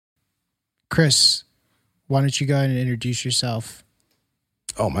Chris, why don't you go ahead and introduce yourself?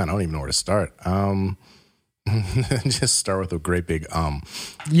 Oh man, I don't even know where to start. Just start with a great big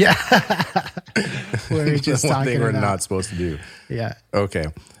Yeah. We're just one talking thing we're about. not supposed to do. Yeah. Okay.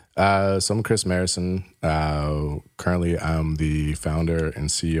 So I'm Chris Mayerson. Currently, I'm the founder and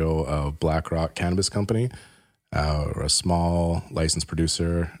CEO of Black Rock Cannabis Company. We're a small licensed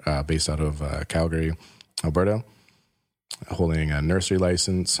producer based out of Calgary, Alberta, holding a nursery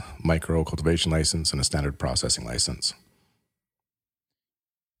license, micro cultivation license, and a standard processing license.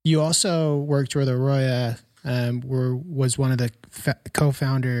 You also worked with Aurora, was one of the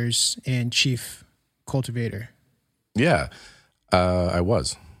co-founders and chief cultivator. Yeah, I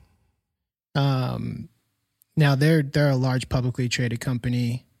was. Now they're a large publicly traded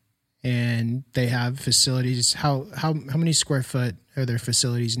company, and they have facilities. How many square foot are their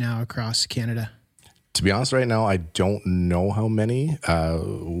facilities now across Canada? To be honest, right now, I don't know how many.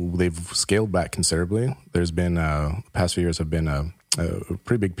 They've scaled back considerably. There's been, the past few years have been a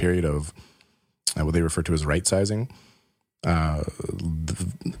pretty big period of what they refer to as right sizing.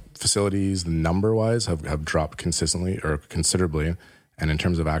 The facilities, number-wise, have dropped consistently or considerably. And in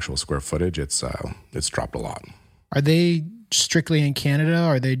terms of actual square footage, it's dropped a lot. Are they strictly in Canada,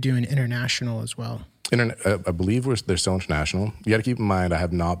 or are they doing international as well? I believe they're still international. You got to keep in mind, I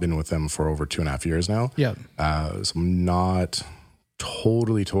have not been with them for over 2.5 years now. Yeah. So I'm not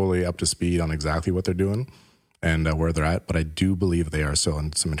totally up to speed on exactly what they're doing and where they're at, but I do believe they are still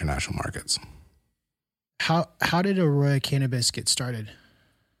in some international markets. How did Aurora Cannabis get started?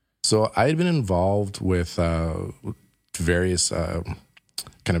 So I had been involved with various kind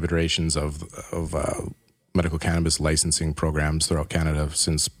of iterations of medical cannabis licensing programs throughout Canada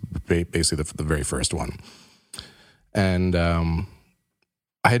since basically the very first one. And I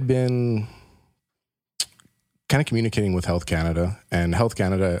had been kind of communicating with Health Canada, and Health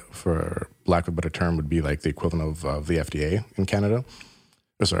Canada, for lack of a better term, would be like the equivalent of the FDA in Canada.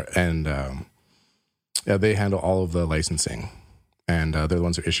 They handle all of the licensing, and they're the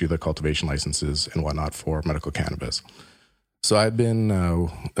ones who issue the cultivation licenses and whatnot for medical cannabis. So I've been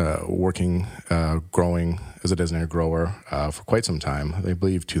working, growing as a designated grower for quite some time, I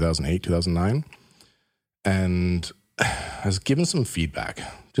believe 2008, 2009. And I was given some feedback,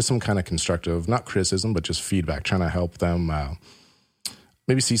 just some kind of constructive, not criticism, but just feedback, trying to help them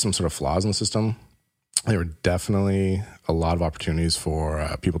maybe see some sort of flaws in the system. There were definitely a lot of opportunities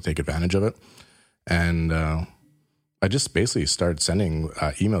for people to take advantage of it. And I just basically started sending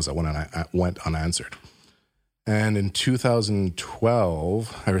emails that went unanswered. And in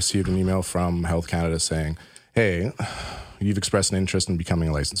 2012, I received an email from Health Canada saying, hey, you've expressed an interest in becoming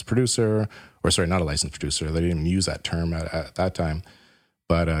a licensed producer, or sorry, not a licensed producer. They didn't even use that term at that time.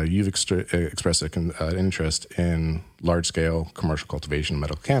 But you've expressed an interest in large-scale commercial cultivation of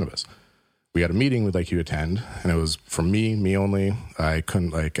medical cannabis. We had a meeting we'd like you to attend, and it was for me only. I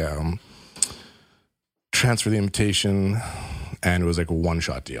couldn't transfer the invitation, and it was like a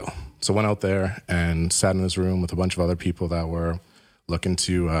one-shot deal. So I went out there and sat in this room with a bunch of other people that were looking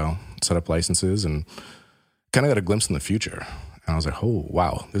to set up licenses, and kind of got a glimpse in the future. And I was like, oh,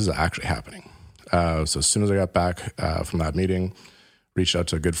 wow, this is actually happening. So as soon as I got back from that meeting, reached out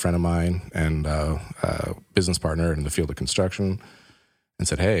to a good friend of mine and a business partner in the field of construction and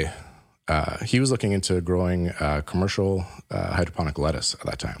said, hey, he was looking into growing commercial hydroponic lettuce at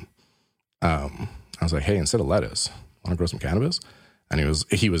that time. I was like, hey, instead of lettuce, want to grow some cannabis? And he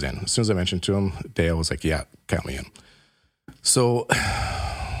was in. As soon as I mentioned to him, Dale was like, yeah, count me in. So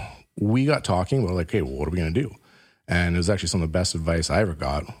we got talking. We're like, hey, well, what are we going to do? And it was actually some of the best advice I ever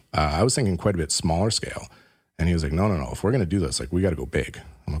got. I was thinking quite a bit smaller scale. And he was like, no. If we're going to do this, we got to go big.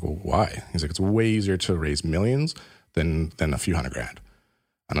 I'm like, well, why? He's like, it's way easier to raise millions than a few $100,000.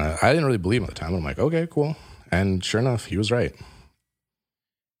 And I didn't really believe him at the time. I'm like, okay, cool. And sure enough, he was right.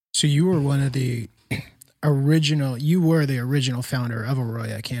 So you were one of the original founder of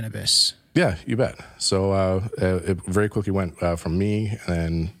Aurora Cannabis. Yeah, you bet. So it very quickly went from me,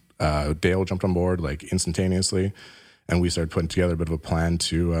 and then Dale jumped on board instantaneously, and we started putting together a bit of a plan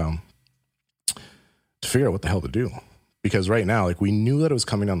to figure out what the hell to do. Because right now, we knew that it was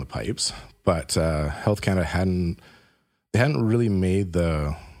coming down the pipes, but Health Canada hadn't really made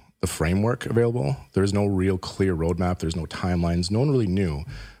the framework available. There's no real clear roadmap. There's no timelines. No one really knew,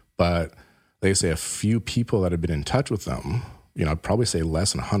 but they say a few people that had been in touch with them, I'd probably say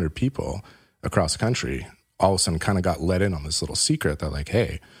less than 100 people across the country, all of a sudden kind of got let in on this little secret that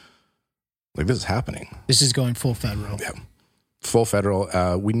hey, this is happening. This is going full federal. Yeah, full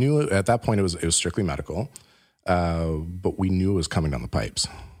federal. We knew at that point it was strictly medical, but we knew it was coming down the pipes.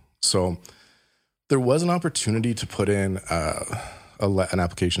 So there was an opportunity to put in a an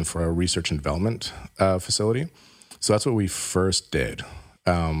application for a research and development facility. So that's what we first did,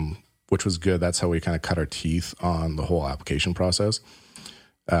 which was good. That's how we kind of cut our teeth on the whole application process.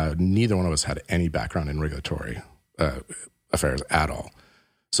 Neither one of us had any background in regulatory affairs at all.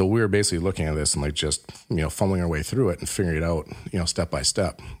 So we were basically looking at this and like just, fumbling our way through it and figuring it out, step by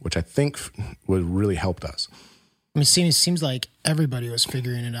step, which I think would really helped us. I mean, it seems like everybody was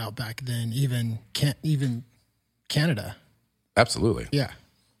figuring it out back then, even Canada. Absolutely. Yeah.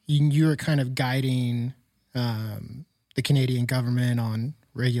 You were kind of guiding the Canadian government on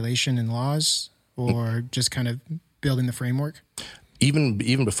regulation and laws, or just kind of building the framework? Even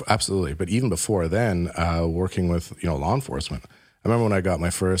before, absolutely. But even before then, working with, law enforcement. I remember when I got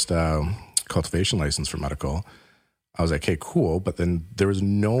my first cultivation license for medical, I was like, okay, cool. But then there was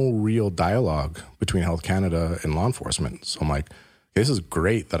no real dialogue between Health Canada and law enforcement. So I'm like, okay, this is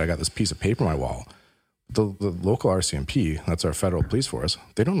great that I got this piece of paper on my wall. The local RCMP, that's our federal police force,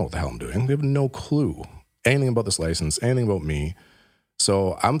 they don't know what the hell I'm doing. They have no clue anything about this license, anything about me.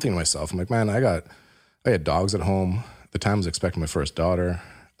 So I'm thinking to myself, I'm like, man, I had dogs at home. At the time I was expecting my first daughter.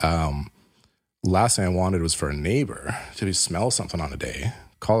 Last thing I wanted was for a neighbor to smell something on a day,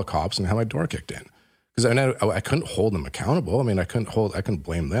 call the cops, and have my door kicked in. Because I couldn't hold them accountable. I mean, I couldn't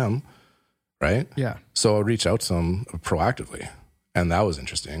blame them, right? Yeah. So I reached out to them proactively, and that was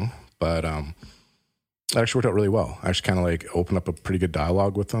interesting. But it actually worked out really well. I actually kind of like opened up a pretty good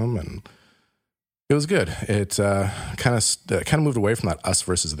dialogue with them, and it was good. It kind of moved away from that us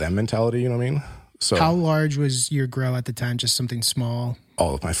versus them mentality. You know what I mean? So how large was your grow at the time? Just something small?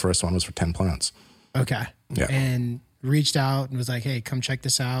 Oh, my first one was for 10 plants. Okay. Yeah. And reached out and was like, hey, come check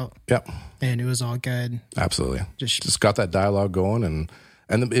this out. Yep. And it was all good. Absolutely. Just got that dialogue going,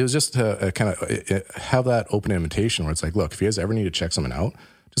 and it was just to kind of have that open invitation where it's like, look, if you guys ever need to check something out,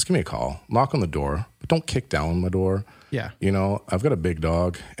 just give me a call, knock on the door, but don't kick down my door. Yeah. I've got a big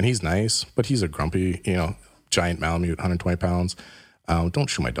dog and he's nice, but he's a grumpy, giant Malamute, 120 pounds. Don't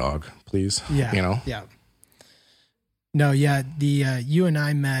shoot my dog, please. Yeah. Yeah. No, yeah. You and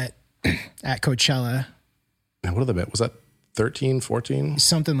I met at Coachella. Now, what are the bet? Was that 13, 14?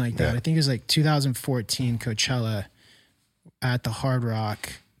 Something like that. Yeah. I think it was like 2014 Coachella at the Hard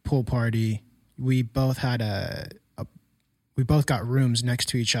Rock pool party. We both had we both got rooms next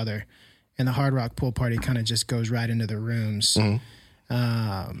to each other, and the Hard Rock pool party kind of just goes right into the rooms.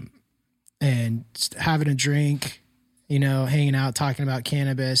 Mm-hmm. And having a drink, hanging out, talking about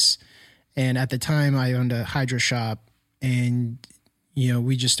cannabis. And at the time I owned a hydro shop, and,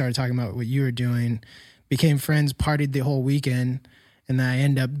 we just started talking about what you were doing, became friends, partied the whole weekend. And then I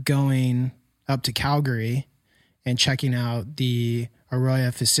ended up going up to Calgary and checking out the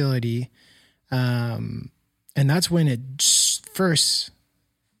Aurora facility. And that's when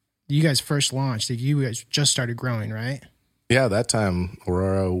you guys first launched. You guys just started growing, right? Yeah, that time,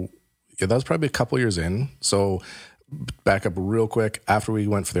 Aurora, that was probably a couple years in. So back up real quick. After we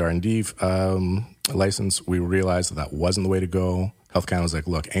went for the R&D license, we realized that wasn't the way to go. Health Canada was like,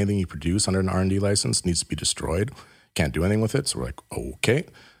 look, anything you produce under an R&D license needs to be destroyed. Can't do anything with it. So we're like, okay,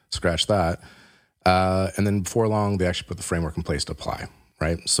 scratch that. And then before long, they actually put the framework in place to apply,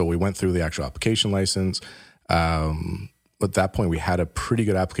 right? So we went through the actual application license. At that point, we had a pretty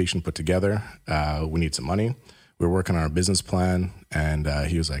good application put together. We need some money. We were working on our business plan, and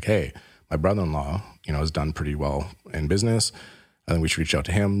he was like, hey, my brother-in-law, has done pretty well in business. I think we should reach out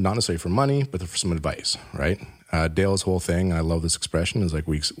to him, not necessarily for money, but for some advice, right? Dale's whole thing, and I love this expression, is like,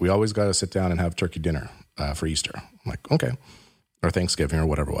 we always got to sit down and have turkey dinner for Easter. I'm like, okay. Or Thanksgiving or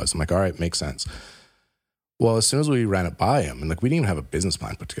whatever it was. I'm like, all right, makes sense. Well, as soon as we ran it by him, and we didn't even have a business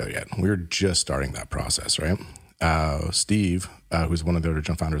plan put together yet. We were just starting that process, right? Steve, who's one of the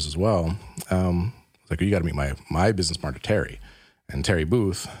original founders as well, was like, you got to meet my business partner, Terry. And Terry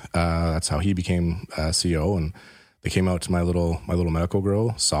Booth, that's how he became CEO. And they came out to my little medical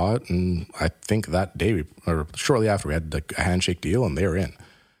grow, saw it, and I think that day, or shortly after, we had a handshake deal, and they were in.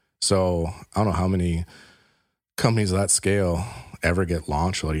 So I don't know how many companies of that scale ever get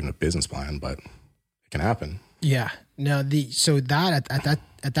launched without even a business plan, but it can happen. Yeah. No, so that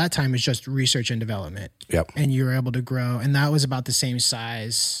at that time was just research and development. Yep. And you were able to grow, and that was about the same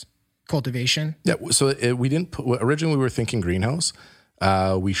size cultivation. Yeah. So we didn't originally we were thinking greenhouse.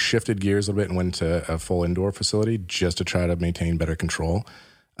 We shifted gears a little bit and went to a full indoor facility just to try to maintain better control.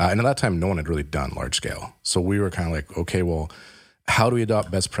 And at that time, no one had really done large scale. So we were kind of like, okay, well, how do we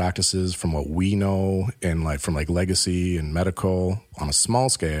adopt best practices from what we know and from legacy and medical on a small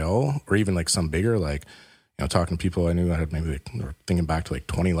scale, or even some bigger, talking to people I knew that had maybe were thinking back to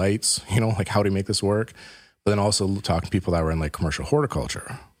 20 lights, how do you make this work? But then also talking to people that were in commercial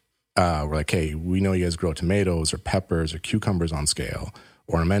horticulture. we're like, hey, we know you guys grow tomatoes or peppers or cucumbers on scale,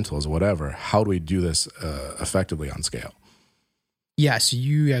 ornamentals or whatever. How do we do this effectively on scale? Yeah, so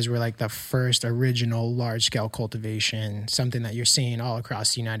you guys were like the first original large scale cultivation, something that you're seeing all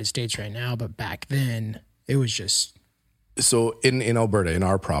across the United States right now. But back then, it was just. So in Alberta, in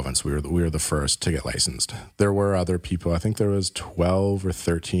our province, we were the first to get licensed. There were other people. I think there was 12 or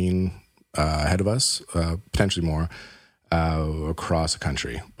 13 ahead of us, potentially more, across the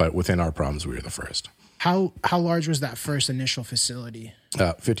country. But within our province, we were the first. How large was that first initial facility?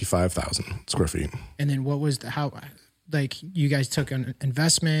 55,000 square feet. And then what was like you guys took an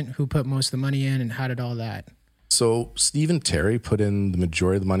investment, who put most of the money in, and how did all that? So Steve and Terry put in the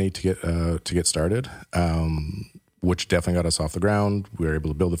majority of the money to get started, which definitely got us off the ground. We were able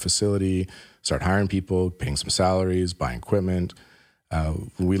to build a facility, start hiring people, paying some salaries, buying equipment.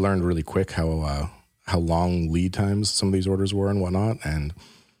 We learned really quick how long lead times some of these orders were and whatnot, and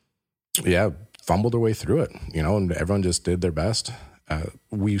fumbled our way through it. And everyone just did their best.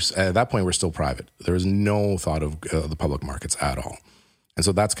 At that point, we're still private. There was no thought of the public markets at all. And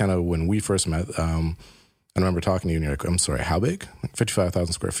so that's kind of when we first met. I remember talking to you and you're like, I'm sorry, how big? Like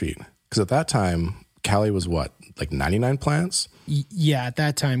 55,000 square feet. Because at that time, Cali was what, like 99 plants? Yeah, at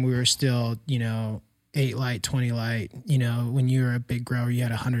that time we were still, 8 light, 20 light. When you were a big grower, you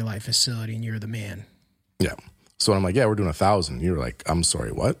had a 100 light facility and you were the man. Yeah. So I'm like, yeah, we're doing 1,000. You were like, I'm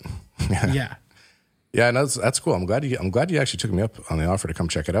sorry, what? Yeah. Yeah, and that's cool. I'm glad you actually took me up on the offer to come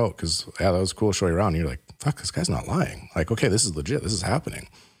check it out, because that was cool to show you around. And you're like, fuck, this guy's not lying. Like, okay, this is legit. This is happening.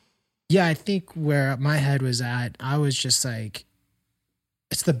 Yeah, I think where my head was at, I was just like,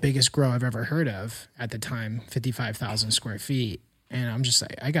 it's the biggest grow I've ever heard of at the time, 55,000 square feet. And I'm just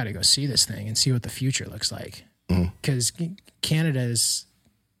like, I got to go see this thing and see what the future looks like. Because Canada is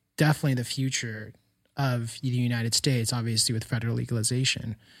definitely the future of the United States, obviously with federal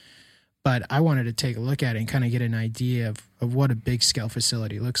legalization. But I wanted to take a look at it and kind of get an idea of what a big scale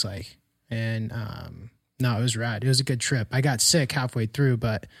facility looks like. And no, it was rad. It was a good trip. I got sick halfway through,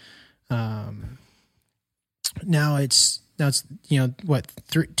 but now it's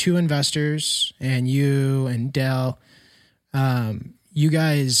two investors and you and Dell. You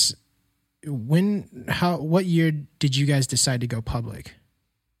guys, what year did you guys decide to go public?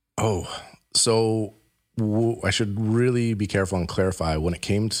 So I should really be careful and clarify when it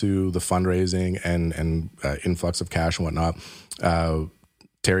came to the fundraising and influx of cash and whatnot.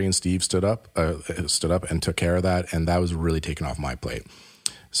 Terry and Steve stood up and took care of that, and that was really taken off my plate.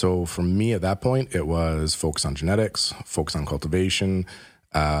 So for me at that point, it was focus on genetics, focus on cultivation,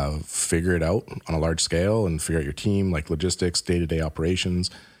 figure it out on a large scale, and figure out your team, like logistics, day-to-day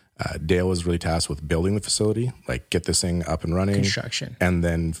operations. Dale was really tasked with building the facility, like get this thing up and running, construction, and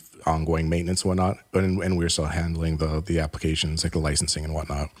then ongoing maintenance and whatnot. And we were still handling the applications, like the licensing and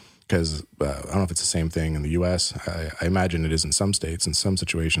whatnot. Because I don't know if it's the same thing in the U.S. I imagine it is in some states, in some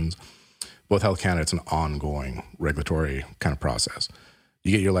situations. With Health Canada, it's an ongoing regulatory kind of process.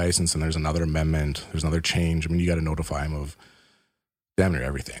 You get your license, and there's another amendment, there's another change. I mean, you got to notify them of damn near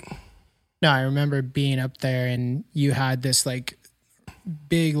everything. No, I remember being up there, and you had this like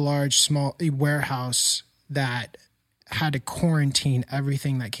big, large, small warehouse that had to quarantine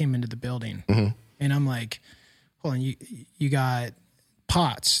everything that came into the building. Mm-hmm. And I'm like, hold on, you got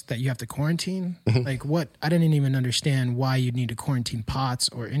pots that you have to quarantine? Mm-hmm. Like what? I didn't even understand why you'd need to quarantine pots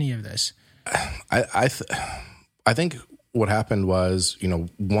or any of this. I think what happened was,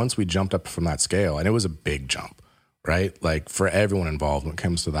 once we jumped up from that scale, and it was a big jump, right? Like for everyone involved when it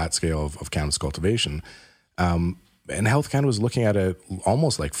comes to that scale of cannabis cultivation, and Health Canada was looking at it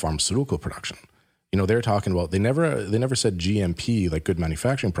almost like pharmaceutical production. They're talking about, they never said GMP, like good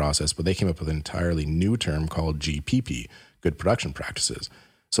manufacturing process, but they came up with an entirely new term called GPP, good production practices.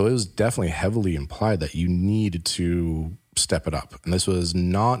 So it was definitely heavily implied that you needed to step it up. And this was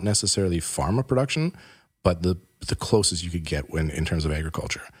not necessarily pharma production, but the closest you could get in terms of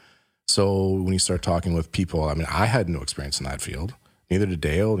agriculture. So when you start talking with people, I mean, I had no experience in that field. Neither did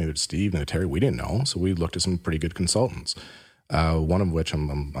Dale, neither did Steve, neither did Terry. We didn't know. So we looked at some pretty good consultants. One of which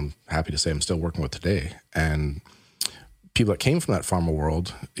I'm happy to say I'm still working with today. And people that came from that pharma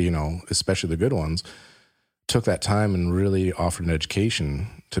world, especially the good ones, took that time and really offered an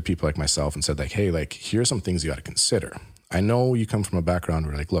education to people like myself and said, like, hey, like, here's some things you got to consider. I know you come from a background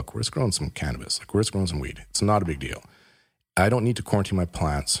where, like, look, we're just growing some cannabis. Like, we're just growing some weed. It's not a big deal. I don't need to quarantine my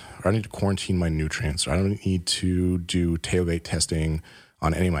plants, or I don't need to quarantine my nutrients, or I don't need to do tailgate testing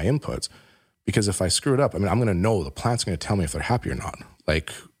on any of my inputs. Because if I screw it up, I mean, I'm going to know, the plant's going to tell me if they're happy or not.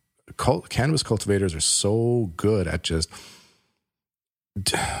 Like, cannabis cultivators are so good at just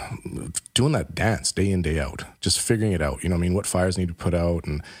doing that dance day in, day out, just figuring it out. You know what I mean? What fires need to put out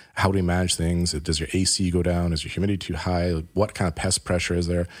and how do you manage things? Does your AC go down? Is your humidity too high? What kind of pest pressure is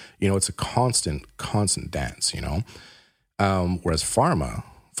there? You know, it's a constant dance, you know? Whereas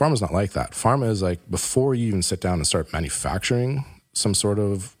pharma's not like that. Pharma is like, before you even sit down and start manufacturing some sort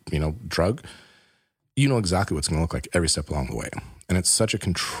of, you know, drug, you know exactly what's going to look like every step along the way. And it's such a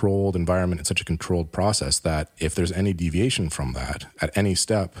controlled environment, it's such a controlled process that if there's any deviation from that at any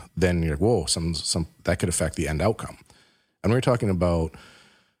step, then you're like, whoa, some that could affect the end outcome. And we're talking about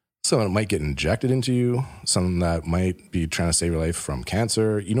something that might get injected into you, something that might be trying to save your life from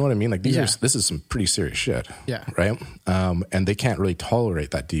cancer. You know what I mean? Like this is some pretty serious shit. Yeah. Right. And they can't really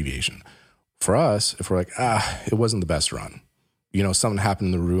tolerate that deviation. For us, if we're like, it wasn't the best run. You know, something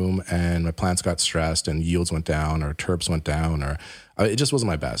happened in the room and my plants got stressed and yields went down or terps went down or it just wasn't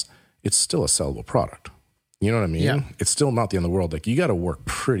my best. It's still a sellable product. You know what I mean? Yeah. It's still not the end of the world. Like you got to work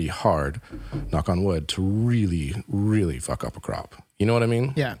pretty hard, knock on wood, to really, really fuck up a crop. You know what I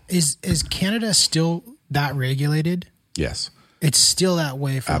mean? Yeah. Is Canada still that regulated? Yes. It's still that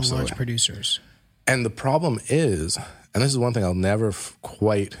way for Absolutely. the large producers. And the problem is, and this is one thing I'll never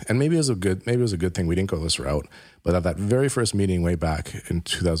quite, and maybe it was a good thing we didn't go this route, but at that very first meeting way back in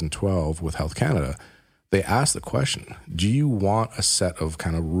 2012 with Health Canada, they asked the question, do you want a set of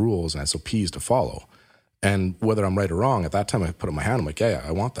kind of rules and SOPs to follow? And whether I'm right or wrong, at that time I put up my hand, I'm like, yeah,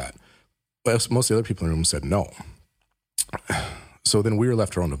 I want that. But most of the other people in the room said no. So then we were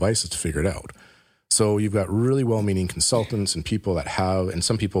left to our own devices to figure it out. So you've got really well-meaning consultants and people that have, and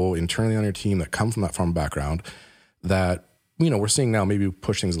some people internally on your team that come from that farm background that, you know, we're seeing now maybe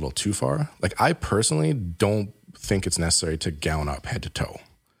push things a little too far. Like I personally don't think it's necessary to gown up head to toe.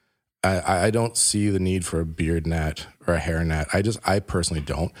 I don't see the need for a beard net or a hair net. I personally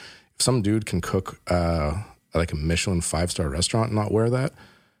don't. If some dude can cook like a Michelin 5-star restaurant and not wear that,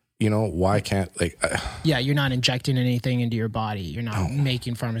 you know, why can't yeah, you're not injecting anything into your body. You're not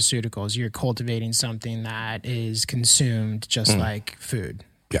making pharmaceuticals. You're cultivating something that is consumed just like food.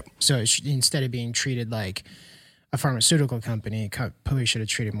 Yep. So instead of being treated like a pharmaceutical company, probably should have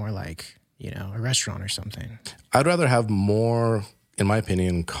treated more like, you know, a restaurant or something. I'd rather have more, in my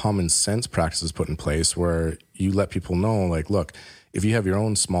opinion, common sense practices put in place where you let people know, like, look, if you have your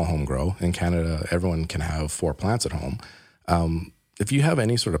own small home grow, in Canada, everyone can have 4 plants at home. If you have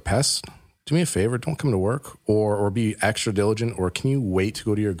any sort of pests, do me a favor, don't come to work or be extra diligent, or can you wait to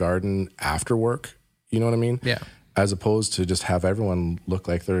go to your garden after work? You know what I mean? Yeah. As opposed to just have everyone look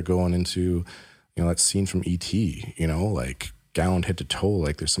like they're going into, you know, that scene from E.20, you know, like gowned head to toe,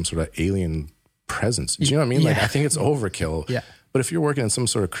 like there's some sort of alien presence. Do you know what I mean? Yeah. Like, I think it's overkill. Yeah. But if you're working in some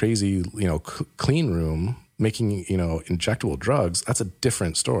sort of crazy, you know, clean room, making, you know, injectable drugs, that's a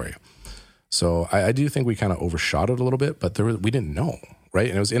different story. So I do think we kind of overshot it a little bit, but we didn't know, right?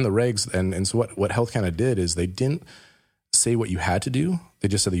 And it was in the regs. And so what Health Canada did is they didn't say what you had to do. They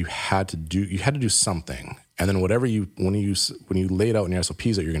just said that you had to do something. And then whatever when you laid out in your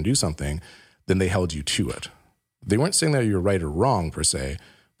SOPs that you're going to do something, then they held you to it. They weren't saying that you're right or wrong per se,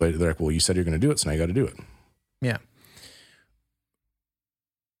 but they're like, well, you said you're going to do it, so now you got to do it. Yeah.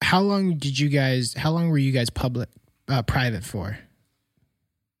 How long were you guys private for?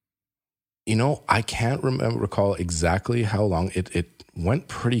 You know, I can't recall exactly how long. It went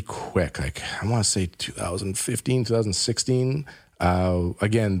pretty quick. Like, I want to say 2015, 2016.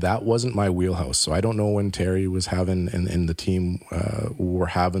 Again, that wasn't my wheelhouse. So I don't know when Terry was having and the team were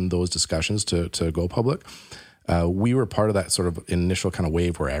having those discussions to go public. We were part of that sort of initial kind of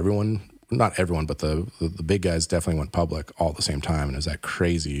wave where not everyone, but the big guys definitely went public all at the same time. And it was that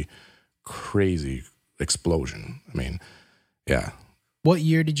crazy explosion. I mean, yeah. What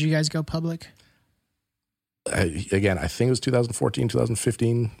year did you guys go public? Again, I think it was 2014,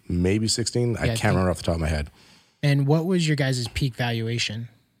 2015, maybe 16. I can't remember off the top of my head. And what was your guys' peak valuation?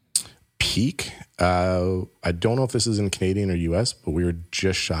 Peak? I don't know if this is in Canadian or US, but we were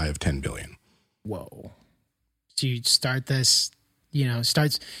just shy of 10 billion. Whoa. So you start this, you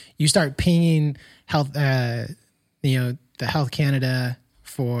start pinging health, the Health Canada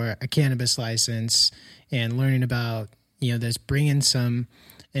for a cannabis license and learning about, this, bringing some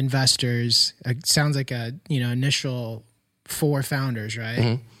investors. It sounds like a, initial 4 founders, right?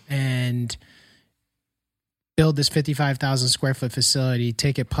 Mm-hmm. And build this 55,000 square foot facility,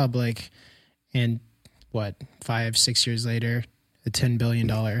 take it public, and 5-6 years later, a $10 billion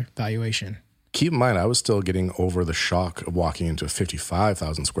valuation. Keep in mind, I was still getting over the shock of walking into a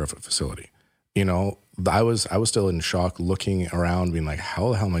 55,000 square foot facility. I was still in shock, looking around, being like, how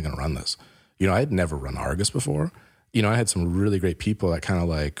the hell am I going to run this? I had never run Argus before. I had some really great people that kind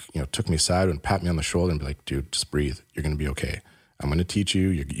of took me aside and pat me on the shoulder and be like, dude, just breathe. You're going to be okay. I'm going to teach you.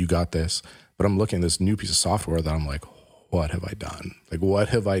 You got this. But I'm looking at this new piece of software that I'm like, what have I done? Like, what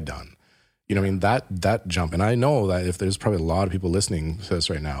have I done? You know what I mean? That jump. And I know that if there's probably a lot of people listening to this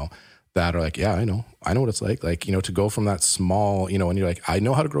right now that are like, yeah, I know what it's like. Like, you know, to go from that small, you know, and you're like, I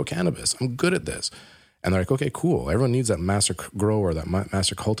know how to grow cannabis. I'm good at this. And they're like, okay, cool. Everyone needs that master grower, that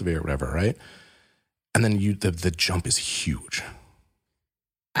master cultivator, or whatever, right? And then the jump is huge.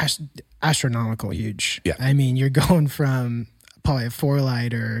 Astronomical huge. Yeah. I mean, you're going from probably a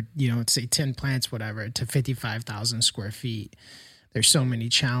 4-light or, you know, say 10 plants, whatever, to 55,000 square feet. There's so many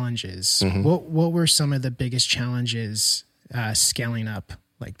challenges. Mm-hmm. What were some of the biggest challenges scaling up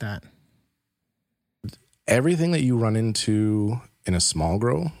like that? Everything that you run into in a small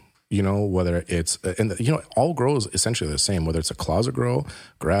grow, you know, whether it's, and you know, all grows essentially the same, whether it's a closet grow,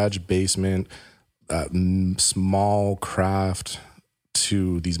 garage, basement, small craft,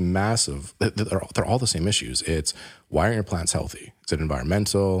 to these massive, they're all the same issues. It's, why aren't your plants healthy? Is it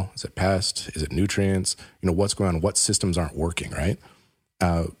environmental? Is it pest? Is it nutrients? You know, what's going on? What systems aren't working, right?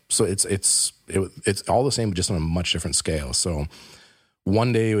 So it's all the same, but just on a much different scale. So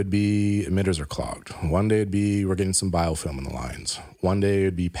one day it would be emitters are clogged. One day it'd be we're getting some biofilm in the lines. One day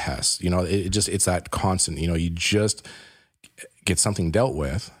it'd be pests. You know, it's that constant, you know, you just get something dealt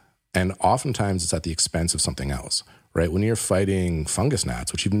with, and oftentimes it's at the expense of something else. Right? When you're fighting fungus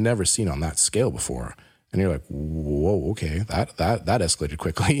gnats, which you've never seen on that scale before, and you're like, whoa, okay, that escalated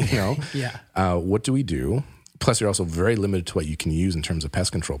quickly, you know? Yeah. What do we do? Plus, you're also very limited to what you can use in terms of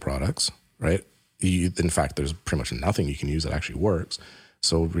pest control products, right? In fact, there's pretty much nothing you can use that actually works.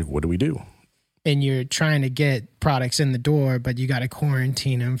 So what do we do? And you're trying to get products in the door, but you got to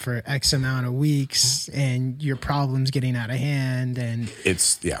quarantine them for X amount of weeks, and your problem's getting out of hand. And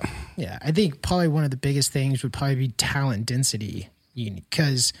it's, yeah. Yeah. I think probably one of the biggest things would probably be talent density,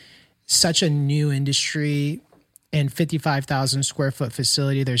 because such a new industry and 55,000 square foot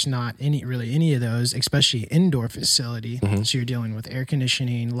facility, there's not any of those, especially indoor facility. Mm-hmm. So you're dealing with air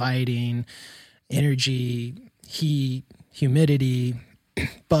conditioning, lighting, energy, heat, humidity,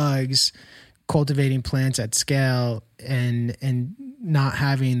 bugs, cultivating plants at scale, and not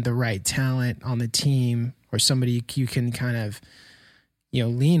having the right talent on the team or somebody you can kind of, you know,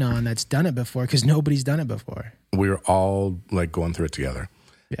 lean on that's done it before, because nobody's done it before. We were all like going through it together.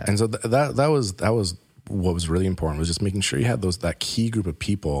 Yeah. And so that was what was really important, was just making sure you had that key group of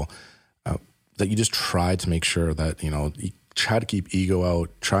people that you just tried to make sure that, you know, you try to keep ego out.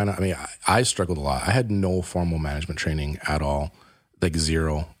 I struggled a lot. I had no formal management training at all. Like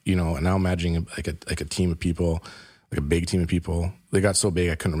zero, you know, and now I'm imagining like a team of people, like a big team of people. They got so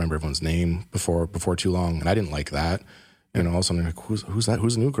big I couldn't remember everyone's name before too long, and I didn't like that. You know, all of a sudden, like, who's that?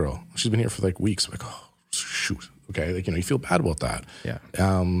 Who's the new girl? She's been here for like weeks. I'm like, oh shoot, okay, like, you know, you feel bad about that. Yeah.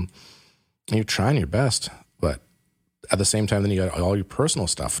 And you're trying your best, but at the same time, then you got all your personal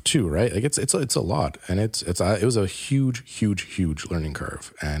stuff too, right? Like it's a lot, and it was a huge learning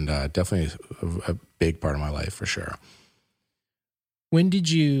curve, and definitely a big part of my life for sure. When did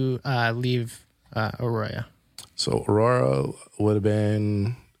you leave Aurora? So Aurora would have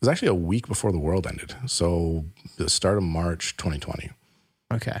been, it was actually a week before the world ended. So the start of March 2020.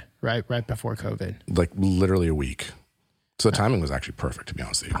 Okay. Right before COVID. Like literally a week. So the timing was actually perfect, to be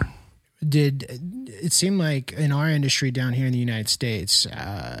honest with you. It seemed like in our industry down here in the United States,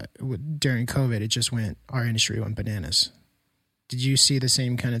 during COVID, our industry went bananas. Did you see the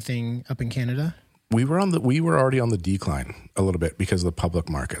same kind of thing up in Canada? We were already on the decline a little bit because of the public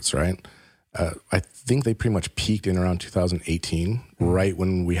markets, right? I think they pretty much peaked in around 2018, right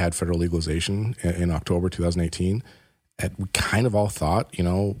when we had federal legalization in October 2018. And we kind of all thought, you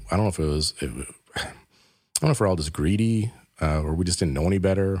know, I don't know if we're all just greedy, or we just didn't know any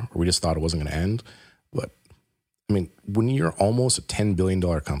better, or we just thought it wasn't going to end. But I mean, when you're almost a $10 billion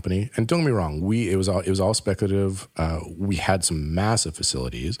company, and don't get me wrong, it was all speculative. We had some massive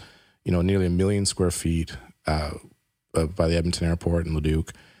facilities. You know, nearly 1 million square feet by the Edmonton Airport in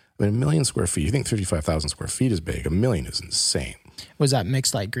Leduc. I mean, 1 million square feet. You think 35,000 square feet is big. 1 million is insane. Was that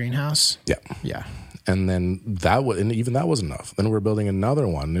mixed like greenhouse? Yeah. Yeah. And then even that wasn't enough. Then we're building another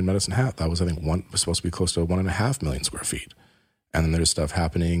one in Medicine Hat. That was, I think, was supposed to be close to 1.5 million square feet. And then there's stuff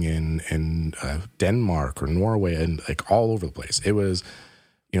happening in Denmark or Norway and like all over the place. It was,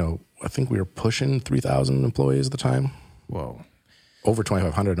 you know, I think we were pushing 3,000 employees at the time. Whoa. Over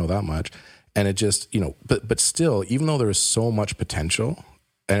 2,500, I know that much. And it just, you know, but still, even though there was so much potential,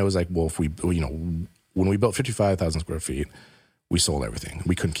 and it was like, well, if we, you know, when we built 55,000 square feet, we sold everything.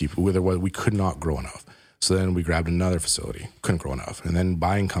 We couldn't keep, we could not grow enough. So then we grabbed another facility, couldn't grow enough. And then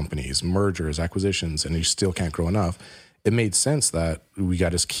buying companies, mergers, acquisitions, and you still can't grow enough. It made sense that we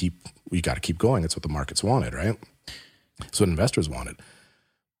got to keep going. That's what the markets wanted, right? It's what investors wanted.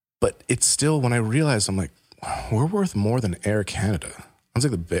 But it's still, when I realized, I'm like, we're worth more than Air Canada. I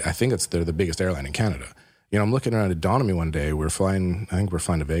think they're the biggest airline in Canada. You know, I'm looking around at Donomy one day. I think we're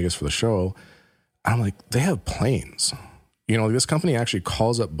flying to Vegas for the show. I'm like, they have planes. You know, this company actually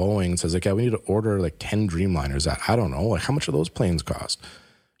calls up Boeing and says, like, yeah, we need to order like 10 Dreamliners. I don't know, like, how much do those planes cost?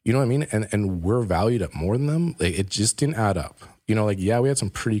 You know what I mean? And we're valued at more than them. Like, it just didn't add up. You know, like, yeah, we had some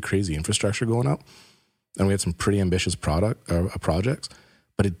pretty crazy infrastructure going up, and we had some pretty ambitious projects,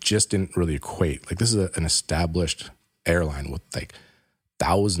 but it just didn't really equate. Like, this is an established airline with like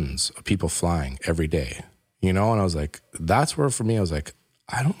thousands of people flying every day, you know? And I was like, that's where for me, I was like,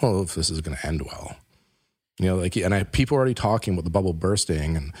 I don't know if this is going to end well. You know, like, and people were already talking about the bubble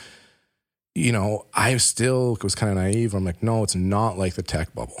bursting, and, you know, I still was kind of naive. I'm like, no, it's not like the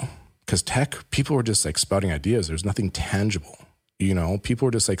tech bubble, because people were just like spouting ideas. There's nothing tangible. You know, people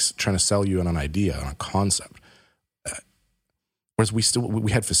were just like trying to sell you on an idea, on a concept. Whereas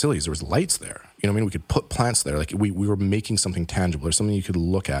we had facilities. There was lights there. You know what I mean? We could put plants there. Like, we were making something tangible. There's something you could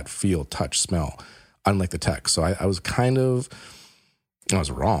look at, feel, touch, smell, unlike the tech. So I was kind of, I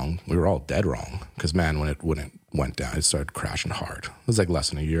was wrong. We were all dead wrong, because, man, when it went down, it started crashing hard. It was like less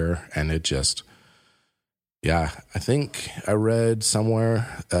than a year, and it just, yeah, I think I read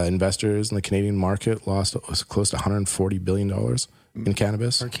somewhere investors in the Canadian market lost close to $140 billion in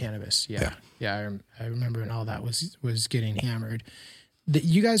cannabis. For cannabis, yeah. I remember when all that was getting hammered.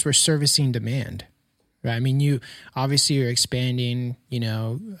 You guys were servicing demand, right? I mean, you obviously are expanding, you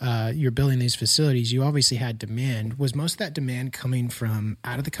know, you're building these facilities. You obviously had demand. Was most of that demand coming from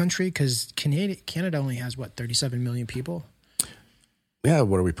out of the country? Because Canada only has, 37 million people? Yeah,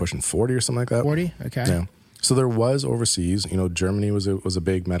 what are we pushing, 40 or something like that? 40? Okay. Yeah. So there was overseas, you know, Germany was a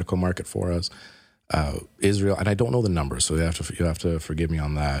big medical market for us. Israel, and I don't know the numbers, so you have to forgive me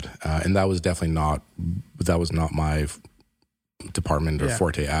on that. And that was definitely not my department or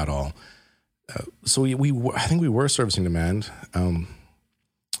forte at all. So I think we were servicing demand. And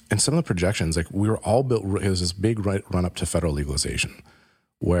some of the projections, like, we were all built, it was this big run up to federal legalization,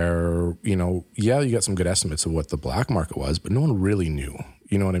 where, you know, yeah, you got some good estimates of what the black market was, but no one really knew.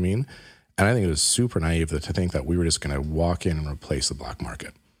 You know what I mean? And I think it was super naive to think that we were just going to walk in and replace the black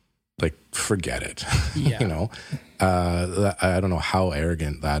market. Like, forget it. Yeah. You know, I don't know how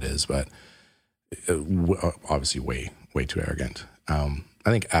arrogant that is, but obviously way too arrogant. I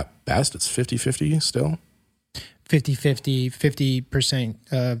think at best it's 50-50 still. 50-50, 50%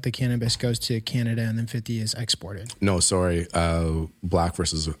 of the cannabis goes to Canada, and then 50 is exported. No, sorry. Black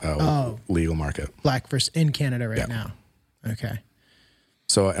versus legal market. Black versus in Canada right now. Okay.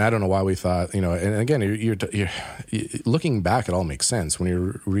 So, and I don't know why we thought, you know, and again, you're looking back, it all makes sense when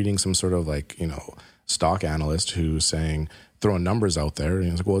you're reading some sort of, like, you know, stock analyst who's throwing numbers out there,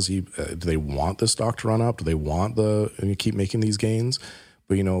 and he's like, well, do they want the stock to run up? Do they want and you keep making these gains?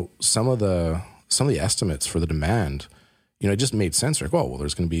 But, you know, some of the estimates for the demand, you know, it just made sense. Like, well,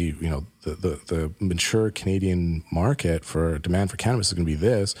 there's going to be, you know, the mature Canadian market for demand for cannabis is going to be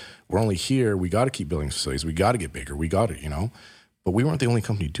this. We're only here. We got to keep building facilities. We got to get bigger. We got to, you know. But we weren't the only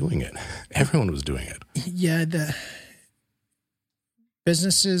company doing it. Everyone was doing it. Yeah, the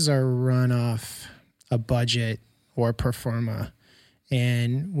businesses are run off a budget or pro forma.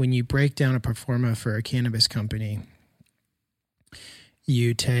 And when you break down a pro forma for a cannabis company,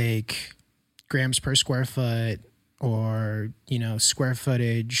 you take grams per square foot or, you know, square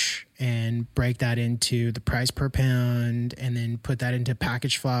footage and break that into the price per pound, and then put that into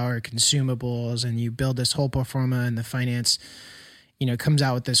packaged flower, consumables, and you build this whole pro forma, and the finance, you know, comes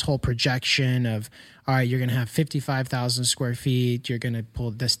out with this whole projection of, all right, you're going to have 55,000 square feet. You're going to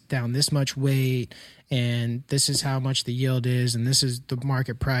pull this down this much weight, and this is how much the yield is, and this is the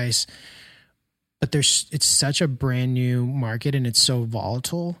market price. But it's such a brand new market, and it's so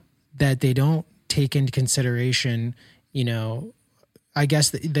volatile that they don't take into consideration, you know, I guess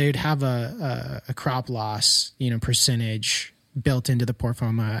they'd have a crop loss, you know, percentage built into the pro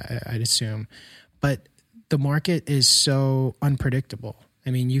forma, I'd assume. But the market is so unpredictable.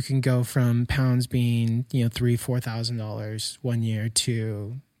 I mean, you can go from pounds being, you know, $3,000-$4,000 one year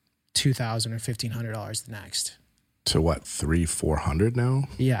to $2,000 or $1,500 the next. To what, $300-$400 now?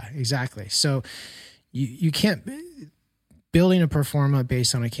 Yeah, exactly. So you can't, building a pro forma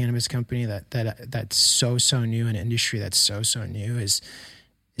based on a cannabis company that's so new, an industry that's so new is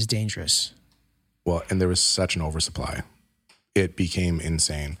dangerous. Well, and there was such an oversupply. It became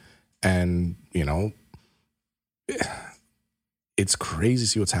insane. And, you know, it's crazy to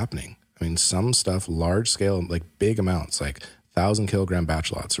see what's happening. I mean, some stuff, large scale, like big amounts, like 1,000 kilogram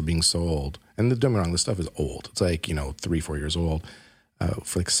batch lots are being sold. And don't get me wrong, this stuff is old. It's like, you know, 3-4 years old,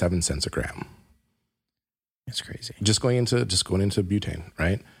 for like 7 cents a gram. That's crazy. Just going into butane,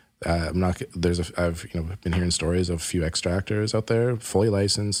 right? I've been hearing stories of a few extractors out there, fully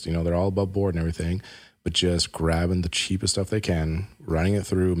licensed, they're all above board and everything, but just grabbing the cheapest stuff they can, running it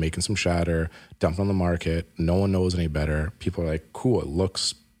through, making some shatter, dumping on the market. No one knows any better. People are like, cool, it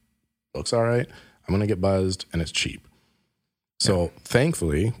looks all right. I'm going to get buzzed and it's cheap. So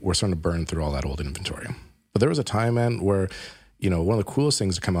Thankfully, we're starting to burn through all that old inventory. But there was a time, man, where, one of the coolest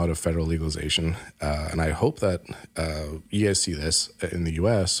things to come out of federal legalization, and I hope that you guys see this in the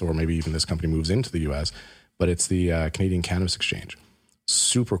U.S., or maybe even this company moves into the U.S., but it's the Canadian Cannabis Exchange.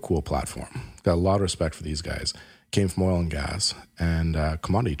 Super cool platform. Got a lot of respect for these guys. Came from oil and gas and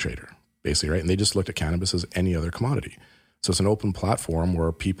commodity trader, basically, right? And they just looked at cannabis as any other commodity. So it's an open platform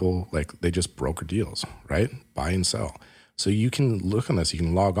where people, they just broker deals, right? Buy and sell. So you can look on this, you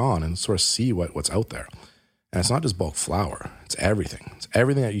can log on and sort of see what's out there. And it's not just bulk flower. It's everything. It's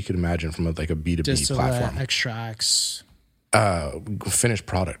everything that you could imagine from a B2B platform. Extracts. Finished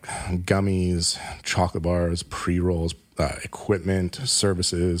product. Gummies, chocolate bars, pre-rolls, equipment,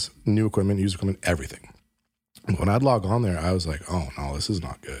 services, new equipment, used equipment, everything. When I'd log on there, I was like, oh, no, this is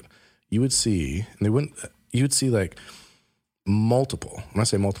not good. You would see multiple. When I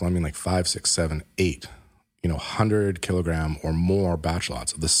say multiple, I mean 5, 6, 7, 8, 100 kilogram or more batch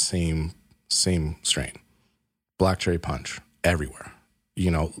lots of the same strain. Black cherry punch everywhere,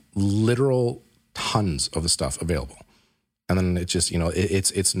 literal tons of the stuff available. And then it just,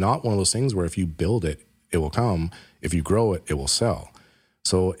 it's not one of those things where if you build it, it will come. If you grow it, it will sell.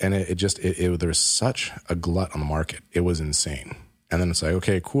 So, and there's such a glut on the market. It was insane. And then it's like,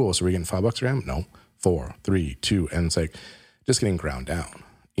 okay, cool. So we're getting $5 a gram? No, 4, 3, 2. And it's like just getting ground down.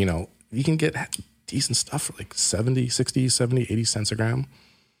 You can get decent stuff for 70, 60, 70, 80 cents a gram.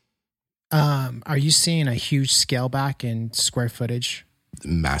 Are you seeing a huge scale back in square footage?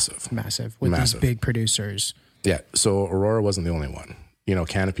 Massive with these big producers. Yeah. So Aurora wasn't the only one.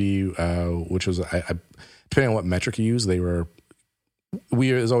 Canopy, which was, depending on what metric you use, it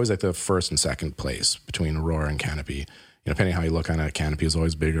was always the first and second place between Aurora and Canopy. Depending how you look on it, Canopy is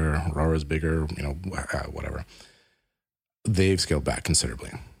always bigger, Aurora is bigger, whatever. They've scaled back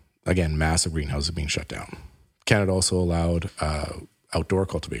considerably. Again, massive greenhouses being shut down. Canada also allowed outdoor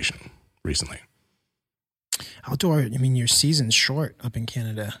cultivation recently. Outdoor, your season's short up in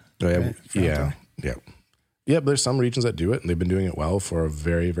Canada. Right? Yeah. But there's some regions that do it, and they've been doing it well for a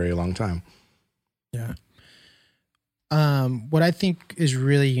very, very long time. Yeah. What I think is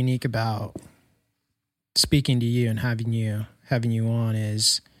really unique about speaking to you and having you on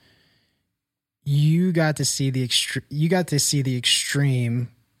is you got to see the extreme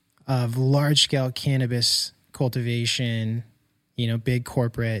of large scale cannabis cultivation, big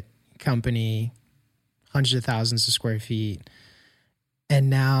corporate company, hundreds of thousands of square feet. And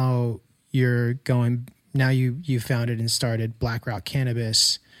now you founded and started Black Rock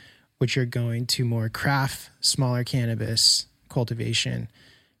Cannabis, which you're going to more craft, smaller cannabis cultivation.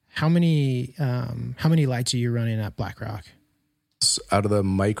 How many lights are you running at Black Rock? Out of the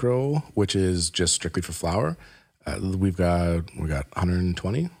micro, which is just strictly for flower, we've got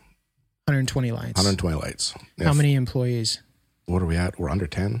 120 lights. 120 lights. How many employees? What are we at? We're under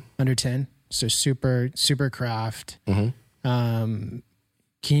 10. Under 10. So super craft. Mm-hmm.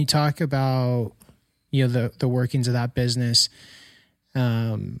 Can you talk about the workings of that business,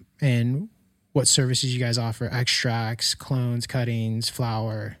 and what services you guys offer? Extracts, clones, cuttings,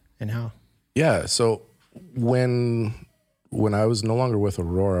 flower, and how? Yeah. So when I was no longer with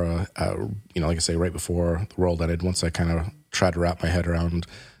Aurora, like I say, right before the world ended, once I kind of tried to wrap my head around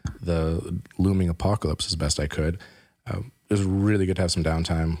the looming apocalypse as best I could, it was really good to have some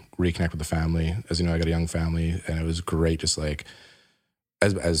downtime, reconnect with the family. As you know, I got a young family, and it was great just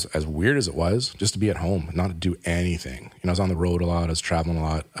as weird as it was, just to be at home, not to do anything. I was on the road a lot, I was traveling a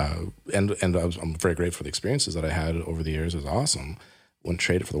lot, and I'm very grateful for the experiences that I had over the years. It was awesome. Wouldn't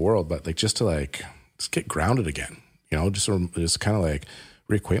trade it for the world, but just get grounded again. Just kind of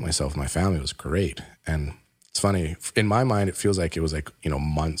reacquaint myself with my family was great. And it's funny, in my mind, it feels like it was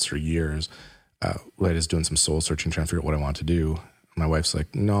months or years. I was doing some soul searching, trying to figure out what I wanted to do. My wife's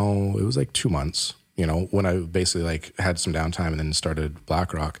like, no, it was 2 months, when I basically had some downtime and then started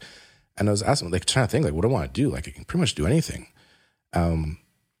Black Rock. And I was asking, trying to think, what do I want to do? I can pretty much do anything. And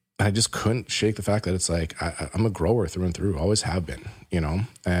I just couldn't shake the fact that it's I'm a grower through and through, always have been,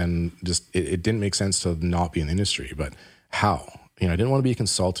 and just it didn't make sense to not be in the industry. But how? I didn't want to be a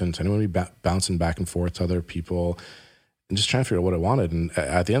consultant. I didn't want to be bouncing back and forth to other people and just trying to figure out what I wanted. And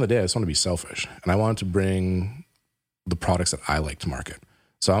at the end of the day, I just want to be selfish. And I wanted to bring the products that I like to market.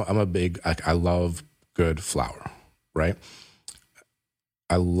 So I'm a big, I love good flower, right?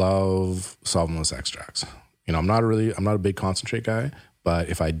 I love solventless extracts. You know, I'm not a big concentrate guy, but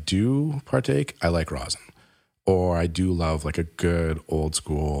if I do partake, I like rosin, or I do love like a good old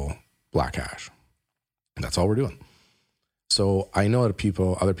school black hash. And that's all we're doing. So I know that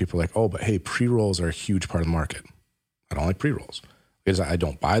other people are like, oh, but hey, pre-rolls are a huge part of the market. I don't like pre-rolls because I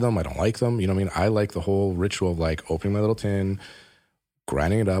don't buy them. I don't like them. You know what I mean? I like the whole ritual of like opening my little tin,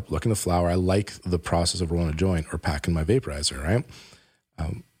 grinding it up, looking at the flower. I like the process of rolling a joint or packing my vaporizer, right?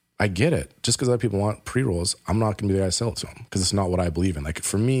 I get it. Just because other people want pre-rolls, I'm not going to be the guy to sell it to them because it's not what I believe in. Like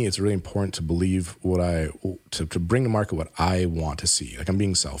for me, it's really important to believe to bring to market what I want to see. Like I'm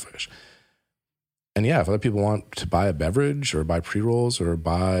being selfish. And yeah, if other people want to buy a beverage or buy pre-rolls or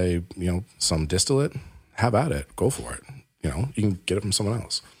buy, you know, some distillate, have at it. Go for it. You know, you can get it from someone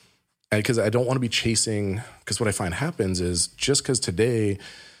else. Because I don't want to be chasing, because what I find happens is just because today,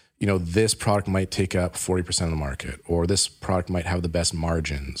 you know, this product might take up 40% of the market or this product might have the best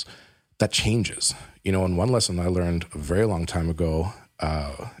margins, that changes. You know, and one lesson I learned a very long time ago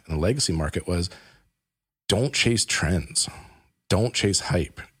in the legacy market was don't chase trends. Don't chase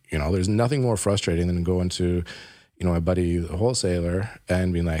hype. You know, there's nothing more frustrating than going to, you know, my buddy, the wholesaler,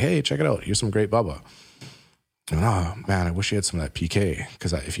 and being like, hey, check it out. Here's some great Bubba. And, oh, man, I wish you had some of that PK.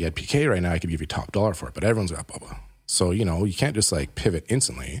 Because if you had PK right now, I could give you top dollar for it. But everyone's got Bubba. So, you know, you can't just like pivot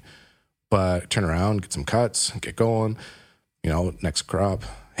instantly, but turn around, get some cuts, get going. You know, next crop,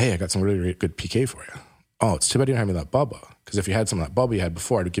 hey, I got some really, really good PK for you. Oh, it's too bad you don't have any of that Bubba. Because if you had some of that Bubba you had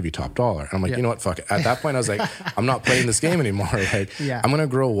before, I'd give you top dollar. And I'm like, you know what, fuck it. At that point, I was like, I'm not playing this game anymore. Like, I'm going to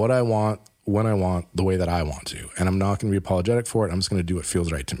grow what I want, when I want, the way that I want to. And I'm not going to be apologetic for it. I'm just going to do what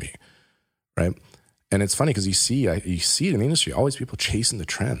feels right to me. Right? And it's funny because you see it in the industry, always people chasing the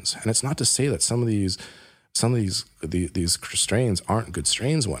trends. And it's not to say that some of these strains aren't good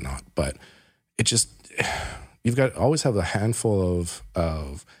strains and whatnot, but it just, you've got always have a handful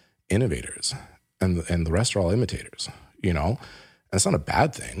of innovators and the rest are all imitators, you know? And it's not a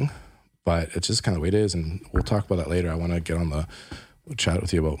bad thing, but it's just kind of the way it is. And we'll talk about that later. I want to get on we'll chat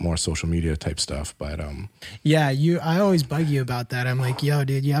with you about more social media type stuff. But I always bug you about that. I'm like, yo,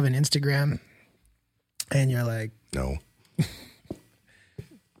 dude, you have an Instagram? And you're like, no,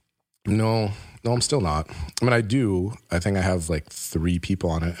 I'm still not. I mean, I do. I think I have like 3 people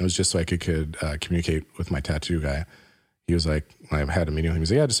on it. It was just so I could communicate with my tattoo guy. He was like, when I had a meeting with him, he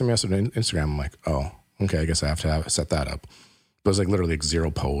was like, yeah, just send me a message on Instagram. I'm like, oh, okay, I guess I have to set that up. But it was like literally like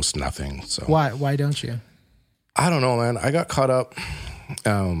 0 posts, nothing. So why don't you? I don't know, man. I got caught up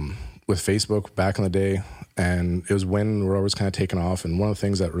with Facebook back in the day, and it was when Aurora was kind of taking off. And one of the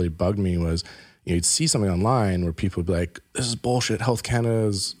things that really bugged me was, you know, you'd see something online where people would be like, this is bullshit. Health Canada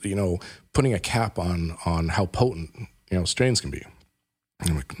is, you know, putting a cap on how potent, you know, strains can be. And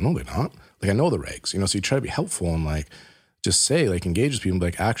I'm like, no, they're not. Like, I know the regs, you know, so you try to be helpful and like, just say, like, engage with people and be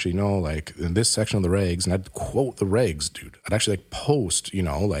like, actually, no, like in this section of the regs, and I'd quote the regs, dude. I'd actually like post, you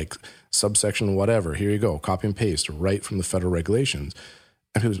know, like subsection, whatever. Here you go. Copy and paste right from the federal regulations.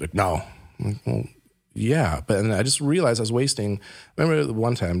 And people was like, no. I'm like, well, yeah, but and I just realized I was wasting. I remember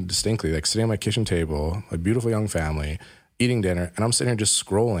one time distinctly, like sitting at my kitchen table, a beautiful young family, eating dinner, and I'm sitting here just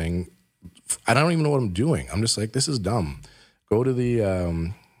scrolling. I don't even know what I'm doing. I'm just like, this is dumb. Go to the,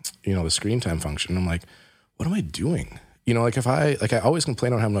 the screen time function. I'm like, what am I doing? You know, like I always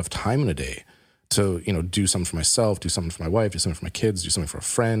complain I don't have enough time in a day to, you know, do something for myself, do something for my wife, do something for my kids, do something for a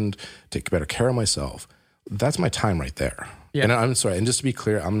friend, take better care of myself. That's my time right there. Yeah. And I'm sorry. And just to be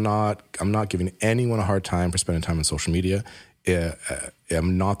clear, I'm not giving anyone a hard time for spending time on social media.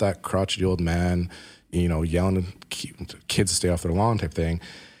 I'm not that crotchety old man, you know, yelling at kids to stay off their lawn type thing.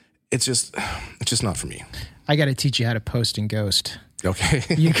 It's just not for me. I got to teach you how to post and ghost. Okay.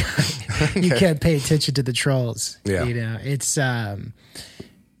 You can't pay attention to the trolls. Yeah. You know, it's so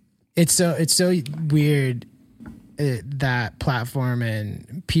weird, that platform,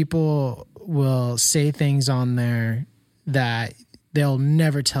 and people will say things on there that they'll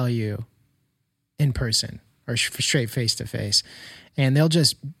never tell you in person or straight face to face. And they'll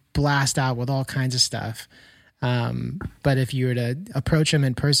just blast out with all kinds of stuff. But if you were to approach them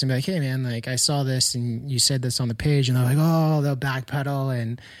in person, be like, hey man, like I saw this and you said this on the page, and they're like, oh, they'll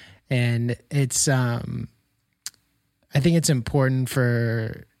backpedal. And it's, I think it's important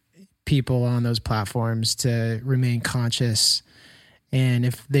for people on those platforms to remain conscious. And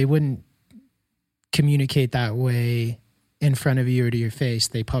if they wouldn't communicate that way in front of you or to your face,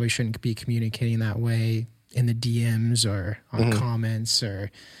 they probably shouldn't be communicating that way in the DMs or on comments, or,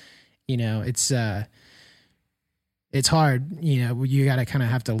 you know, it's hard, you know, you got to kind of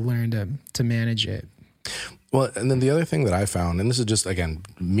have to learn to manage it. Well, and then the other thing that I found, and this is just, again,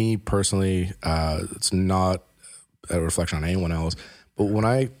 me personally, it's not a reflection on anyone else, but But when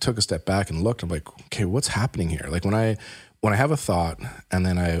I took a step back and looked, I'm like, okay, what's happening here? Like when I have a thought and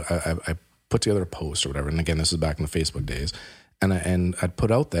then I put together a post or whatever, and again, this is back in the Facebook days, and I'd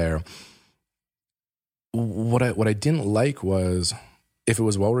put out there, what I didn't like was if it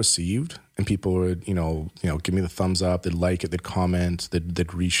was well received and people would, give me the thumbs up, they'd like it, they'd comment, they'd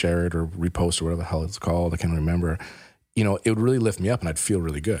reshare it or repost or whatever the hell it's called, I can't remember, it would really lift me up and I'd feel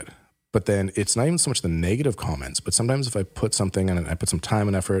really good. But then it's not even so much the negative comments, but sometimes if I put something and I put some time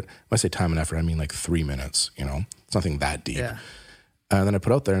and effort, when I say time and effort, I mean like 3 minutes, it's nothing that deep. Yeah. And then I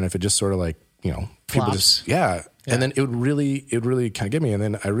put out there, and if it just sort of like, people Flops. just, yeah. And then it would really kind of get me. And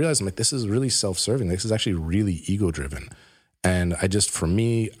then I realized I'm like, this is really self-serving. This is actually really ego-driven. And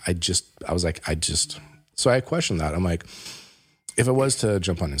so I questioned that. I'm like, if I was to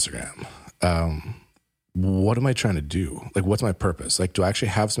jump on Instagram, what am I trying to do? Like, what's my purpose? Like, do I actually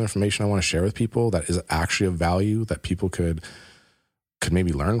have some information I want to share with people that is actually of value that people could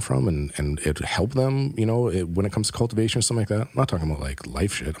maybe learn from and it would help them, when it comes to cultivation or something like that? I'm not talking about like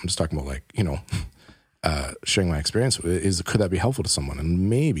life shit. I'm just talking about like, sharing my experience. Could that be helpful to someone? And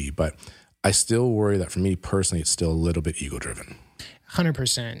maybe, but I still worry that for me personally, it's still a little bit ego driven.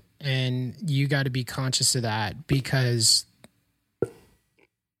 100%. And you got to be conscious of that because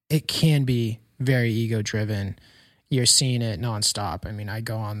it can be very ego driven. You're seeing it nonstop. I mean, I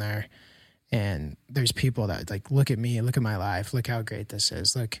go on there and there's people that like, look at me, look at my life, look how great this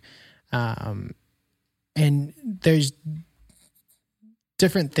is. Look, and there's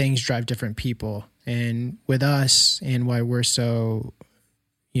different things drive different people. And with us and why we're so,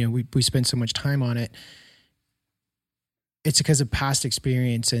 we spend so much time on it, it's because of past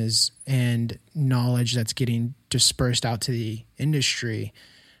experiences and knowledge that's getting dispersed out to the industry.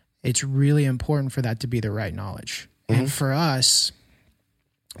 It's really important for that to be the right knowledge. Mm-hmm. And for us,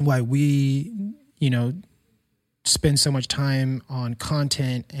 why we, spend so much time on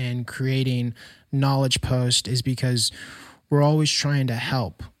content and creating knowledge posts is because we're always trying to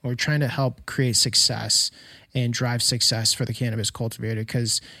help. We're trying to help create success and drive success for the cannabis cultivator.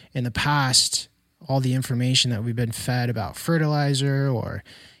 Because in the past, all the information that we've been fed about fertilizer or,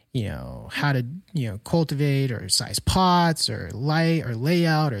 how to, cultivate or size pots or light or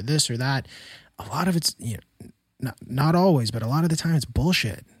layout or this or that, a lot of it's, not always, but a lot of the time it's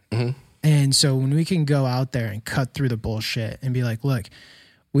bullshit. Mm-hmm. And so when we can go out there and cut through the bullshit and be like, look,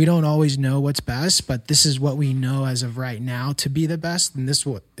 we don't always know what's best, but this is what we know as of right now to be the best. And this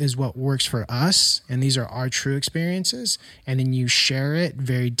is what works for us. And these are our true experiences. And then you share it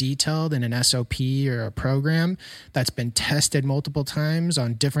very detailed in an SOP or a program that's been tested multiple times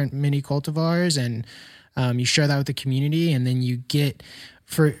on different mini cultivars. And you share that with the community. And then you get,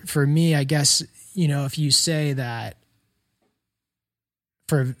 for me, I guess, if you say that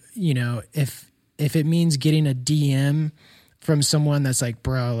if it means getting a DM from someone that's like,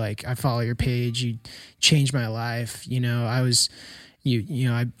 bro, like I follow your page, you changed my life. I was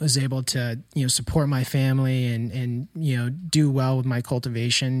able to, support my family and do well with my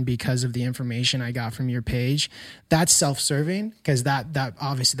cultivation because of the information I got from your page. That's self-serving because that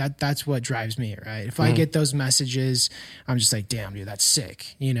obviously that's what drives me, right? If I get those messages, I'm just like, damn, dude, that's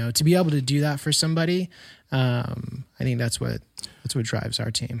sick. To be able to do that for somebody, I think that's what drives our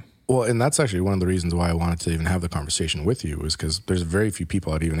team. Well, and that's actually one of the reasons why I wanted to even have the conversation with you is because there's very few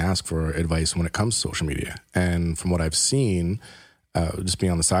people I'd even ask for advice when it comes to social media. And from what I've seen, just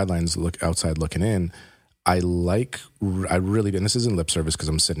being on the sidelines, outside looking in, I really, and this isn't lip service because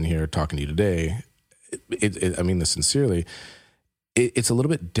I'm sitting here talking to you today. I mean this sincerely. It's a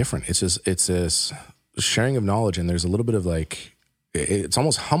little bit different. It's this sharing of knowledge, and there's a little bit of like, it's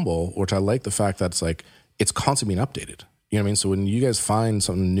almost humble, which I like the fact that it's like, it's constantly being updated. You know what I mean? So when you guys find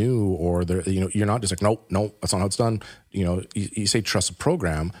something new or there, you're not just like, nope, that's not how it's done. You say trust the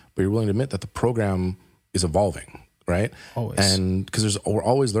program, but you're willing to admit that the program is evolving, right? Always. And because we're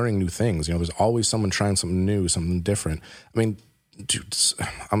always learning new things. There's always someone trying something new, something different. I mean, dude,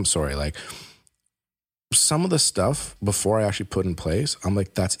 I'm sorry, like some of the stuff before I actually put in place, I'm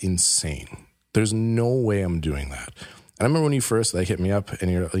like, that's insane. There's no way I'm doing that. And I remember when you first hit me up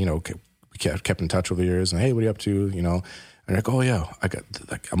and you're, kept in touch over the years and hey, what are you up to? And you're like, oh yeah,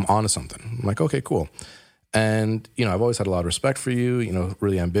 I'm on to something. I'm like, okay, cool. And, I've always had a lot of respect for you,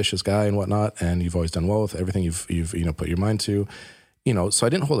 really ambitious guy and whatnot. And you've always done well with everything you've put your mind to, so I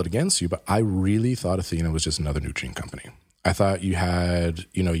didn't hold it against you, but I really thought Athena was just another nutrient company. I thought you had,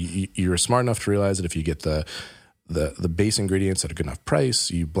 you were smart enough to realize that if you get the base ingredients at a good enough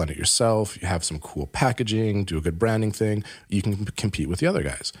price, you blend it yourself, you have some cool packaging, do a good branding thing, you can compete with the other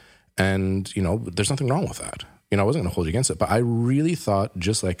guys. And, there's nothing wrong with that. I wasn't going to hold you against it, but I really thought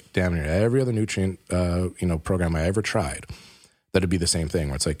just like damn near every other nutrient, program I ever tried, that'd be the same thing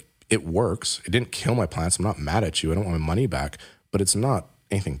where it's like, it works. It didn't kill my plants. I'm not mad at you. I don't want my money back, but it's not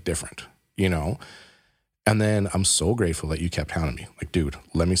anything different, you know? And then I'm so grateful that you kept hounding me. Like, dude,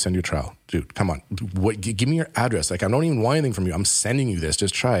 let me send you a trial. Dude, come on. Give me your address. Like, I don't even want anything from you. I'm sending you this.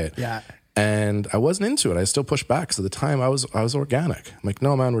 Just try it. Yeah. And I wasn't into it. I still pushed back because at the time I was organic. I'm like,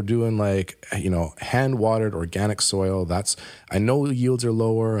 no, man, we're doing like, you know, hand watered organic soil. I know yields are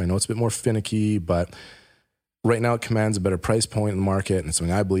lower. I know it's a bit more finicky, but right now it commands a better price point in the market and it's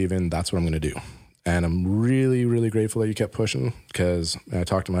something I believe in. That's what I'm going to do. And I'm really, really grateful that you kept pushing because I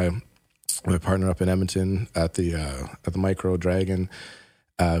talked to my partner up in Edmonton at the Micro Dragon,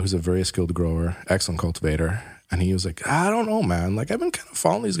 who's a very skilled grower, excellent cultivator. And he was like, I don't know, man. Like, I've been kind of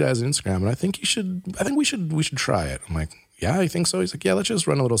following these guys on Instagram and I think we should try it. I'm like, yeah, I think so. He's like, yeah, let's just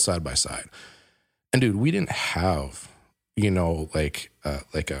run a little side by side. And dude, we didn't have, you know, like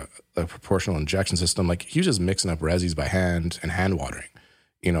a proportional injection system. Like, he was just mixing up resis by hand and hand watering,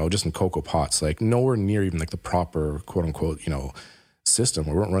 you know, just in cocoa pots, like nowhere near even like the proper quote unquote, you know, system.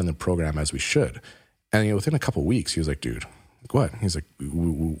 We weren't running the program as we should. And, you know, within a couple of weeks, he was like, dude, like, what? He's like,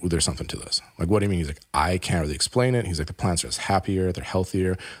 there's something to this. Like, what do you mean? He's like, I can't really explain it. He's like, the plants are just happier. They're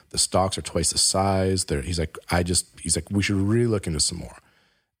healthier. The stalks are twice the size. He's like, we should really look into some more.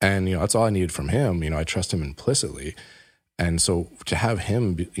 And, you know, that's all I needed from him. You know, I trust him implicitly. And so to have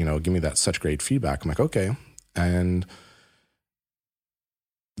him, you know, give me that such great feedback, I'm like, okay. And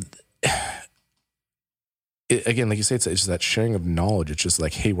again, like you say, it's just that sharing of knowledge. It's just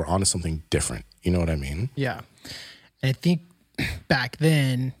like, hey, we're onto something different. You know what I mean? Yeah. And I think back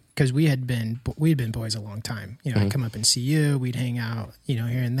then, because we'd been boys a long time. You know, Mm-hmm. I'd come up and see you. We'd hang out, you know,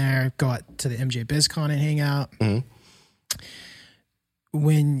 here and there. Go out to the MJ BizCon and hang out. Mm-hmm.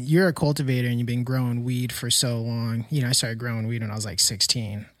 When you're a cultivator and you've been growing weed for so long, you know, I started growing weed when I was like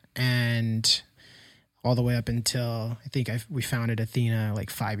 16, and all the way up until I think we founded Athena like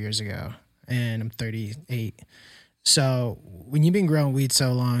 5 years ago, and I'm 38. So when you've been growing weed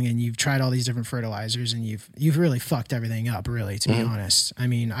so long and you've tried all these different fertilizers and you've really fucked everything up, really, to be honest. I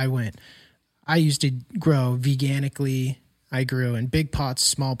mean, I used to grow veganically. I grew in big pots,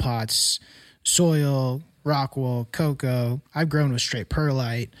 small pots, soil, rock wool, cocoa. I've grown with straight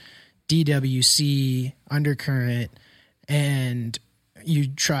perlite, DWC, undercurrent, and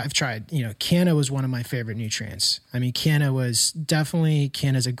I've tried, you know, Canna was one of my favorite nutrients. I mean, Canna's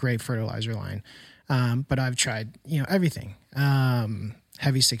a great fertilizer line. But I've tried, you know, everything.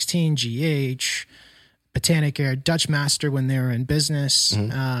 Heavy 16, GH, Botanic Air, Dutch Master when they were in business,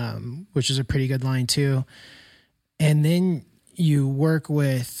 which is a pretty good line too. And then you work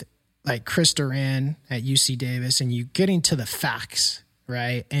with like Chris Duran at UC Davis and you getting to the facts,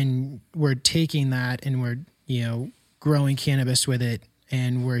 right? And we're taking that and we're, you know, growing cannabis with it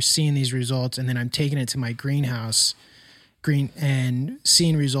and we're seeing these results. And then I'm taking it to my greenhouse and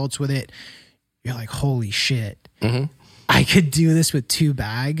seeing results with it. You're like, holy shit. Mm-hmm. I could do this with 2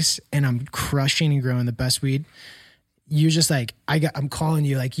 bags and I'm crushing and growing the best weed. You're just like, I'm calling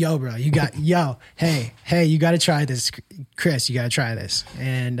you like, yo, bro, hey, you got to try this. Chris, you got to try this.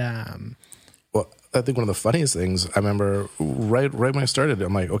 And, well, I think one of the funniest things I remember right when I started,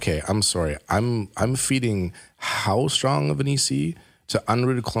 I'm like, okay, I'm sorry. I'm feeding how strong of an EC to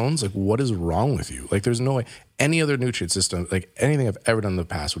unrooted clones? Like, what is wrong with you? Like, there's no way any other nutrient system, like anything I've ever done in the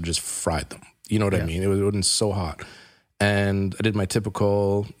past would just fried them. You know what I mean? It would have been so hot. And I did my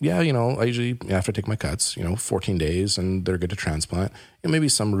typical, you know, I usually, after I take my cuts, you know, 14 days and they're good to transplant. And maybe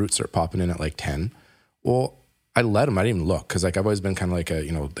some roots start popping in at like 10. Well, I let them. I didn't even look because like I've always been kind of like a,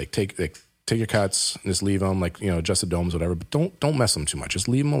 you know, like take your cuts and just leave them, like, you know, adjust the domes, whatever. But don't mess them too much. Just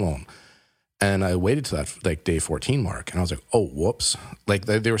leave them alone. And I waited to that like day 14 mark, and I was like, oh, whoops! Like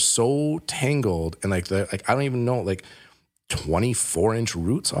they were so tangled, and like I don't even know, like 24-inch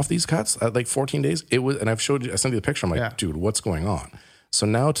roots off these cuts at like 14 days. It was, and I sent you the picture. I'm like, dude, what's going on? So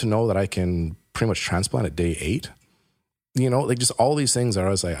now to know that I can pretty much transplant at day 8, you know, like just all these things are,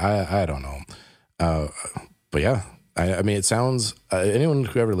 I was like, I don't know. But yeah, I mean, it sounds, anyone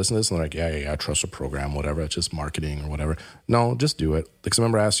who ever listens to this and they're like, yeah, trust a program, whatever, it's just marketing or whatever. No, just do it. Like, 'cause I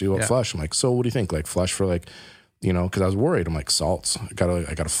remember I asked you about flush. I'm like, so what do you think? Like flush for like, you know, because I was worried. I'm like, salts. I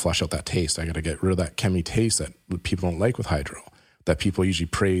gotta flush out that taste. I gotta get rid of that chemi taste that people don't like with hydro, that people usually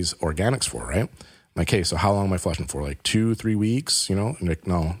praise organics for, right? I'm like, hey, so how long am I flushing for? Like 2-3 weeks, you know? And like,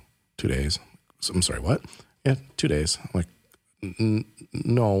 no, 2 days. So, I'm sorry, what? Yeah, 2 days. I'm like,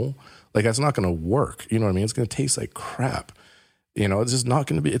 no, like that's not gonna work. You know what I mean? It's gonna taste like crap. You know, it's just not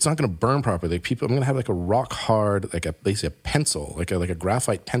gonna be. It's not gonna burn properly. Like I'm gonna have like a rock hard, like basically a pencil, like a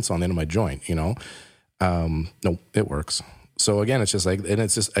graphite pencil on the end of my joint. You know. No, it works. So again, it's just like, and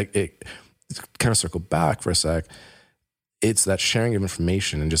it's just, it kind of circle back for a sec. it's that sharing of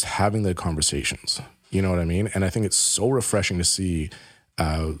information and just having the conversations. You know what I mean? And I think it's so refreshing to see,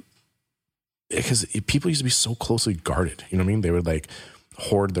 because people used to be so closely guarded. You know what I mean? They would like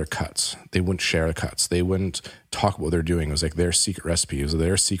hoard their cuts. They wouldn't share the cuts. They wouldn't talk about what they're doing. It was like their secret recipe. It was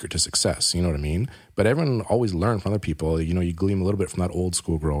their secret to success. You know what I mean? But everyone always learned from other people. You know, you glean a little bit from that old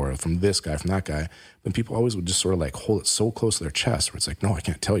school grower, from this guy, from that guy. But people always would just sort of like hold it so close to their chest where it's like, no, I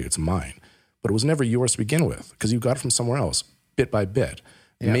can't tell you. It's mine. But it was never yours to begin with because you got it from somewhere else, bit by bit.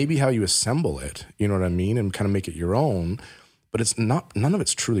 Yeah. Maybe how you assemble it, you know what I mean, and kind of make it your own. But it's not. None of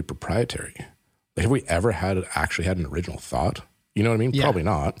it's truly proprietary. Like, have we ever actually had an original thought? You know what I mean? Yeah. Probably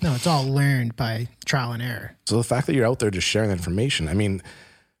not. No, it's all learned by trial and error. So the fact that you're out there just sharing that information, I mean,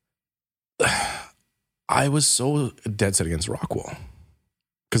 I was so dead set against Rockwool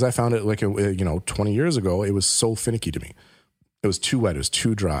because I found it like, 20 years ago, it was so finicky to me. It was too wet. It was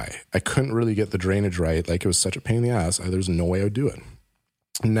too dry. I couldn't really get the drainage right. Like, it was such a pain in the ass. There's no way I would do it.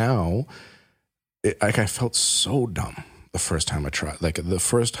 Now, I felt so dumb the first time I tried. Like, the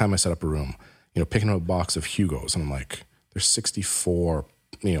first time I set up a room, picking up a box of Hugos, and I'm like, there's 64,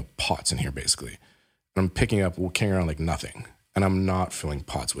 pots in here, basically. And I'm picking up, carrying around like nothing. And I'm not filling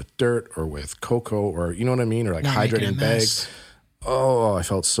pots with dirt or with cocoa or, you know what I mean? Or like hydrating bags. Oh, I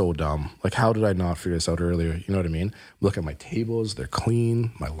felt so dumb. Like, how did I not figure this out earlier? You know what I mean? Look at my tables. They're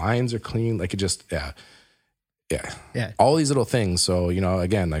clean. My lines are clean. Like, it just, yeah. All these little things. So,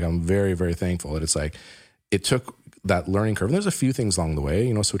 again, like, I'm very, very thankful that it's like, it took that learning curve. And there's a few things along the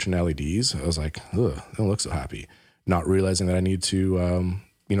way, switching to LEDs. I was like, ugh, I don't look so happy. Not realizing that I need to,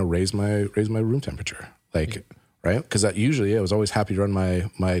 raise my room temperature, right? Because that usually I was always happy to run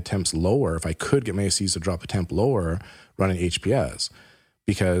my temps lower. If I could get my ACs to drop a temp lower, running HPS,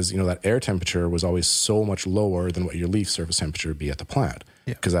 because that air temperature was always so much lower than what your leaf surface temperature would be at the plant,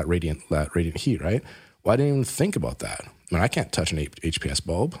 because that radiant heat, right? Well, I didn't even think about that. I mean, I can't touch an HPS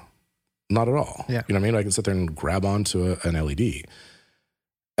bulb, not at all. Yeah. You know what I mean? I can sit there and grab onto an LED.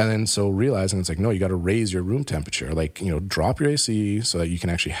 And then so realizing it's like, no, you got to raise your room temperature. Like, drop your AC so that you can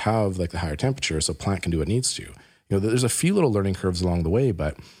actually have like the higher temperature so plant can do what it needs to. There's a few little learning curves along the way,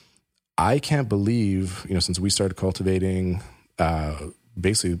 but I can't believe, since we started cultivating,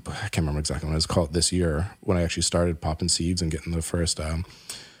 basically, I can't remember exactly when it was called this year, when I actually started popping seeds and getting the first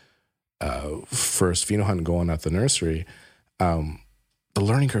pheno hunt going at the nursery, the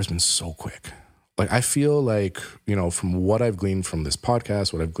learning curve has been so quick. Like, I feel like, from what I've gleaned from this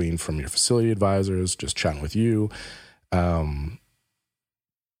podcast, what I've gleaned from your facility advisors, just chatting with you,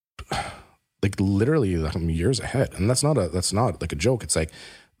 like literally like I'm years ahead. And that's not like a joke. It's like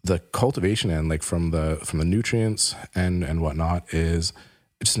the cultivation end, like from the nutrients and whatnot, it's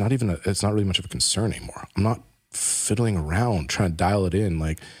not really much of a concern anymore. I'm not fiddling around trying to dial it in.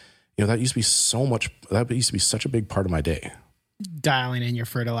 Like, that used to be such a big part of my day. Dialing in your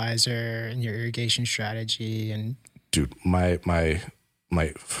fertilizer and your irrigation strategy. And dude, my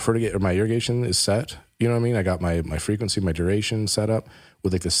irrigation is set. You know what I mean? I got my frequency, my duration set up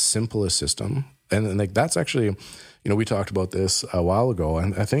with like the simplest system. And like, that's actually, we talked about this a while ago,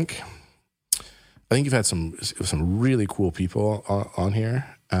 and I think you've had some really cool people on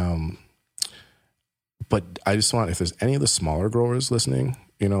here. But I just want, if there's any of the smaller growers listening,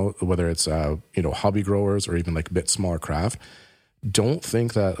 whether it's, hobby growers or even like a bit smaller craft, don't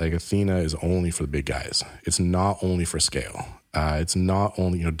think that like Athena is only for the big guys. It's not only for scale. It's not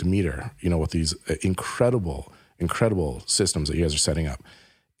only, Demeter, with these incredible systems that you guys are setting up.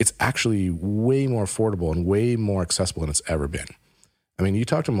 It's actually way more affordable and way more accessible than it's ever been. I mean, you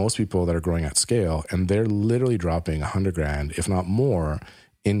talk to most people that are growing at scale and they're literally dropping $100,000, if not more,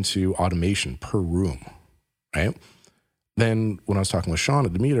 into automation per room, right? Then when I was talking with Sean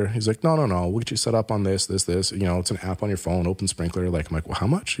at Demeter, he's like, no, we'll get you set up on this. It's an app on your phone, open sprinkler. Like, I'm like, well, how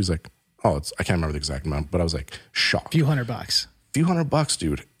much? He's like, I can't remember the exact amount, but I was like shocked. Few $100. Few $100,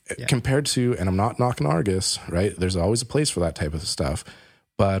 dude. Yeah. Compared to, and I'm not knocking Argus, right? There's always a place for that type of stuff.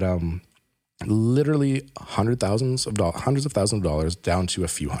 But literally hundreds of thousands of dollars down to a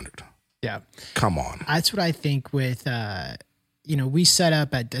few hundred. Yeah. Come on. That's what I think with, we set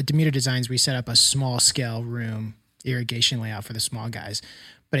up at Demeter Designs, we set up a small scale room irrigation layout for the small guys.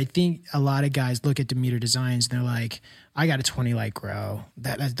 But I think a lot of guys look at Demeter Designs and they're like, I got a 20 light grow.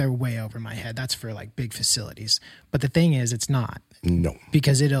 They're way over my head. That's for like big facilities. But the thing is, it's not. No.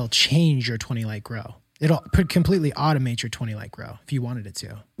 Because it'll change your 20 light grow. It'll completely automate your 20 light grow if you wanted it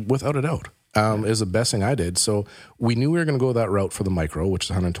to. Without a doubt. It was the best thing I did. So we knew we were going to go that route for the micro, which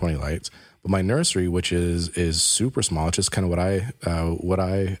is 120 lights. But my nursery, which is super small, it's just kind of what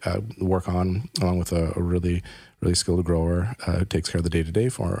I work on, along with a really, really skilled grower who takes care of the day-to-day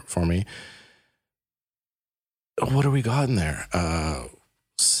for me. what do we got in there?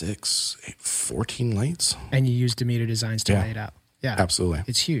 14 lights. And you use Demeter Designs to lay it out. Yeah, absolutely.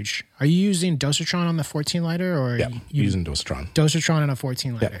 It's huge. Are you using Dosatron on the 14 lighter, or using Dosatron? Dosatron on a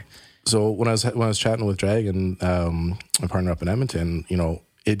 14 lighter. Yeah. So when I was chatting with Dragon, my partner up in Edmonton,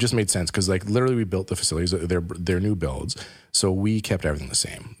 it just made sense because like literally we built the facilities. They're new builds, so we kept everything the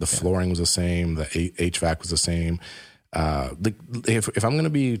same. The flooring was the same. The HVAC was the same. If I'm going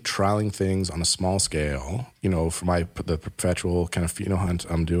to be trialing things on a small scale, for the perpetual kind of pheno hunt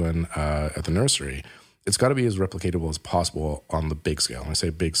I'm doing at the nursery, it's got to be as replicatable as possible on the big scale. When I say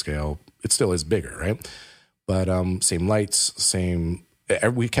big scale, it still is bigger, right? But same lights,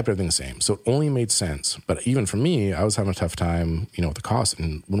 we kept everything the same. So it only made sense. But even for me, I was having a tough time, with the cost.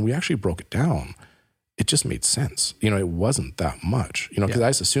 And when we actually broke it down, it just made sense. It wasn't that much, because I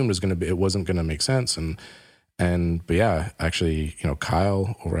just assumed it wasn't going to make sense. But yeah, actually,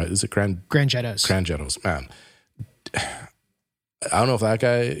 Kyle over at, is it Grangettos, man. I don't know if that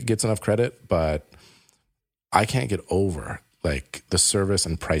guy gets enough credit, but I can't get over like the service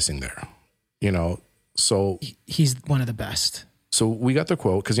and pricing there, so he's one of the best. So we got the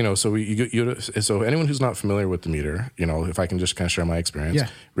quote because, so anyone who's not familiar with Demeter, if I can just kind of share my experience,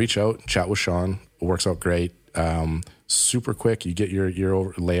 reach out, chat with Sean. It works out great. Super quick. You get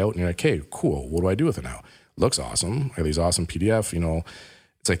your layout and you're like, hey, cool. What do I do with it now? Looks awesome. I have these awesome PDF,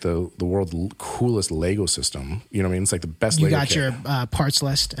 it's like the world's coolest Lego system. You know what I mean? It's like the best Lego kit. You got your parts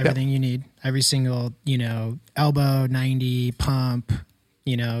list, everything you need. Every single, elbow, 90, pump,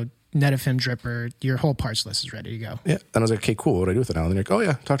 Netafim dripper, your whole parts list is ready to go. Yeah. And I was like, okay, cool. What do I do with it now? And they're like, oh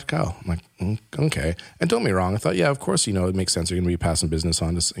yeah, talk to Kyle. I'm like, okay. And don't get me wrong. I thought, yeah, of course, it makes sense. You're going to be passing business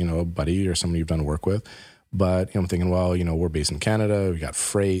on to, a buddy or somebody you've done work with. But I'm thinking, well, we're based in Canada. We got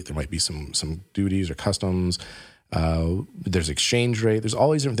freight. There might be some duties or customs. There's exchange rate. There's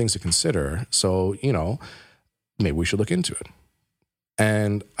all these different things to consider. So, maybe we should look into it.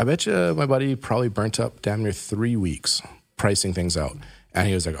 And I bet you my buddy probably burnt up damn near 3 weeks pricing things out. And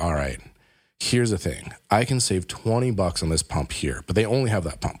he was like, all right, here's the thing. I can save $20 on this pump here, but they only have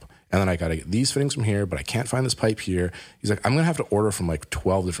that pump. And then I got to get these fittings from here, but I can't find this pipe here. He's like, I'm going to have to order from like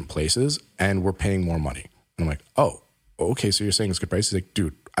 12 different places and we're paying more money. And I'm like, oh, okay. So you're saying it's good price? He's like,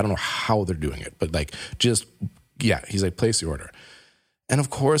 dude, I don't know how they're doing it, but like he's like, place the order. And of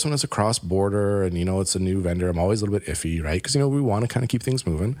course, when it's a cross border and, it's a new vendor, I'm always a little bit iffy, right? Because, we want to kind of keep things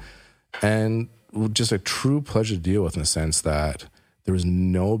moving. And just a true pleasure to deal with in the sense that there was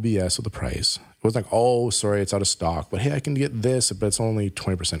no BS with the price. It was like, oh, sorry, it's out of stock, but hey, I can get this, but it's only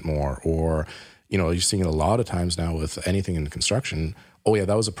 20% more. Or, you're seeing it a lot of times now with anything in construction. Oh yeah,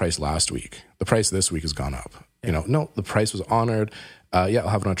 that was the price last week. The price this week has gone up. Yeah. No, the price was honored. I'll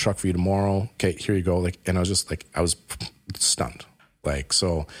have it on a truck for you tomorrow. Okay, here you go. And I was just like, I was stunned.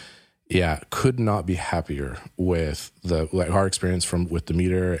 So yeah, could not be happier with our experience with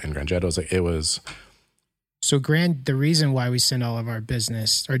Demeter and Grangettos. It was. So the reason why we send all of our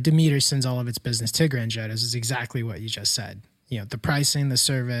business, or Demeter sends all of its business to Grangettos is exactly what you just said. The pricing, the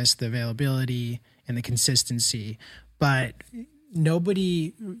service, the availability, and the consistency. But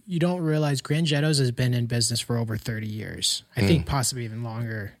you don't realize Grangettos has been in business for over 30 years. I think possibly even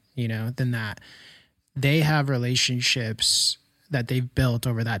longer, than that. They have relationships that they've built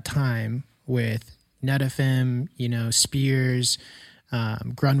over that time with Netafim, Spears,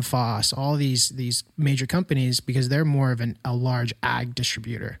 Grundfos, all these major companies, because they're more of a large ag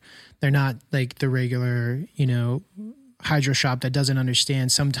distributor. They're not like the regular, hydro shop that doesn't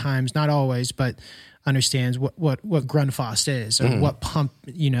understand sometimes, not always, but understands what Grundfos is, or what pump,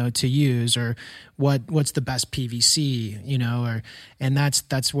 to use, or what's the best PVC, and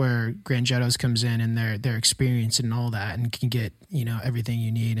that's where Grangettos comes in, and their experience and all that, and can get, everything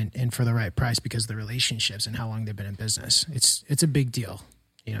you need and for the right price because of the relationships and how long they've been in business. It's a big deal.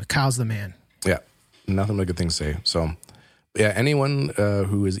 Kyle's the man. Yeah. Nothing but good things to say. So yeah, anyone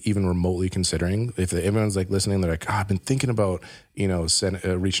who is even remotely considering, if everyone's like listening, they're like, I've been thinking about,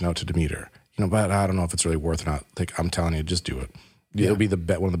 reaching out to Demeter. But I don't know if it's really worth it or not. Like, I'm telling you, just do it. Yeah. It'll be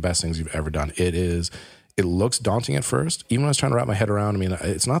one of the best things you've ever done. It looks daunting at first. Even when I was trying to wrap my head around,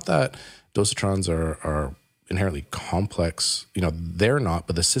 it's not that dosatrons are inherently complex. They're not,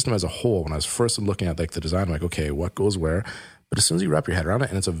 but the system as a whole, when I was first looking at like the design, I'm like, okay, what goes where? But as soon as you wrap your head around it,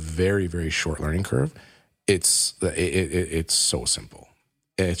 and it's a very, very short learning curve, it's so simple.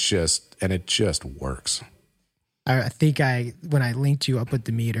 It just works. I think when I linked you up with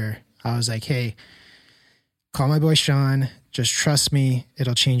Demeter, I was like, hey, call my boy Sean. Just trust me.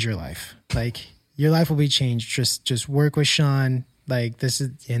 It'll change your life. Like, your life will be changed. Just work with Sean. Like, this is,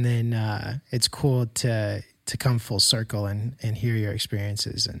 and then it's cool to come full circle and hear your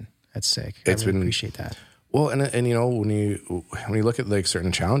experiences. And that's sick. I really appreciate that. Well, and you know, when you look at like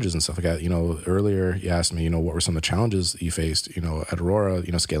certain challenges and stuff like that, you know, earlier you asked me, you know, what were some of the challenges that you faced, you know, at Aurora,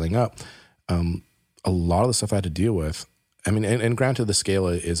 you know, scaling up. A lot of the stuff I had to deal with. I mean, and granted, the scale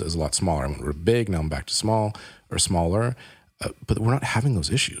is a lot smaller. I mean, we're big now. I'm back to small or smaller, but we're not having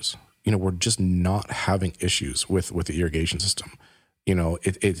those issues. You know, we're just not having issues with the irrigation system. You know,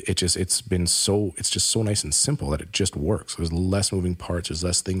 it's just so nice and simple that it just works. There's less moving parts. There's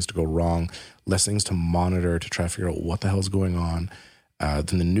less things to go wrong, less things to monitor to try to figure out what the hell is going on.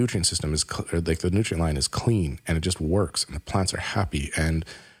 Then the nutrient system like the nutrient line is clean and it just works and the plants are happy. And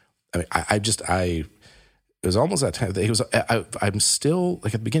I mean, it was almost that time. I'm still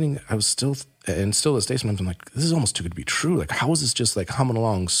like at the beginning. I was still and still to this day. Sometimes I'm like, this is almost too good to be true. Like, how is this just like humming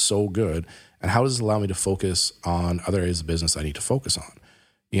along so good? And how does this allow me to focus on other areas of business I need to focus on?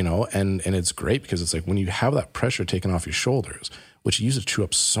 You know, and it's great because it's like when you have that pressure taken off your shoulders, which used to chew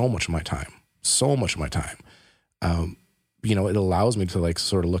up so much of my time. You know, it allows me to like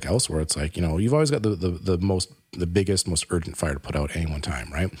sort of look elsewhere. It's like, you know, you've always got the biggest, most urgent fire to put out at any one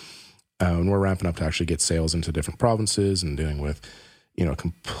time, right? And we're ramping up to actually get sales into different provinces and dealing with, you know,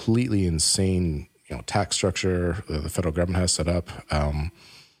 completely insane, you know, tax structure the federal government has set up.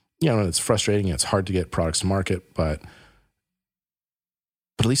 You know, it's frustrating. It's hard to get products to market, but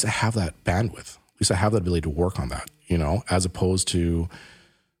at least I have that bandwidth. At least I have that ability to work on that, you know, as opposed to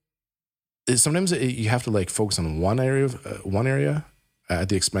sometimes you have to like focus on one area at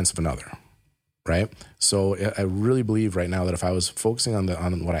the expense of another. Right. So I really believe right now that if I was focusing on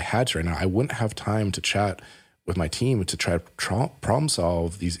what I had to right now, I wouldn't have time to chat with my team to try to problem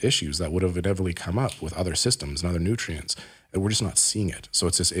solve these issues that would have inevitably come up with other systems and other nutrients. And we're just not seeing it. So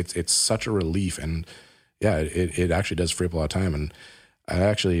it's such a relief. And yeah, it actually does free up a lot of time. And I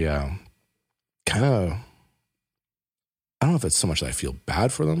actually I don't know if it's so much that I feel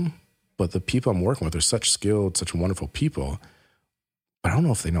bad for them, but the people I'm working with are such skilled, such wonderful people. But I don't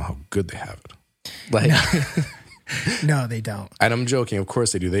know if they know how good they have it. Like, no, they don't. And I'm joking. Of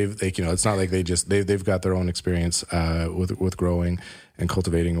course they do. They you know, it's not like they've got their own experience with growing and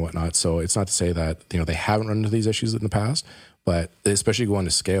cultivating and whatnot. So it's not to say that, you know, they haven't run into these issues in the past, but especially going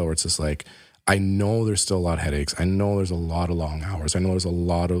to scale where it's just like, I know there's still a lot of headaches. I know there's a lot of long hours. I know there's a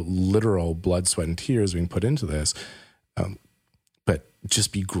lot of literal blood, sweat, and tears being put into this. But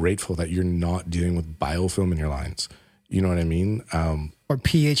just be grateful that you're not dealing with biofilm in your lines. You know what I mean? Or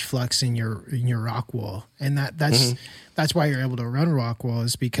pH flux in your rock wool, and that's why you're able to run rock wool,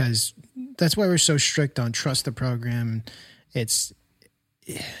 is because that's why we're so strict on trust the program. It's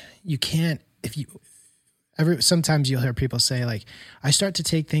you can't sometimes you'll hear people say like, I start to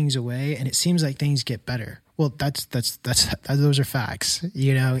take things away and it seems like things get better. Well, those are facts.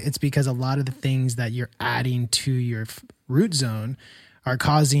 You know, it's because a lot of the things that you're adding to your root zone are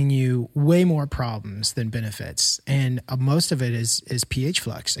causing you way more problems than benefits. And most of it is pH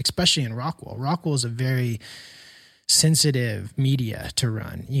flux, especially in rock wool. Rock wool is a very sensitive media to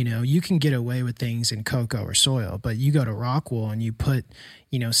run. You know, you can get away with things in cocoa or soil, but you go to rock wool and you put,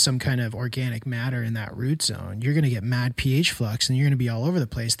 you know, some kind of organic matter in that root zone, you're going to get mad pH flux and you're going to be all over the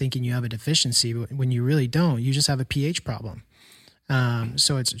place thinking you have a deficiency, but when you really don't, you just have a pH problem.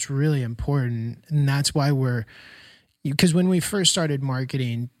 So it's really important. And that's why because when we first started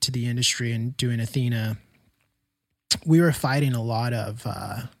marketing to the industry and doing Athena, we were fighting a lot of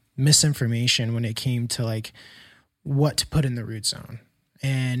misinformation when it came to like what to put in the root zone.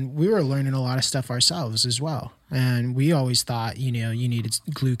 And we were learning a lot of stuff ourselves as well. And we always thought, you know, you needed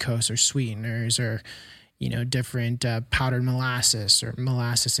glucose or sweeteners or, you know, different powdered molasses or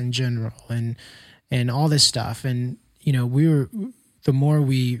molasses in general and all this stuff. And, you know, the more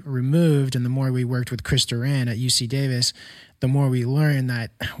we removed and the more we worked with Chris Duran at UC Davis, the more we learned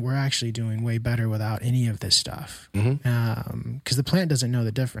that we're actually doing way better without any of this stuff. Mm-hmm. 'Cause the plant doesn't know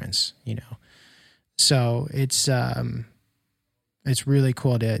the difference, you know? So it's really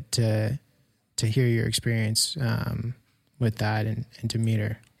cool to hear your experience with that and to meet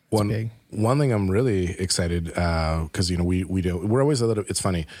her. One thing I'm really excited because you know we're always it's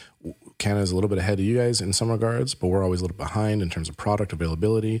funny, Canada's a little bit ahead of you guys in some regards, but we're always a little behind in terms of product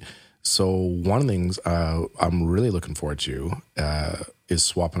availability. So one of the things I'm really looking forward to is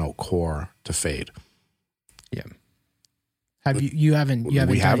swapping out core to fade. Yeah. You haven't we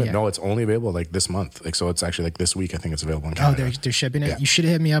haven't yet. No, it's only available like this month. Like, so it's actually like this week I think it's available in Canada. Oh, they're shipping it? Yeah. You should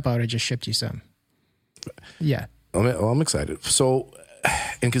have hit me up. I would have just shipped you some. Yeah. I'm excited. So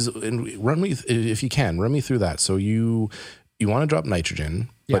run me if you can, run me through that. So you want to drop nitrogen,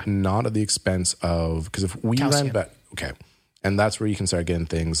 but not at the expense of, because if we calcium. ran back, okay. And that's where you can start getting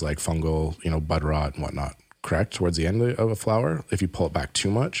things like fungal, you know, bud rot and whatnot, correct? Towards the end of a flower, if you pull it back too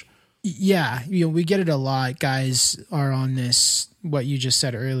much. Yeah, we get it a lot. Guys are on this, what you just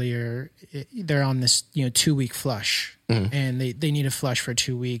said earlier, they're on this, 2-week flush, and they need a flush for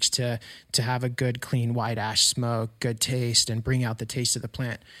 2 weeks to have a good, clean, white ash smoke, good taste, and bring out the taste of the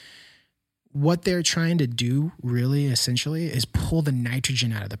plant. What they're trying to do really essentially is pull the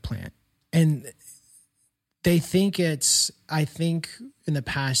nitrogen out of the plant. And they think I think in the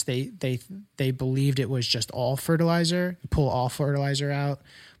past they believed it was just all fertilizer, pull all fertilizer out.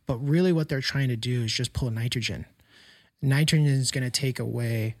 But really what they're trying to do is just pull nitrogen. Nitrogen is going to take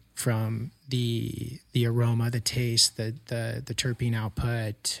away from the aroma, the taste, the terpene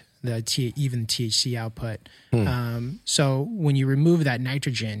output, even THC output. So when you remove that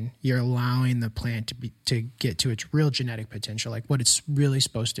nitrogen, you're allowing the plant to get to its real genetic potential, like what it's really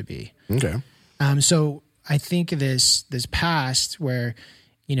supposed to be. Okay. So I think this past where,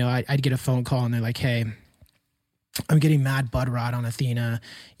 I'd get a phone call and they're like, hey, I'm getting mad bud rot on Athena.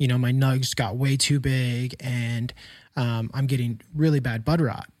 My nugs got way too big and I'm getting really bad bud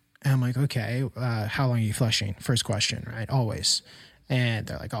rot. And I'm like, okay, how long are you flushing? First question, right? Always. And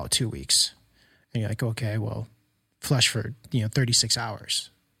they're like, 2 weeks. And you're like, okay, well, flush for, 36 hours.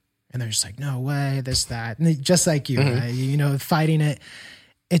 And they're just like, no way, this, that. And just like you, right? Fighting it.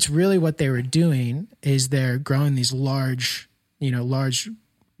 It's really what they were doing is they're growing these large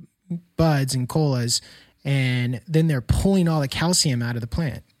buds and colas, and then they're pulling all the calcium out of the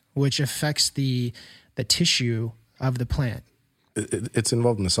plant, which affects the tissue of the plant. It's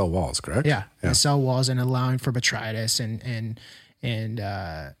involved in the cell walls, correct? Yeah. The cell walls, and allowing for botrytis and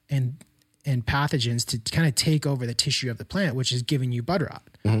pathogens to kind of take over the tissue of the plant, which is giving you bud rot.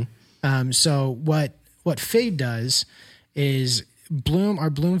 So what Fade does is our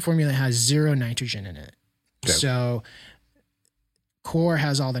bloom formula has 0 nitrogen in it. Okay. So Core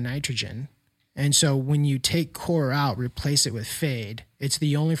has all the nitrogen. And so when you take Core out, replace it with Fade, it's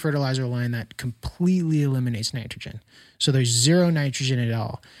the only fertilizer line that completely eliminates nitrogen. So there's 0 nitrogen at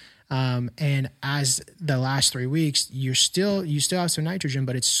all. And as the last 3 weeks, you still have some nitrogen,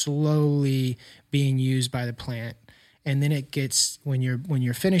 but it's slowly being used by the plant. And then it gets, when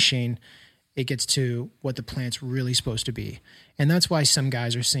you're finishing, it gets to what the plant's really supposed to be. And that's why some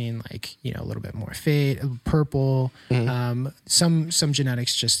guys are seeing a little bit more fade, purple. Some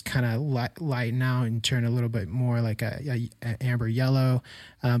genetics just kind of lighten out and turn a little bit more like a amber yellow.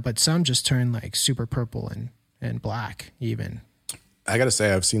 But some just turn like super purple and black even. I got to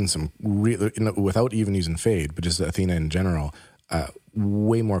say, I've seen some really, without even using Fade, but just Athena in general,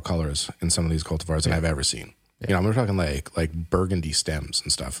 way more colors in some of these cultivars than I've ever seen. Yeah. We're talking like burgundy stems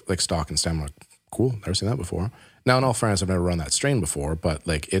and stuff, like stalk and stem. Like, cool, never seen that before. Now, in all fairness, I've never run that strain before, but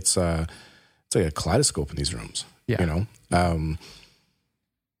it's like a kaleidoscope in these rooms. Yeah.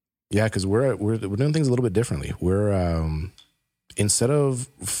 Because we're doing things a little bit differently. We're instead of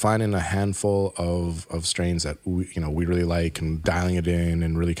finding a handful of strains that we really like and dialing it in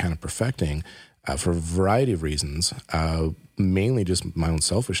and really kind of perfecting for a variety of reasons, mainly just my own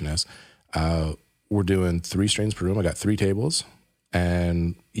selfishness. We're doing 3 strains per room. I got 3 tables,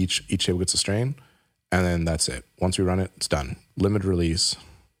 and each table gets a strain, and then that's it. Once we run it, it's done. Limited release.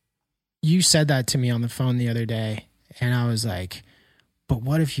 You said that to me on the phone the other day, and I was like, but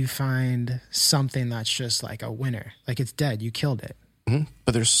what if you find something that's just like a winner? Like it's dead. You killed it. Mm-hmm.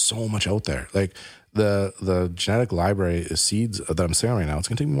 But there's so much out there. Like the genetic library of seeds that I'm saying right now, it's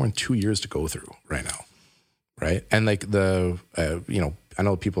going to take me more than 2 years to go through right now. Right. And like I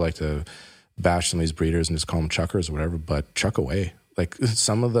know people like to bash some of these breeders and just call them chuckers or whatever, but chuck away. Like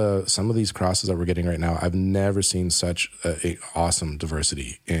some of these crosses that we're getting right now, I've never seen such a awesome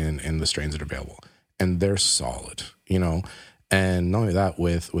diversity in the strains that are available, and they're solid, And not only that,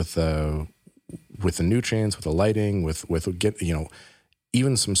 with the nutrients, with the lighting, with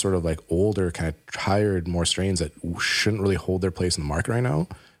even some sort of like older kind of tired more strains that shouldn't really hold their place in the market right now.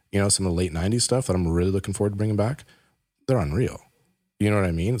 Some of the late 90s stuff that I'm really looking forward to bringing back. They're unreal. You know what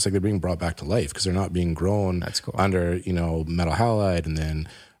I mean? It's like they're being brought back to life because they're not being grown under, metal halide and then,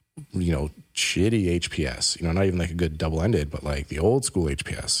 shitty HPS, not even like a good double-ended, but like the old school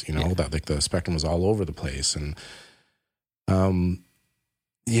HPS, that like the spectrum was all over the place. And,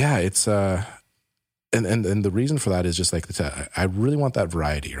 it's, and the reason for that is just like, I really want that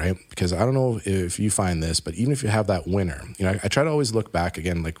variety, right? Because I don't know if you find this, but even if you have that winner, I try to always look back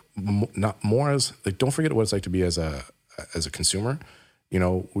again, like not more as like, don't forget what it's like to be as a consumer.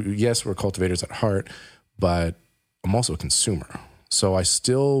 Yes, we're cultivators at heart, but I'm also a consumer. So I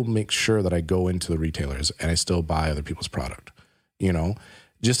still make sure that I go into the retailers and I still buy other people's product,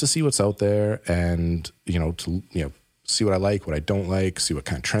 just to see what's out there and, to see what I like, what I don't like, see what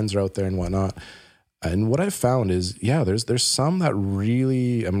kind of trends are out there and whatnot. And what I've found is, there's some that I'm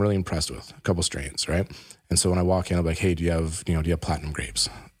really impressed with, a couple strains, right? And so when I walk in, I'm like, hey, do you have platinum grapes?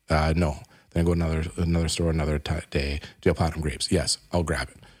 No. Then I go to another store another day. Do you have platinum grapes? Yes, I'll grab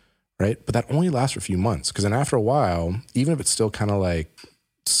it, right? But that only lasts for a few months, because then after a while, even if it's still kind of like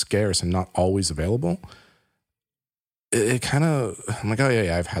scarce and not always available, it kind of, I'm like, oh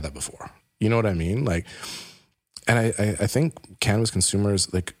yeah, I've had that before. You know what I mean? Like, and I think cannabis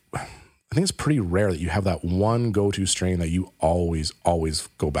consumers, like, I think it's pretty rare that you have that one go-to strain that you always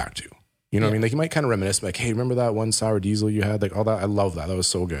go back to. You know what I mean? Like, you might kind of reminisce, like, hey, remember that one sour diesel you had? Like, all that, I love that. That was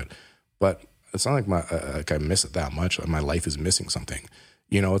so good. But it's not like I miss it that much. Like, my life is missing something.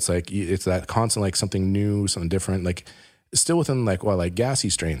 You know, it's like, it's that constant, like, something new, something different. Like, still within, like, like gassy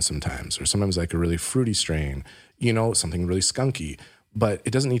strains sometimes, or sometimes like a really fruity strain, you know, something really skunky. But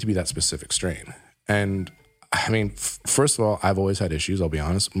it doesn't need to be that specific strain. And I mean, first of all, I've always had issues, I'll be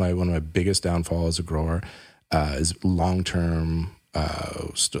honest. One of my biggest downfalls as a grower is long-term,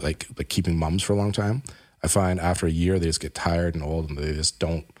 like keeping mums for a long time. I find after a year, they just get tired and old, and they just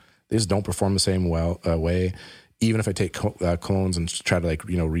don't perform the same way. Even if I take clones and try to, like,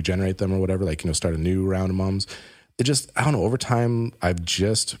 regenerate them or whatever, like, start a new round of mums, it just, I don't know, over time,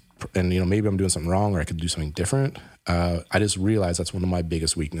 and maybe I'm doing something wrong, or I could do something different. I just realized that's one of my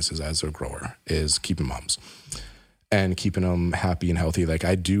biggest weaknesses as a grower is keeping mums and keeping them happy and healthy. Like,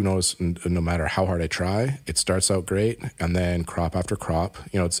 I do notice, no matter how hard I try, it starts out great, and then crop after crop,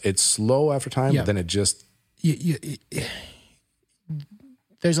 it's slow after time, but then it just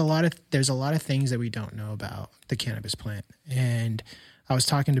there's a lot of things that we don't know about the cannabis plant. And I was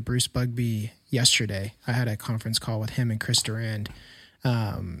talking to Bruce Bugbee yesterday. I had a conference call with him and Chris Durand.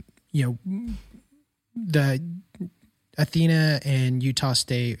 The Athena and Utah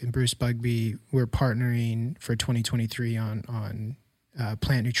State and Bruce Bugbee were partnering for 2023 on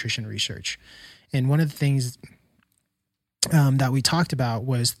plant nutrition research. And one of the things that we talked about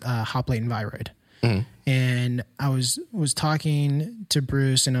was hop latent viroid. Mm-hmm. And I was talking to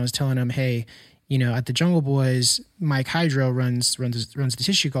Bruce, and I was telling him, hey, at the Jungle Boys, Mike Hydro runs the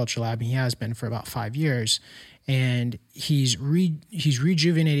tissue culture lab, and he has been for about 5 years. And he's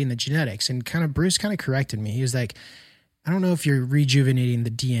rejuvenating the genetics. And Bruce kind of corrected me. He was like, I don't know if you're rejuvenating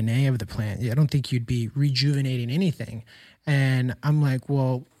the DNA of the plant. I don't think you'd be rejuvenating anything. And I'm like,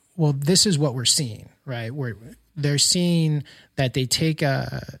 well, this is what we're seeing, right? They're seeing that they take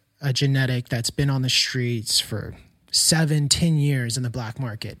a genetic that's been on the streets for 7-10 years in the black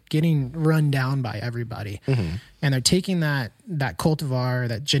market, getting run down by everybody. Mm-hmm. And they're taking that cultivar,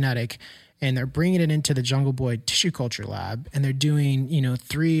 that genetic, and they're bringing it into the Jungle Boy tissue culture lab, and they're doing,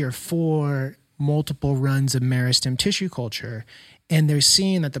 3 or 4 multiple runs of meristem tissue culture, and they're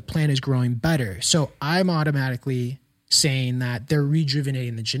seeing that the plant is growing better. So I'm automatically saying that they're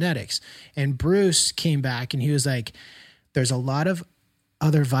rejuvenating the genetics. And Bruce came back and he was like, there's a lot of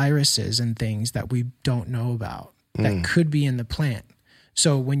other viruses and things that we don't know about that could be in the plant.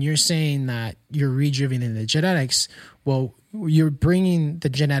 So when you're saying that you're rejuvenating the genetics, well, you're bringing the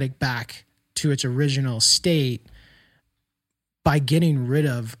genetic back to its original state by getting rid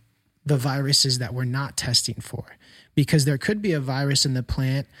of the viruses that we're not testing for. Because there could be a virus in the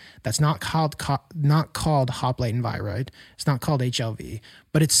plant that's not called hop latent viroid. It's not called HLV,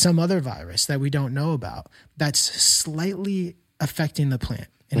 but it's some other virus that we don't know about that's slightly affecting the plant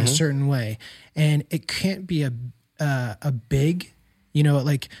in a certain way. And it can't be a big,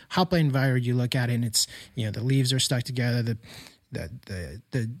 like hop latent viroid, you look at it and it's, the leaves are stuck together,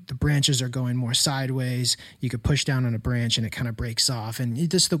 the branches are going more sideways. You could push down on a branch and it kind of breaks off, and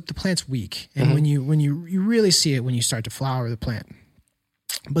the plant's weak. And when you really see it when you start to flower the plant.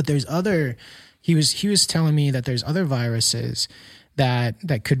 But there's other. He was telling me that there's other viruses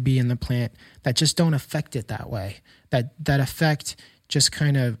that could be in the plant that just don't affect it that way. That affect just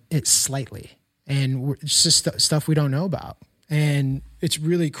kind of it slightly, and it's just stuff we don't know about. And it's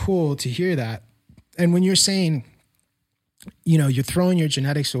really cool to hear that. And when you're saying, you're throwing your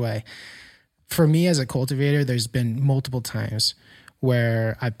genetics away. For me as a cultivator, there's been multiple times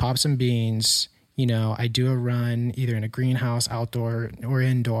where I pop some beans, I do a run either in a greenhouse, outdoor or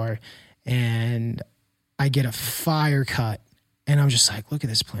indoor, and I get a fire cut, and I'm just like, look at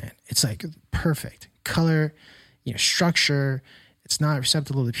this plant. It's like perfect color, structure. It's not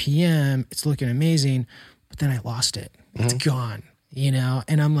susceptible to PM. It's looking amazing, but then I lost it. It's gone,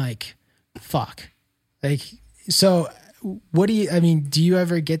 and I'm like, fuck. Like, so what do you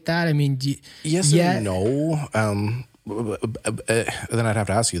ever get that? Yes and no. Then I'd have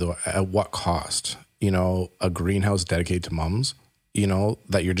to ask you though, at what cost? A greenhouse dedicated to mums,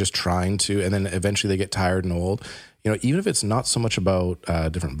 that you're just trying to, and then eventually they get tired and old. Even if it's not so much about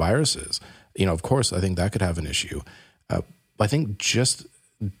different viruses, Of course, I think that could have an issue. I think just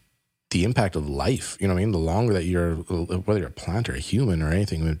the impact of life, the longer that whether you're a plant or a human or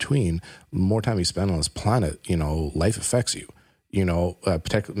anything in between, the more time you spend on this planet, life affects you,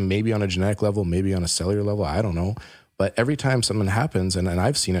 maybe on a genetic level, maybe on a cellular level, I don't know. But every time something happens, and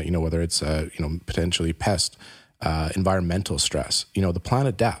I've seen it, whether it's, potentially pest, environmental stress, the plant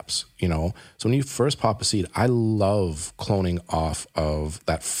adapts, So when you first pop a seed, I love cloning off of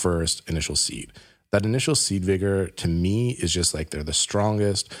that first initial seed. That initial seed vigor to me is just like they're the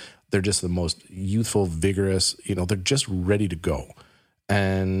strongest. They're just the most youthful, vigorous, they're just ready to go.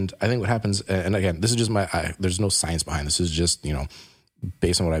 And I think what happens, and again, this is just there's no science behind this. This is just,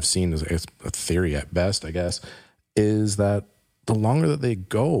 based on what I've seen, it's a theory at best, I guess, is that the longer that they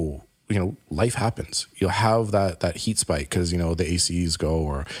go, life happens. You'll have that heat spike because, the ACs go,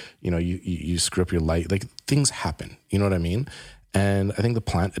 or, you screw up your light, like things happen, you know what I mean? And I think the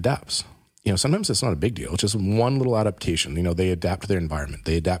plant adapts. Sometimes it's not a big deal. It's just one little adaptation. They adapt to their environment.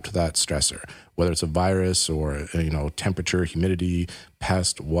 They adapt to that stressor, whether it's a virus or, temperature, humidity,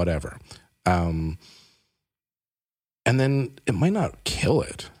 pest, whatever. And then it might not kill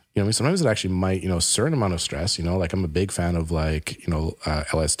it. Sometimes it actually might, a certain amount of stress, like I'm a big fan of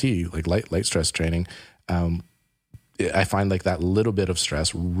LST, like light stress training. I find like that little bit of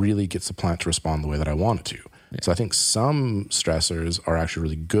stress really gets the plant to respond the way that I want it to. Yeah. So I think some stressors are actually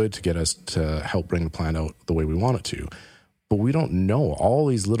really good to get us to help bring the plant out the way we want it to. But we don't know all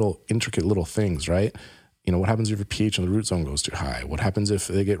these little intricate little things, right? What happens if your pH in the root zone goes too high? What happens if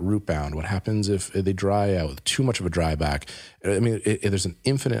they get root bound? What happens if they dry out, too much of a dry back? I mean, there's an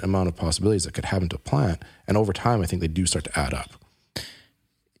infinite amount of possibilities that could happen to a plant. And over time, I think they do start to add up.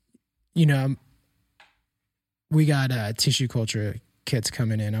 We got tissue culture kits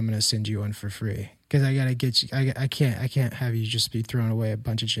coming in. I'm going to send you one for free. Because I gotta get you. I can't have you just be throwing away a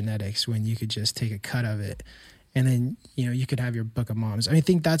bunch of genetics when you could just take a cut of it, and then you could have your book of moms. I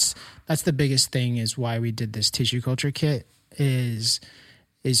think that's the biggest thing is why we did this tissue culture kit is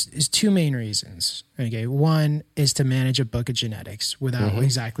two main reasons. Okay, one is to manage a book of genetics without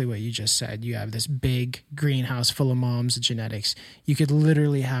exactly what you just said. You have this big greenhouse full of moms of genetics. You could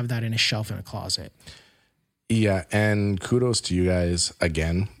literally have that in a shelf in a closet. Yeah, and kudos to you guys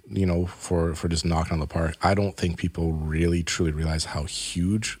again, for just knocking on the park. I don't think people really truly realize how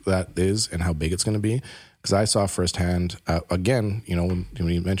huge that is and how big it's going to be. Because I saw firsthand, again, when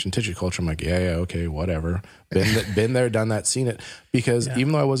you mentioned tissue culture, I'm like, yeah, okay, whatever. Been there, done that, seen it. Because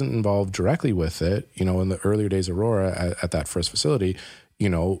even though I wasn't involved directly with it, in the earlier days of Aurora at that first facility,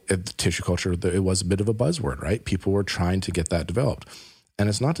 tissue culture, it was a bit of a buzzword, right? People were trying to get that developed. And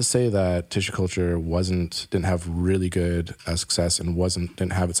it's not to say that tissue culture didn't have really good success and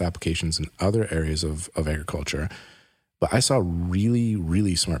didn't have its applications in other areas of agriculture. But I saw really,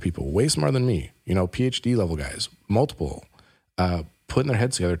 really smart people, way smarter than me, PhD level guys, multiple, putting their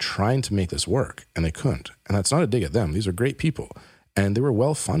heads together, trying to make this work, and they couldn't. And that's not a dig at them. These are great people. And they were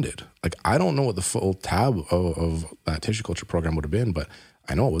well funded. Like, I don't know what the full tab of that tissue culture program would have been, but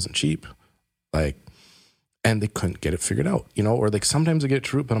I know it wasn't cheap. And they couldn't get it figured out, or sometimes they get it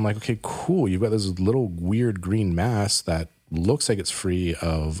to root, but I'm like, okay, cool. You've got this little weird green mass that looks like it's free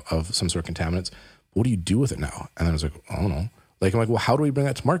of some sort of contaminants. What do you do with it now? And then I was like, I don't know. I'm like, well, how do we bring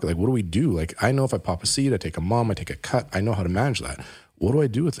that to market? What do we do? I know if I pop a seed, I take a mom, I take a cut, I know how to manage that. What do I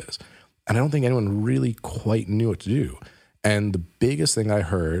do with this? And I don't think anyone really quite knew what to do. And the biggest thing I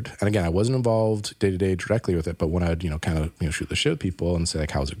heard, and again, I wasn't involved day to day directly with it, but when I'd, shoot the shit with people and say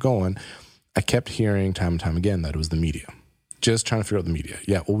how's it going? I kept hearing time and time again that it was the media. Just trying to figure out the media.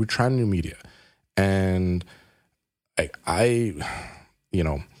 Yeah, well, we're trying new media. And I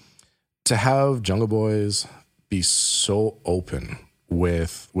to have Jungle Boys be so open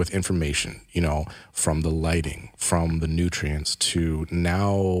with information, from the lighting, from the nutrients to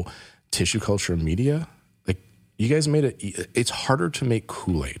now tissue culture media, you guys made it's harder to make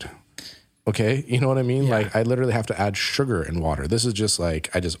Kool-Aid. Okay, you know what I mean? Yeah. I literally have to add sugar and water. This is just I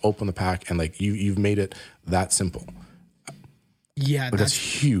just open the pack and you've made it that simple. Yeah, that's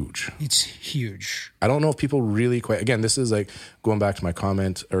huge. It's huge. I don't know if people really quite. Again, this is going back to my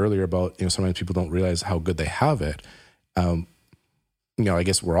comment earlier about sometimes people don't realize how good they have it. I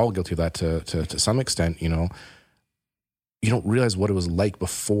guess we're all guilty of that to some extent. You don't realize what it was like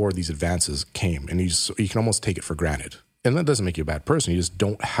before these advances came, and you can almost take it for granted. And that doesn't make you a bad person. You just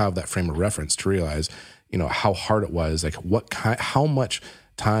don't have that frame of reference to realize, how hard it was, how much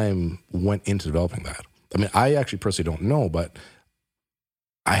time went into developing that. I mean, I actually personally don't know, but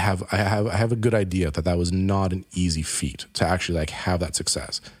I have a good idea that was not an easy feat to actually have that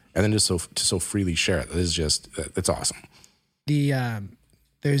success, and then just so freely share it. It's awesome.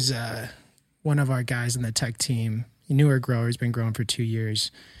 There's one of our guys in the tech team, newer grower, has been growing for 2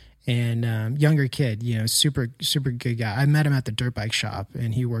 years, and younger kid, super good guy. I met him at the dirt bike shop,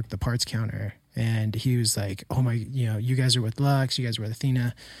 and he worked the parts counter, and he was like, "Oh my, you guys are with Lux, you guys are with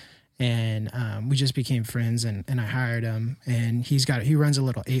Athena." And we just became friends, and I hired him, and he runs a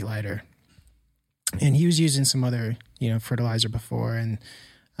little 8-liter, and he was using some other fertilizer before, and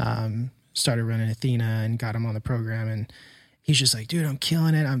started running Athena and got him on the program, and he's just like, "Dude, I'm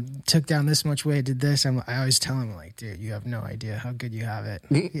killing it. I took down this much weight, did this." I always tell him, like, "Dude, you have no idea how good you have it."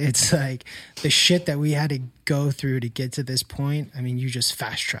 It's like the shit that we had to go through to get to this point. I mean, you just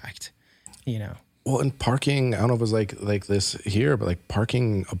fast tracked, Well, and parking, I don't know if it was like this here, but like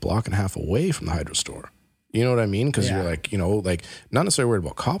parking a block and a half away from the hydro store. You know what I mean? Because you're like, like not necessarily worried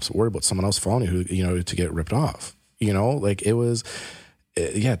about cops, but worried about someone else following you who, to get ripped off. Like it was,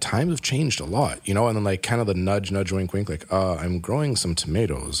 times have changed a lot, and then like kind of the nudge, wink, wink, like, I'm growing some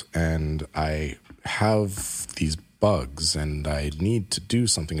tomatoes and I have these bugs and I need to do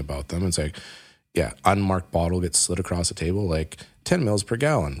something about them. It's like, unmarked bottle gets slid across the table, like 10 mils per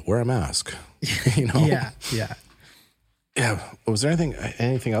gallon, wear a mask. Yeah. Was there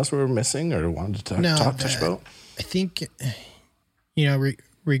anything else we were missing or wanted to touch about? I think,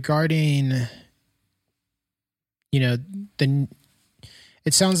 regarding,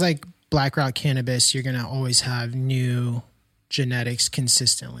 it sounds like Black Rock Cannabis, you're going to always have new genetics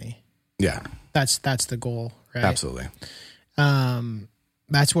consistently. Yeah. That's the goal, right? Absolutely.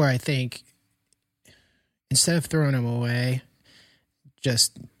 That's where I think instead of throwing them away,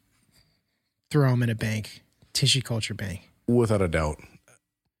 just throw them in a bank, tissue culture bank. Without a doubt.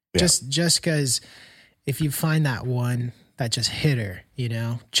 Yeah. Just because if you find that one that just hit her,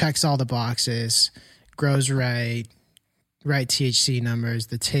 checks all the boxes, grows right THC numbers,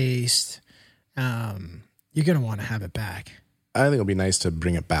 the taste, you're going to want to have it back. I think it'll be nice to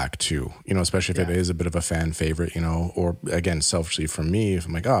bring it back too, especially if it is a bit of a fan favorite, or again, selfishly for me, if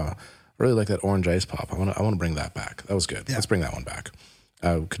I'm like, I really like that orange ice pop. I want to bring that back. That was good. Yeah. Let's bring that one back.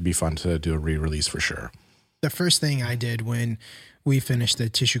 Could be fun to do a re-release for sure. The first thing I did when we finished the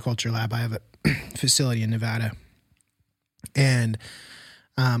tissue culture lab, I have a facility in Nevada, and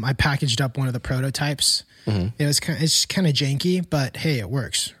I packaged up one of the prototypes. Mm-hmm. It's kind of janky, but hey, it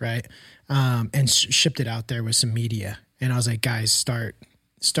works, right? And shipped it out there with some media. And I was like, guys, start,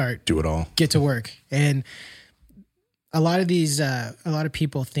 do it all, get to work. And a lot of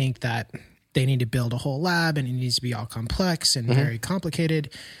people think that they need to build a whole lab and it needs to be all complex and very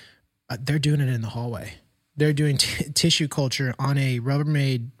complicated. They're doing it in the hallway. They're doing tissue culture on a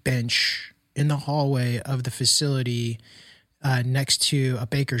Rubbermaid bench in the hallway of the facility next to a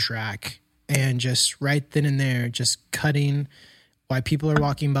baker's rack, and just right then and there, just cutting while people are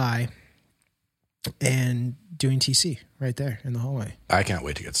walking by and doing TC right there in the hallway. I can't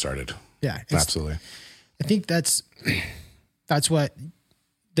wait to get started. Yeah, absolutely. I think that's what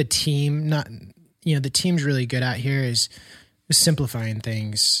the team, the team's really good at here is simplifying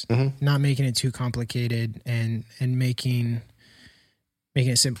things, not making it too complicated, and making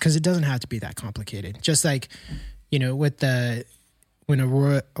it simple, because it doesn't have to be that complicated. Just like, when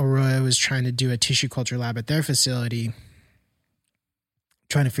Aurora was trying to do a tissue culture lab at their facility,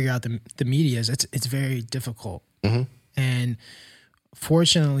 trying to figure out the medias, it's very difficult. And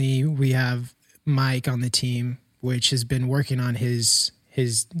fortunately, we have Mike on the team, which has been working on his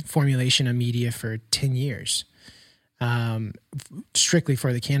formulation of media for 10 years, strictly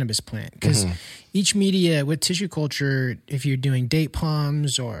for the cannabis plant. Because each media with tissue culture, if you're doing date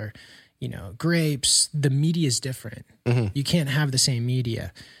palms or, grapes, the media is different. You can't have the same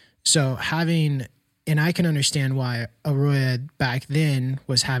media. So and I can understand why Aurora back then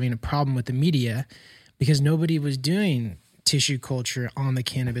was having a problem with the media, because nobody was doing tissue culture on the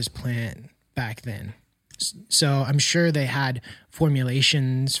cannabis plant back then. So I'm sure they had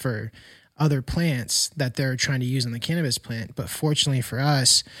formulations for other plants that they're trying to use on the cannabis plant. But fortunately for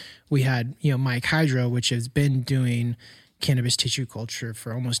us, we had, Mike Hydro, which has been doing cannabis tissue culture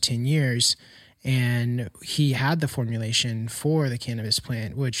for almost 10 years. And he had the formulation for the cannabis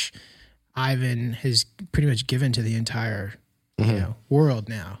plant, which Ivan has pretty much given to the entire world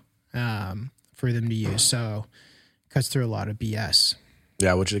now for them to use. So cuts through a lot of BS.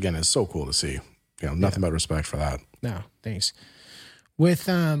 Yeah, which again is so cool to see. Nothing but respect for that. No, thanks. With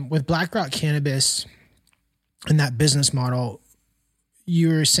Black Rock Cannabis and that business model, you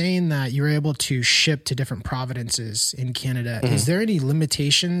were saying that you were able to ship to different provinces in Canada. Is there any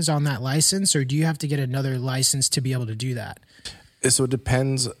limitations on that license, or do you have to get another license to be able to do that? So it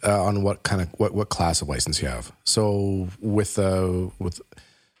depends on what class of license you have. So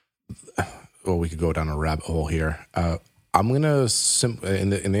we could go down a rabbit hole here. I'm gonna in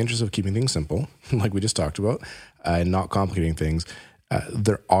the interest of keeping things simple, like we just talked about, and not complicating things.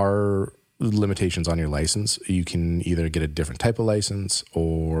 There are limitations on your license. You can either get a different type of license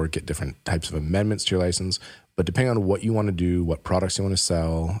or get different types of amendments to your license. But depending on what you want to do, what products you want to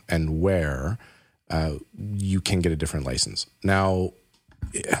sell, and where, you can get a different license. Now,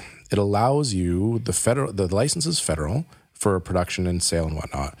 it allows you the license is federal for production and sale and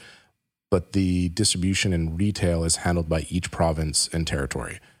whatnot, but the distribution and retail is handled by each province and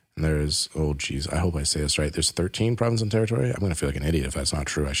territory. And there's, I hope I say this right. There's 13 provinces and territory. I'm going to feel like an idiot if that's not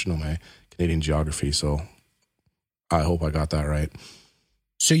true. I should know my Canadian geography, so I hope I got that right.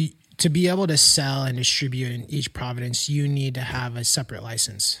 So to be able to sell and distribute in each province, you need to have a separate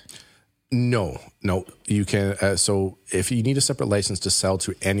license. No, you can. So if you need a separate license to sell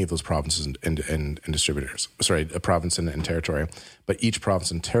to any of those provinces and distributors, a province and territory, but each province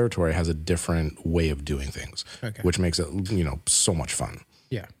and territory has a different way of doing things, which makes it, so much fun.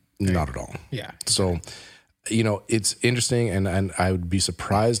 Yeah. Not at all. Yeah. So, it's interesting, and I would be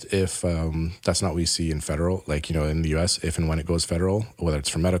surprised if that's not what we see in federal, like, in the U.S., if and when it goes federal, whether it's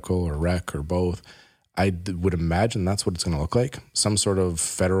for medical or rec or both. I would imagine that's what it's going to look like. Some sort of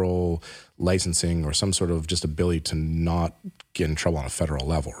federal licensing or some sort of just ability to not get in trouble on a federal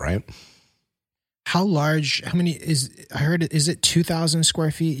level, right? How is it 2,000 square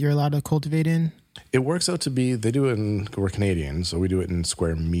feet you're allowed to cultivate in? It works out to be, we're Canadian, so we do it in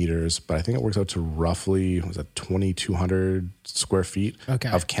square meters, but I think it works out to roughly, 2,200 square feet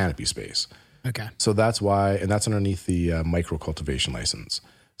of canopy space. Okay. So that's why, and that's underneath the micro cultivation license.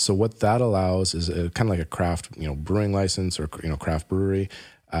 So what that allows is kind of like a craft, brewing license or, craft brewery.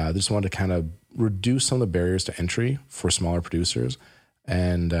 They just wanted to kind of reduce some of the barriers to entry for smaller producers.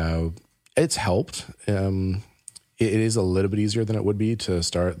 And it's helped. It is a little bit easier than it would be to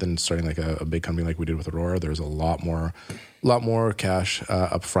starting like a big company like we did with Aurora. There's a lot more cash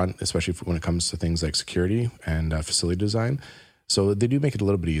up front, especially when it comes to things like security and facility design. So they do make it a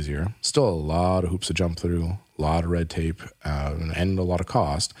little bit easier. Still a lot of hoops to jump through, a lot of red tape, and a lot of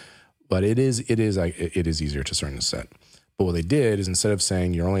cost. But it is easier to a certain extent. But what they did is, instead of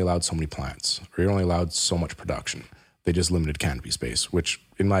saying you're only allowed so many plants or you're only allowed so much production, they just limited canopy space, which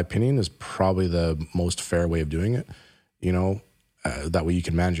in my opinion is probably the most fair way of doing it. That way you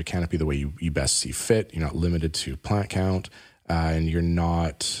can manage your canopy the way you best see fit. You're not limited to plant count, and you're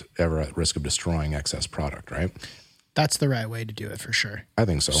not ever at risk of destroying excess product, right? That's the right way to do it for sure. I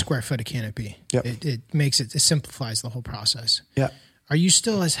think so. Square foot of canopy. Yep. It simplifies the whole process. Yeah. Are you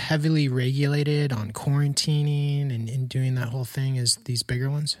still as heavily regulated on quarantining and doing that whole thing as these bigger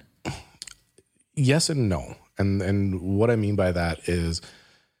ones? Yes and no. And what I mean by that is,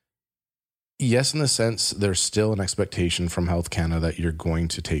 yes, in the sense there's still an expectation from Health Canada that you're going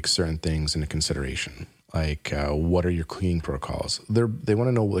to take certain things into consideration. Like, what are your cleaning protocols? They want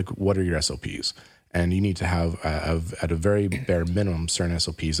to know, like, what are your SOPs? And you need to have, at a very bare minimum, certain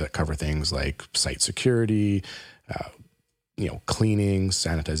SOPs that cover things like site security, cleaning,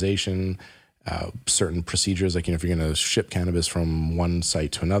 sanitization, certain procedures. Like, if you're going to ship cannabis from one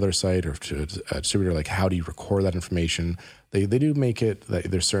site to another site or to a distributor, like, how do you record that information? They do make it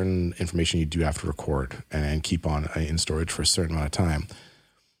that there's certain information you do have to record and keep on in storage for a certain amount of time.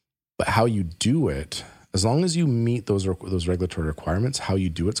 But how you do it, as long as you meet those regulatory requirements, how you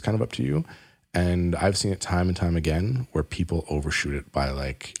do it's kind of up to you. And I've seen it time and time again where people overshoot it by,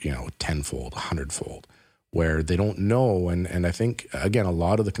 like, tenfold, 100-fold, where they don't know. And I think, again, a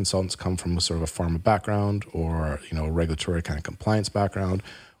lot of the consultants come from sort of a pharma background or, regulatory kind of compliance background,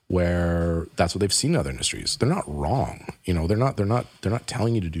 where that's what they've seen in other industries. They're not wrong. They're not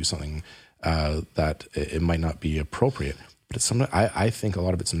telling you to do something that it might not be appropriate. But it's something I think a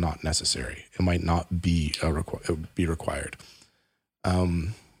lot of it's not necessary. It might not be required.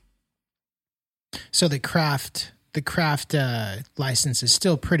 So the craft license is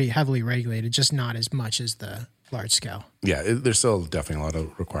still pretty heavily regulated, just not as much as the large scale. Yeah, there's still definitely a lot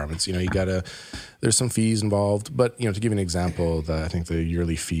of requirements. There's some fees involved, but to give you an example, I think the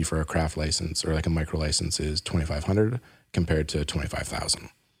yearly fee for a craft license or like a micro license is $2,500 compared to $25,000.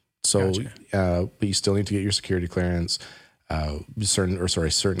 So, gotcha. But you still need to get your security clearance.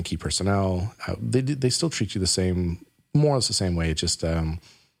 Certain key personnel. They still treat you the same, more or less the same way, just a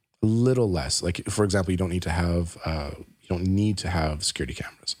little less. Like, for example, you don't need to have security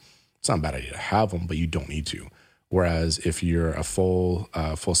cameras. It's not a bad idea to have them, but you don't need to. Whereas if you're a full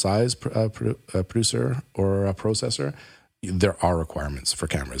size producer or a processor, there are requirements for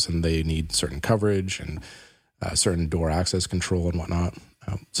cameras, and they need certain coverage and certain door access control and whatnot.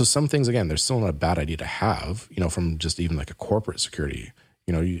 So some things, again, they're still not a bad idea to have, from just even like a corporate security.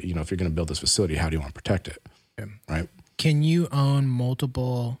 If you're going to build this facility, how do you want to protect it? Yeah. Right? Can you own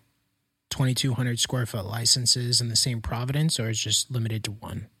multiple 2,200 square foot licenses in the same province, or is it just limited to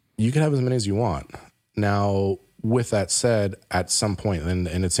one? You can have as many as you want. Now, with that said, at some point, and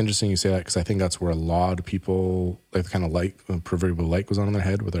it's interesting you say that, because I think that's where a lot of people, like, kind of like proverbial light goes on in their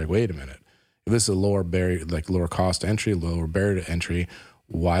head, where they're like, wait a minute, if this is a lower barrier, like lower cost entry, lower barrier to entry,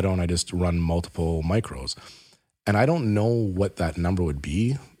 why don't I just run multiple micros? And I don't know what that number would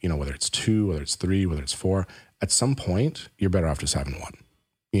be, whether it's 2, whether it's 3, whether it's 4. At some point, you're better off just having one,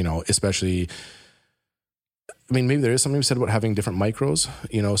 especially, I mean, maybe there is something to be said about having different micros,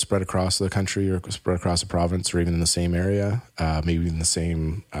 spread across the country or spread across the province, or even in the same area, maybe in the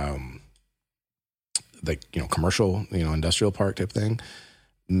same, commercial, industrial park type thing.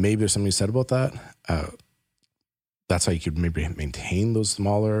 Maybe there's something to be said about that. That's how you could maybe maintain those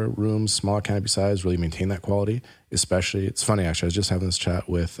smaller rooms, smaller canopy size, really maintain that quality. Especially, it's funny, actually, I was just having this chat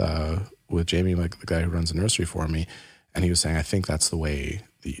with Jamie, like the guy who runs the nursery for me, and he was saying, I think that's the way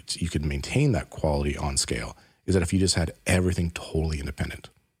you could maintain that quality on scale, is that if you just had everything totally independent,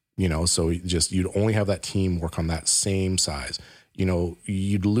 so you'd only have that team work on that same size.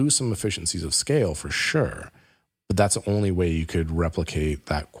 You'd lose some efficiencies of scale for sure, but that's the only way you could replicate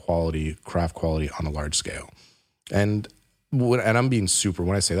that quality, craft quality on a large scale. And I'm being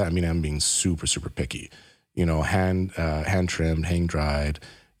when I say that, I mean, I'm being super, super picky, hand trimmed, hang dried,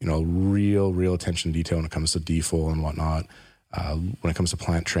 real attention to detail when it comes to defol and whatnot. When it comes to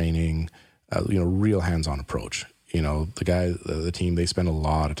plant training, real hands-on approach. The team, they spend a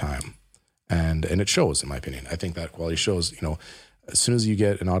lot of time, and it shows, in my opinion. I think that quality shows, as soon as you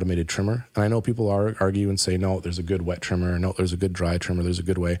get an automated trimmer, and I know people argue and say, no, there's a good wet trimmer, no, there's a good dry trimmer, there's a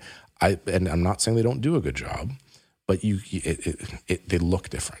good way. And I'm not saying they don't do a good job, but they look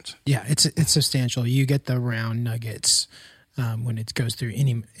different. Yeah, it's substantial. You get the round nuggets when it goes through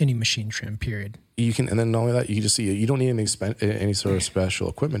any machine trim, period. You can, and then not only that, you can just see, you don't need any sort of special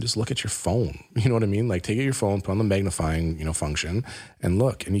equipment. Just look at your phone. You know what I mean? Like, take out your phone, put on the magnifying, function, and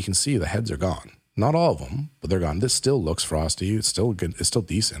look, and you can see the heads are gone. Not all of them, but they're gone. This still looks frosty. It's still good. It's still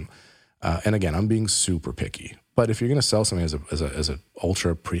decent. And again, I'm being super picky. But if you're going to sell something as a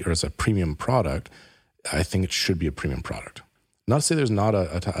ultra or as a premium product, I think it should be a premium product. Not to say there's not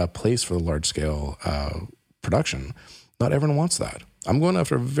a place for the large scale production. Not everyone wants that. I'm going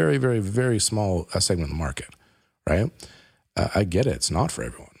after a very, very, very small segment of the market, right? I get it. It's not for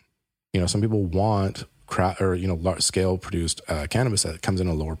everyone. Some people want large scale produced cannabis that comes in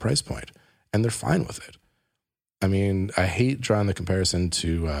a lower price point, and they're fine with it. I mean, I hate drawing the comparison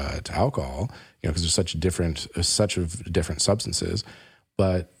to alcohol, because there's such different substances.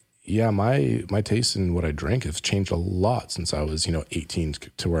 But yeah, my taste in what I drink has changed a lot since I was 18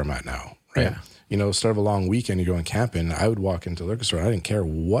 to where I'm at now, right? Yeah. Start of a long weekend, you're going camping. I would walk into the liquor store. I didn't care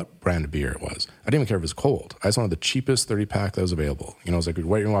what brand of beer it was. I didn't even care if it was cold. I just wanted the cheapest 30-pack that was available. It was like,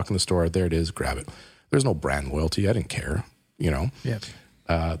 wait, you're walking the store, there it is, grab it. There's no brand loyalty. I didn't care. Yeah.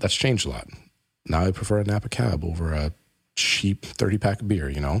 That's changed a lot. Now I prefer a Napa Cab over a cheap 30-pack of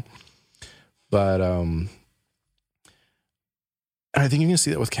beer, But I think you can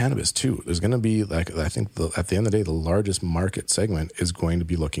see that with cannabis too. There's going to be, like, I think at the end of the day, the largest market segment is going to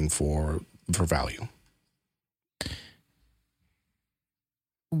be looking for value.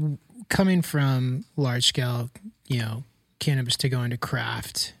 Coming from large scale, cannabis to go into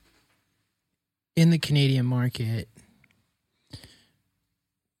craft in the Canadian market,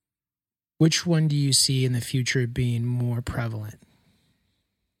 which one do you see in the future being more prevalent?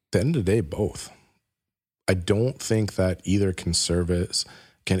 At the end of the day, both. I don't think that either can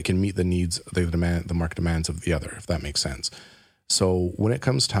meet the needs, the market demands of the other, if that makes sense. So when it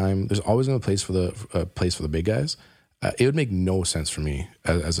comes time, there's always going to be a place for the big guys. It would make no sense for me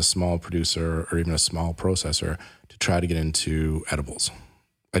as a small producer or even a small processor to try to get into edibles.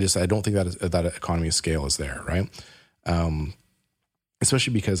 I don't think that economy of scale is there, right?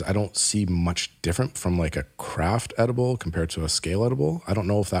 Especially because I don't see much different from like a craft edible compared to a scale edible. I don't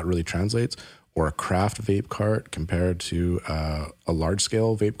know if that really translates, or a craft vape cart compared to a large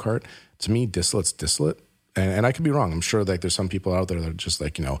scale vape cart. To me, distillate's distillate. And I could be wrong. I'm sure like there's some people out there that are just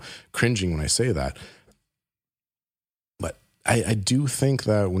like, cringing when I say that. But I do think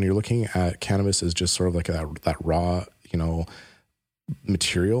that when you're looking at cannabis as just sort of like that raw,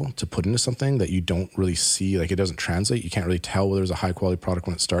 material to put into something that you don't really see, like it doesn't translate. You can't really tell whether there's a high quality product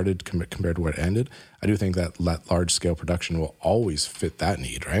when it started compared to where it ended. I do think that large scale production will always fit that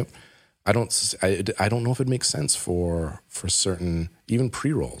need, right? I don't know if it makes sense for certain, even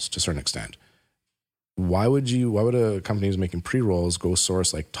pre-rolls to a certain extent. Why would a company who's making pre-rolls go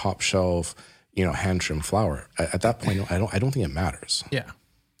source like top shelf, hand trimmed flower? At that point, I don't think it matters. Yeah.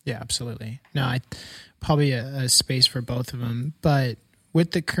 Yeah, absolutely. No, probably a space for both of them. But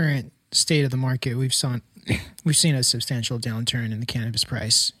with the current state of the market, we've seen a substantial downturn in the cannabis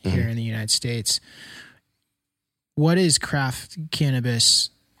price here in the United States. What is craft cannabis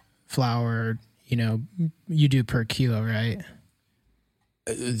flower? You do per kilo, right?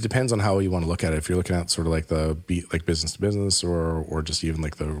 It depends on how you want to look at it. If you're looking at sort of like like business to business, or just even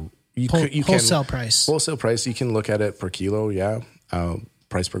like wholesale price. Wholesale price, you can look at it per kilo. Yeah.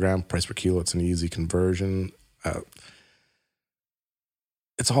 Price per gram, price per kilo. It's an easy conversion.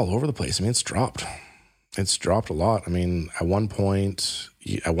 It's all over the place. I mean, it's dropped. It's dropped a lot. I mean, at one point,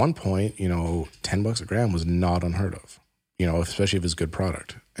 $10 a gram was not unheard of, especially if it's a good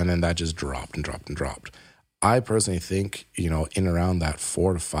product. And then that just dropped and dropped and dropped. I personally think, in around that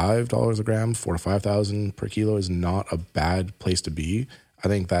 $4 to $5 a gram, 4,000 to 5,000 per kilo is not a bad place to be. I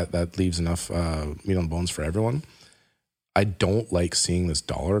think that leaves enough meat on the bones for everyone. I don't like seeing this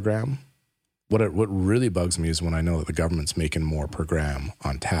 $1 a gram. What really bugs me is when I know that the government's making more per gram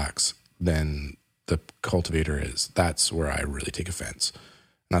on tax than the cultivator is. That's where I really take offense.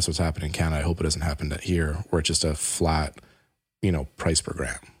 And that's what's happening in Canada. I hope it doesn't happen here, where it's just a flat, price per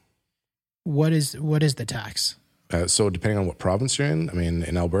gram. What is the tax? So depending on what province you're in, I mean,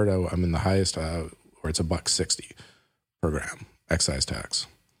 in Alberta, I'm in the highest, where it's $1.60 per gram excise tax.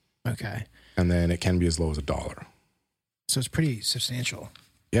 Okay. And then it can be as low as $1. So it's pretty substantial.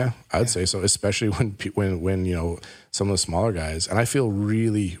 Yeah, I'd say so, especially when some of the smaller guys, and I feel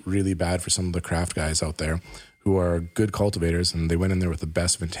really, really bad for some of the craft guys out there who are good cultivators, and they went in there with the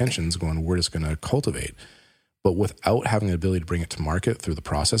best of intentions going, we're just going to cultivate. But without having the ability to bring it to market through the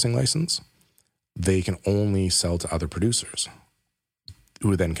processing license, they can only sell to other producers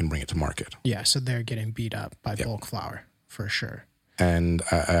who then can bring it to market. Yeah, so they're getting beat up by bulk flower for sure. And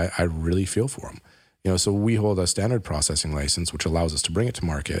I really feel for them. So we hold a standard processing license, which allows us to bring it to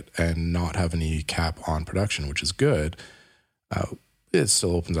market and not have any cap on production, which is good. It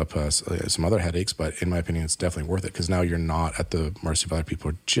still opens up some other headaches, but in my opinion, it's definitely worth it because now you're not at the mercy of other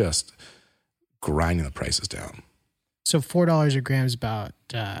people who are just grinding the prices down. So $4 a gram is about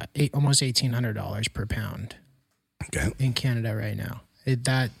almost $1,800 per pound. Okay. In Canada right now.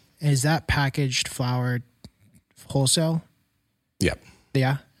 Is that packaged flower wholesale? Yep.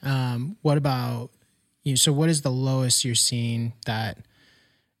 Yeah. What about so what is the lowest you're seeing that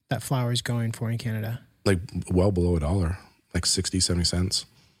flower is going for in Canada? Like well below $1, like 60, 70 cents.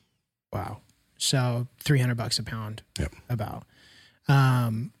 Wow. So $300 a pound. Yep. About.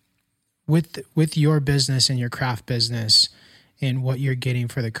 With your business and your craft business and what you're getting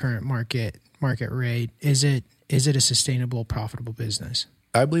for the current market rate, is it a sustainable, profitable business?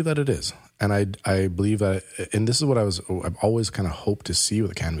 I believe that it is. And I believe that, and this is what I've always kind of hoped to see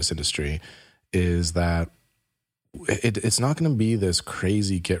with the cannabis industry, is that it's not going to be this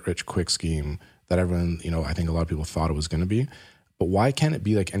crazy get-rich-quick scheme that everyone, I think a lot of people thought it was going to be. But why can't it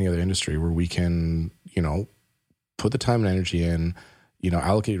be like any other industry where we can, put the time and energy in,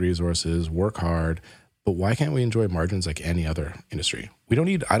 allocate resources, work hard, but why can't we enjoy margins like any other industry?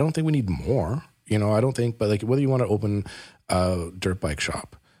 I don't think we need more, but like whether you want to open a dirt bike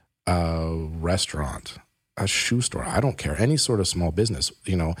shop, a restaurant, a shoe store, I don't care, any sort of small business,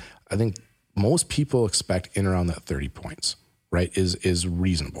 I think most people expect in around that 30 points, right? Is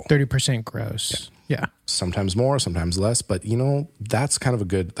reasonable. 30% gross. Yeah. Sometimes more, sometimes less, but that's kind of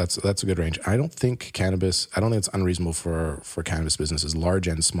that's a good range. I don't think it's unreasonable for cannabis businesses, large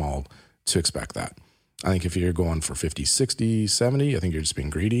and small, to expect that. I think if you're going for 50, 60, 70, I think you're just being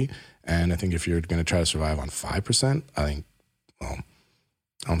greedy. And I think if you're going to try to survive on 5%, I don't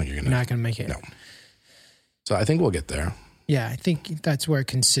think you're going to. Not going to make it. No. So I think we'll get there. Yeah, I think that's where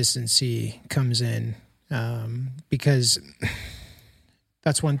consistency comes in, because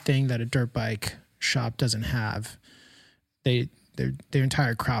that's one thing that a dirt bike shop doesn't have. Their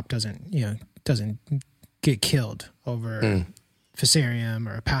entire crop doesn't get killed over fusarium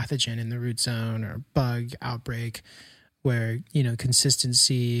or a pathogen in the root zone or bug outbreak, where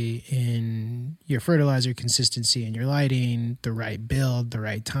consistency in your fertilizer, consistency in your lighting, the right build, the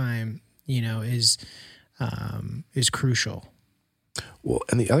right time, is crucial. Well,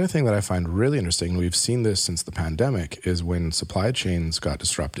 and the other thing that I find really interesting, we've seen this since the pandemic, is when supply chains got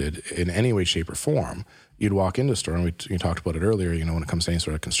disrupted in any way, shape, or form. You'd walk into a store, and we talked about it earlier, when it comes to any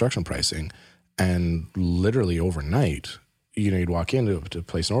sort of construction pricing, and literally overnight, you'd walk in to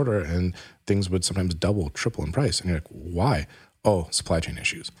place an order, and things would sometimes double, triple in price. And you're like, why? Oh, supply chain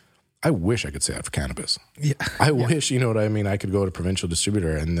issues. I wish I could say that for cannabis. Yeah. I wish, I could go to provincial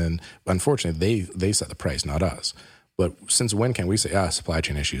distributor, and then, unfortunately, they set the price, not us. But since when can we say, supply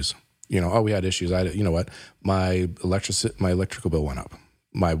chain issues? We had issues. My electrical bill went up.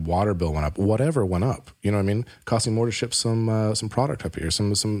 my water bill went up, whatever went up. You know what I mean? Costing more to ship some product up here,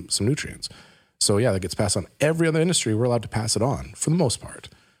 some nutrients. So yeah, that gets passed on. Every other industry, we're allowed to pass it on for the most part,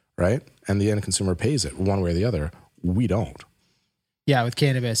 right? And the end consumer pays it one way or the other. We don't. Yeah, with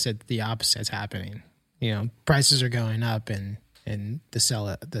cannabis, the opposite's happening. You know, prices are going up, and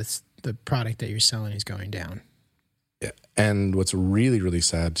the product that you're selling is going down. Yeah. And what's really, really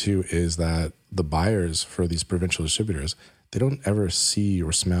sad too is that the buyers for these provincial distributors, they don't ever see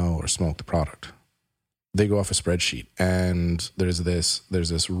or smell or smoke the product. They go off a spreadsheet, and there's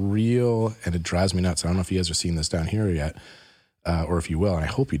this real, and it drives me nuts. I don't know if you guys are seeing this down here yet, or if you will, and I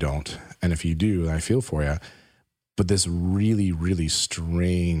hope you don't. And if you do, I feel for you. But this really, really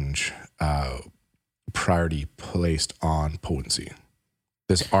strange priority placed on potency.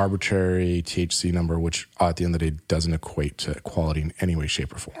 This arbitrary THC number, which at the end of the day doesn't equate to quality in any way,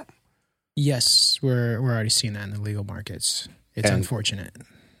 shape, or form. Yes, we're already seeing that in the legal markets. It's unfortunate.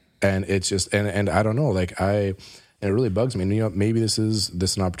 And it's just, and I don't know, like and it really bugs me. And, you know, maybe this is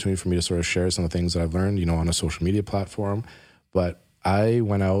an opportunity for me to sort of share some of the things that I've learned, you know, on a social media platform. But I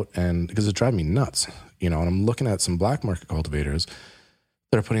went out because it's driving me nuts, you know, and I'm looking at some black market cultivators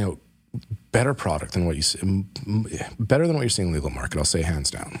that are putting out better product than what you see, better than what you're seeing in the legal market, I'll say hands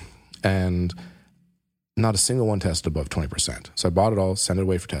down. And not a single one tested above 20%. So I bought it all, sent it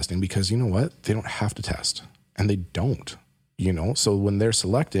away for testing because you know what? They don't have to test. And they don't, you know? So when they're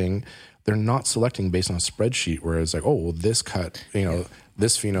selecting, they're not selecting based on a spreadsheet where it's like, oh, well, this cut, you know,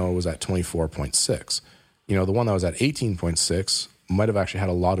 this pheno was at 24.6. You know, the one that was at 18.6 might have actually had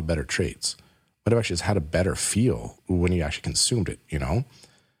a lot of better traits, might have actually just had a better feel when you actually consumed it, you know?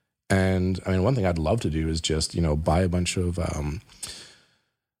 And I mean, one thing I'd love to do is just, you know, buy a bunch of not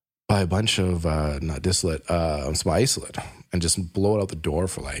distillate, some isolate and just blow it out the door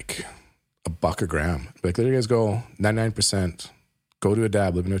for like $1 a gram. Like, there you guys go, 99%, go to a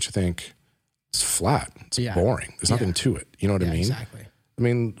dab, let me know what you think. It's flat. It's boring. There's nothing to it. You know what I mean? Exactly. I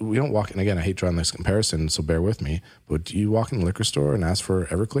mean, we don't walk, and again, I hate drawing this comparison, so bear with me, but do you walk in the liquor store and ask for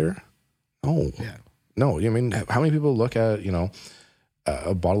Everclear? No. Yeah. No. I mean, how many people look at, you know,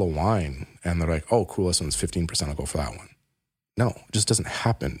 a bottle of wine and they're like, oh, cool, this one's 15%, I'll go for that one. No, it just doesn't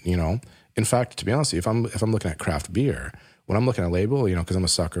happen, you know? In fact, to be honest, if I'm looking at craft beer, when I'm looking at a label, you know, because I'm a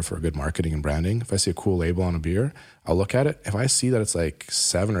sucker for good marketing and branding, if I see a cool label on a beer, I'll look at it. If I see that it's like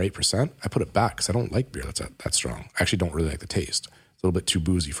 7 or 8%, I put it back because I don't like beer that's that strong. I actually don't really like the taste. It's a little bit too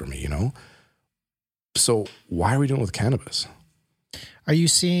boozy for me, you know? So why are we doing it with cannabis? Are you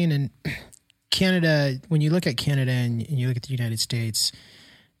seeing in Canada, when you look at Canada and you look at the United States,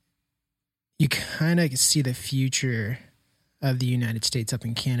 you kind of see the future of the United States up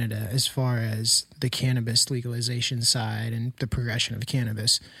in Canada as far as the cannabis legalization side and the progression of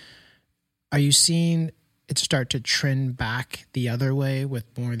cannabis. Are you seeing it start to trend back the other way with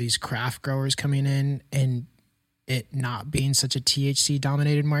more of these craft growers coming in and it not being such a THC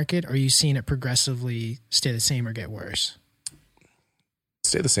dominated market? Or are you seeing it progressively stay the same or get worse?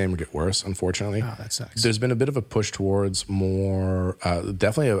 Stay the same or get worse, unfortunately. Oh, that sucks. There's been a bit of a push towards more,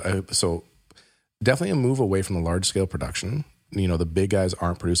 definitely a move away from the large scale production. You know, the big guys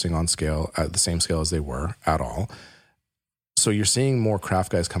aren't producing on scale at the same scale as they were at all. So you're seeing more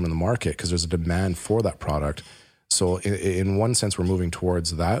craft guys come in the market because there's a demand for that product. So in one sense, we're moving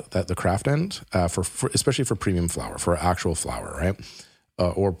towards that the craft end, for especially for premium flower, for actual flower, right?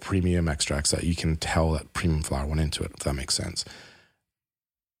 Or premium extracts that you can tell that premium flower went into it, if that makes sense.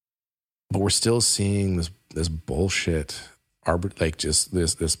 But we're still seeing this bullshit, like just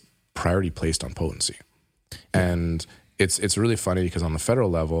this priority placed on potency. And it's really funny because on the federal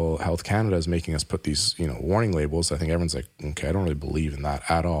level, Health Canada is making us put these, you know, warning labels. I think everyone's like, okay, I don't really believe in that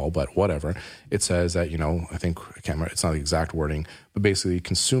at all, but whatever. It says that, you know, I can't remember, it's not the exact wording, but basically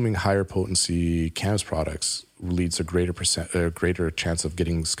consuming higher potency cannabis products leads to greater chance of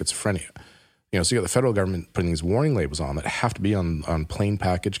getting schizophrenia. You know, so you got the federal government putting these warning labels on that have to be on plain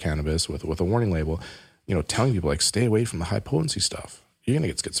packaged cannabis with a warning label, you know, telling people like, stay away from the high potency stuff. You're going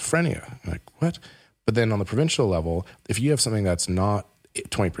to get schizophrenia. You're like, what? But then on the provincial level, if you have something that's not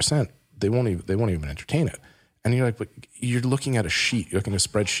 20%, they won't even entertain it. And you're like, but you're looking at a sheet, you're looking at a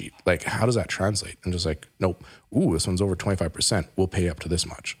spreadsheet. Like, how does that translate? And just like, nope. Ooh, this one's over 25%. We'll pay up to this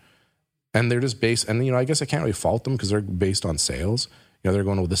much. And they're just based, and you know, I guess I can't really fault them because they're based on sales. You know, they're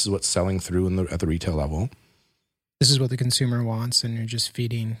going, well, this is what's selling through at the retail level. This is what the consumer wants, and you're just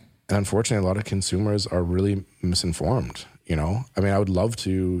feeding. And unfortunately, a lot of consumers are really misinformed, you know? I mean, I would love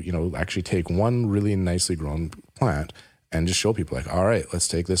to, you know, actually take one really nicely grown plant and just show people like, all right, let's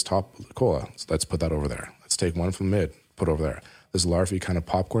take this top cola. Let's put that over there. Let's take one from mid, put over there. This larvae kind of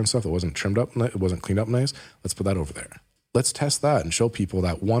popcorn stuff that wasn't trimmed up, it wasn't cleaned up nice. Let's put that over there. let's test that and show people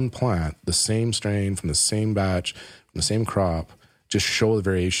that one plant, the same strain from the same batch, from the same crop, just show the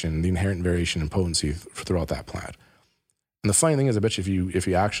variation, the inherent variation in potency throughout that plant. And the funny thing is, I bet you if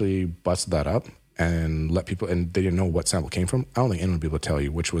you actually busted that up and let people, and they didn't know what sample came from, I don't think anyone would be able to tell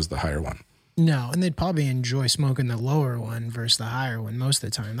you which was the higher one. No, and they'd probably enjoy smoking the lower one versus the higher one most of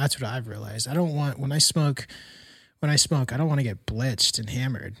the time. That's what I've realized. I don't want, when I smoke, I don't want to get blitzed and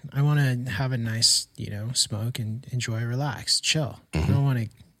hammered. I want to have a nice, smoke and enjoy, relax, chill. I don't want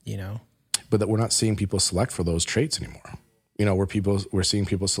to, But that we're not seeing people select for those traits anymore. We're seeing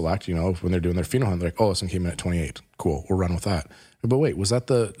people select, when they're doing their phenotype, they're like, oh, this one came in at 28. Cool, we'll run with that. But wait, was that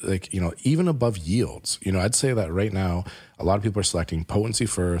even above yields? I'd say that right now, a lot of people are selecting potency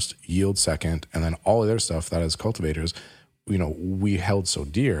first, yield second, and then all the other stuff that as cultivators, we held so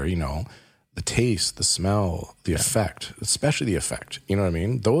dear, the taste, the smell, the effect, especially the effect. You know what I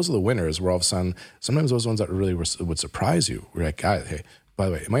mean? Those are the winners where all of a sudden, sometimes those ones that really would surprise you. We're like, hey, by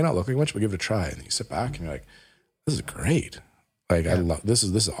the way, it might not look like much, but give it a try. And you sit back and you're like, this is great. Like, I love this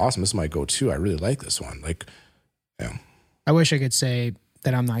is awesome. This is my go-to. I really like this one. Like, yeah. I wish I could say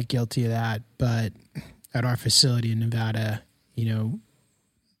that I'm not guilty of that, but at our facility in Nevada,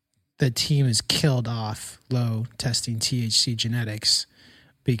 the team has killed off low testing THC genetics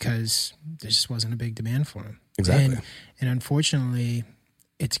because there just wasn't a big demand for them. Exactly. And unfortunately,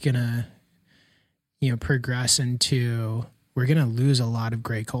 it's gonna, progress into, we're gonna lose a lot of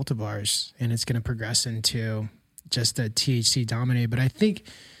great cultivars, and it's gonna progress into just the THC dominate. But I think,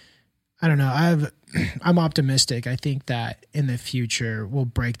 I don't know, I'm optimistic. I think that in the future we'll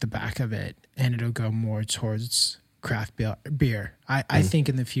break the back of it and it'll go more towards craft beer. I think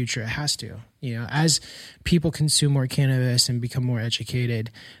in the future it has to. As people consume more cannabis and become more educated,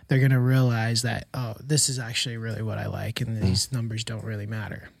 they're going to realize that, oh, this is actually really what I like, and these numbers don't really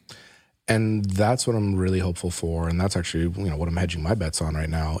matter. And that's what I'm really hopeful for. And that's actually, what I'm hedging my bets on right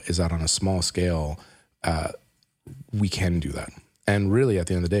now, is that on a small scale, we can do that. And really, at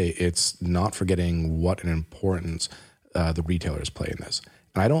the end of the day, it's not forgetting what an importance the retailers play in this.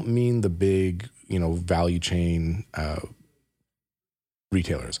 And I don't mean the big, value chain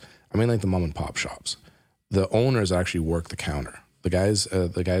retailers. I mean like the mom and pop shops. The owners actually work the counter. The guys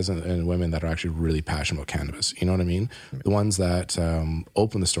and women that are actually really passionate about cannabis. You know what I mean? The ones that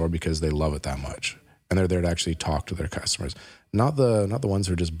open the store because they love it that much, and they're there to actually talk to their customers. Not the ones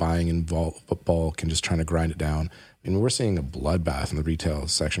who are just buying in bulk and just trying to grind it down. I mean, we're seeing a bloodbath in the retail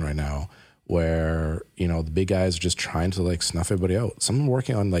section right now, where the big guys are just trying to snuff everybody out. Some are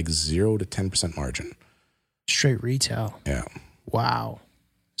working on 0 to 10% margin. Straight retail. Yeah. Wow.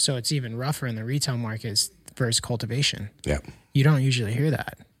 So it's even rougher in the retail markets versus cultivation. Yeah. You don't usually hear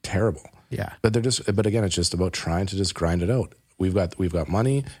that. Terrible. Yeah. But again, it's just about trying to just grind it out. We've got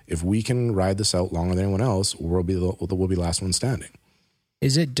money. If we can ride this out longer than anyone else, we'll be the last one standing.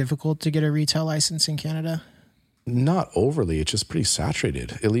 Is it difficult to get a retail license in Canada? Not overly. It's just pretty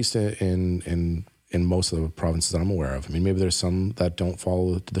saturated, at least in most of the provinces that I'm aware of. I mean, maybe there's some that don't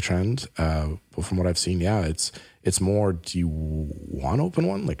follow the trend. But from what I've seen, yeah, it's more, do you want to open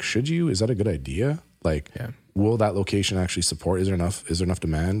one? Should you? Is that a good idea? Will that location actually support? Is there enough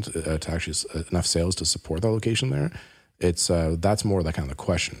demand to actually enough sales to support that location there? It's that's more that kind of the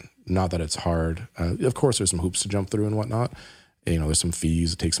question. Not that it's hard. Of course, there's some hoops to jump through and whatnot. There's some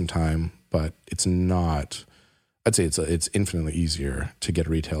fees. It takes some time, but it's not. I'd say it's infinitely easier to get a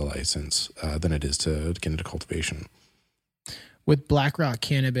retail license than it is to get into cultivation. With Black Rock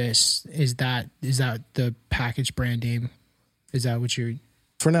Cannabis, is that the package brand name? Is that what you're?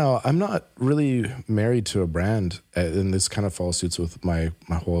 For now, I'm not really married to a brand, and this kind of follows suits with my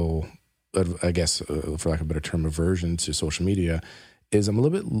whole, I guess, for lack of a better term, aversion to social media. Is I'm a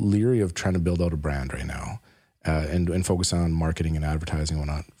little bit leery of trying to build out a brand right now. And focus on marketing and advertising and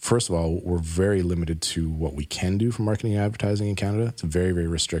whatnot. First of all, we're very limited to what we can do for marketing and advertising in Canada. It's very, very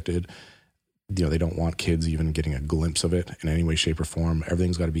restricted. They don't want kids even getting a glimpse of it in any way, shape, or form.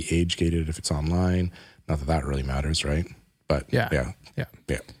 Everything's got to be age gated if it's online. Not that really matters, right? But yeah.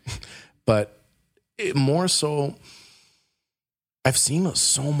 But more so, I've seen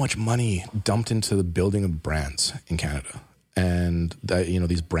so much money dumped into the building of brands in Canada, and that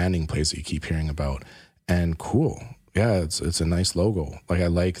these branding plays that you keep hearing about. And cool, yeah, it's a nice logo. I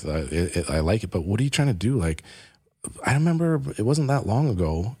like it. But what are you trying to do? I remember it wasn't that long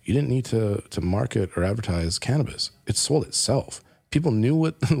ago. You didn't need to market or advertise cannabis. It sold itself. People knew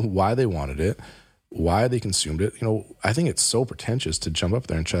why they wanted it, why they consumed it. I think it's so pretentious to jump up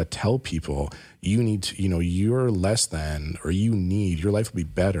there and try to tell people you need to, you're less than, or your life will be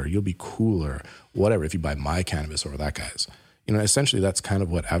better, you'll be cooler, whatever, if you buy my cannabis over that guy's. Essentially that's kind of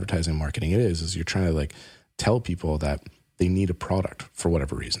what advertising and marketing is you're trying to tell people that they need a product for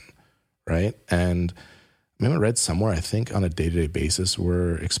whatever reason, right? And I read somewhere, I think on a day-to-day basis,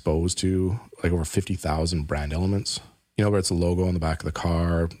 we're exposed to like over 50,000 brand elements, where it's a logo on the back of the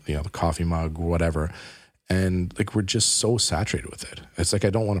car, the coffee mug, whatever. And like, we're just so saturated with it. It's like, I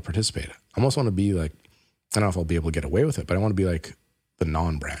don't want to participate. I almost want to be like, I don't know if I'll be able to get away with it, but I want to be like the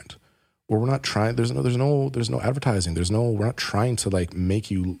non-brand, where we're not trying, there's no advertising. We're not trying to like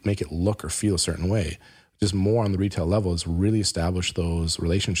make it look or feel a certain way. Just more on the retail level is really establish those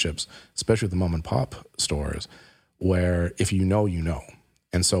relationships, especially with the mom and pop stores, where if you know, you know.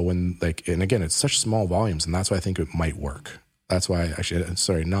 And so when like, and again, it's such small volumes, and that's why I think it might work. That's why that's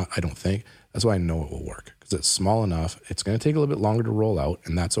why I know it will work, because it's small enough. It's going to take a little bit longer to roll out,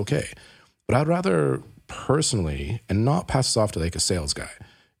 and that's okay. But I'd rather personally, and not pass this off to like a sales guy,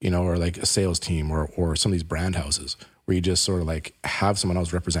 or like a sales team or some of these brand houses where you just sort of like have someone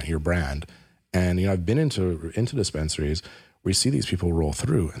else represent your brand. And, I've been into dispensaries where you see these people roll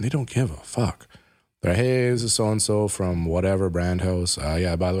through and they don't give a fuck. They're like, hey, this is so-and-so from whatever brand house.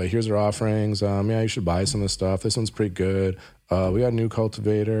 Yeah, by the way, here's our offerings. Yeah, you should buy some of this stuff. This one's pretty good. We got a new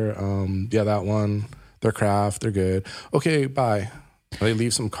cultivator. Yeah, that one. They're craft. They're good. Okay, bye. They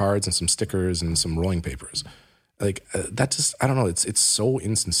leave some cards and some stickers and some rolling papers. Like, that just, I don't know. It's so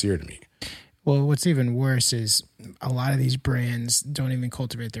insincere to me. Well, what's even worse is a lot of these brands don't even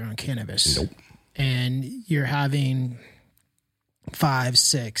cultivate their own cannabis. Nope. And you're having 5,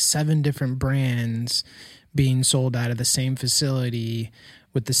 6, 7 different brands being sold out of the same facility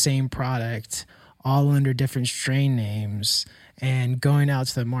with the same product, all under different strain names, and going out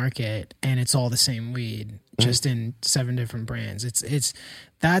to the market, and it's all the same weed, just in 7 different brands.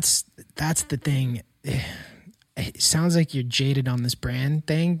 That's the thing. It sounds like you're jaded on this brand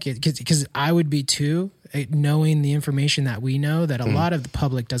thing, because I would be too, knowing the information that we know, that a lot of the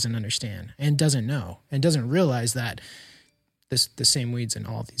public doesn't understand and doesn't know and doesn't realize that the same weeds in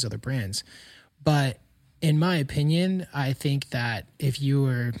all of these other brands. But in my opinion, I think that if you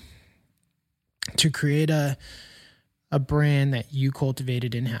were to create a brand that you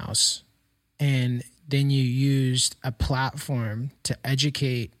cultivated in-house, and then you used a platform to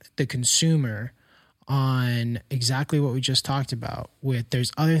educate the consumer on exactly what we just talked about, with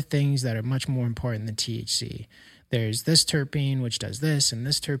there's other things that are much more important than THC. There's this terpene, which does this, and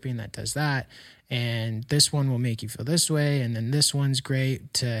this terpene that does that. And this one will make you feel this way. And then this one's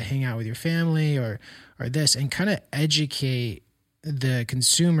great to hang out with your family or this, and kind of educate the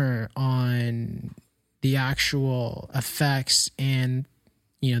consumer on the actual effects and,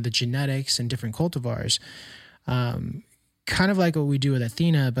 the genetics and different cultivars. Kind of like what we do with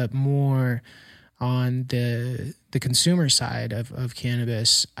Athena, but more on the consumer side of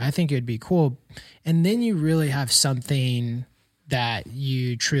cannabis. I think it would be cool. And then you really have something that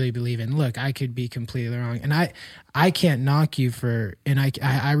you truly believe in. Look, I could be completely wrong, and I can't knock you for, and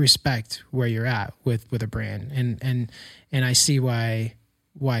I respect where you're at with a brand, and I see why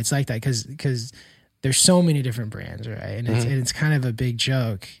it's like that, because there's so many different brands, right? And it's kind of a big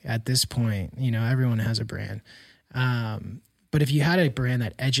joke at this point. Everyone has a brand. But if you had a brand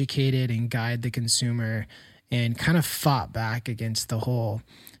that educated and guided the consumer and kind of fought back against the whole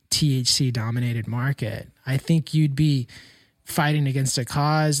THC dominated market, I think you'd be fighting against a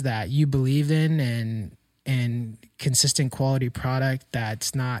cause that you believe in, and consistent quality product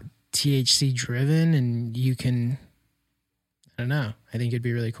that's not THC driven, and you can, I don't know, I think it'd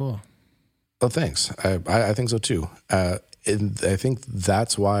be really cool. Well, thanks. I think so too. And I think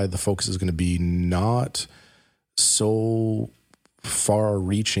that's why the focus is going to be not so far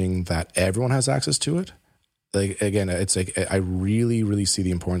reaching that everyone has access to it. Like, again, it's like, I really, really see the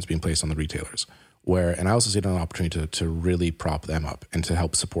importance being placed on the retailers, and I also see it as an opportunity to really prop them up and to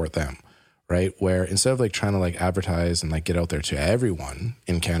help support them, right? Where instead of like trying to like advertise and like get out there to everyone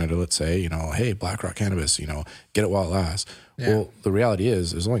in Canada, let's say, hey, Black Rock Cannabis, get it while it lasts. Yeah. Well, the reality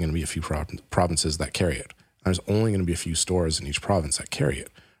is there's only going to be a few provinces that carry it. There's only going to be a few stores in each province that carry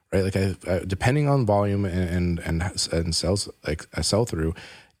it. Right, like depending on volume and sales, like a sell through,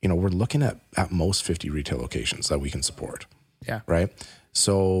 we're looking at most 50 retail locations that we can support. Yeah. Right.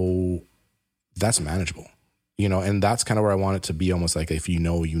 So that's manageable, and that's kind of where I want it to be, almost like if you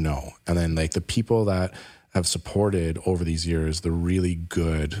know, and then like the people that have supported over these years, the really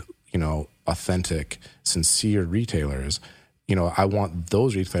good, authentic, sincere retailers, I want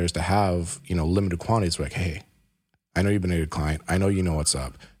those retailers to have, limited quantities. Like, hey, I know you've been a good client. I know you know what's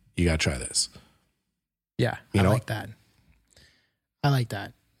up. You got to try this. Yeah, I like that.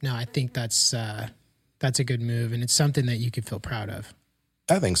 No, I think that's a good move, and it's something that you could feel proud of.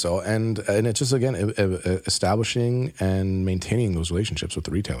 I think so. And it's just, again, establishing and maintaining those relationships with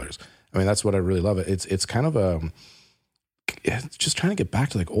the retailers. I mean, that's what I really love. It's kind of it's just trying to get back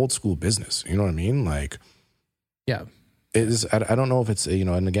to like old school business. You know what I mean? Like, yeah, it is. I don't know if it's, you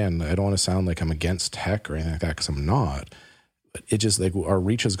know, and again, I don't want to sound like I'm against tech or anything like that, because I'm not. But it just, like, our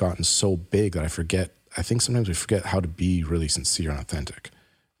reach has gotten so big that I think sometimes we forget how to be really sincere and authentic,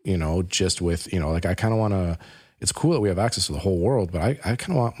 you know, just with, you know, like, I kind of want to, it's cool that we have access to the whole world, but I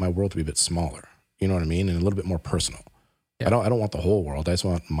kind of want my world to be a bit smaller, you know what I mean? And a little bit more personal. Yeah. I don't want the whole world. I just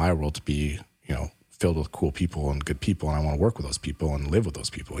want my world to be, you know, filled with cool people and good people. And I want to work with those people and live with those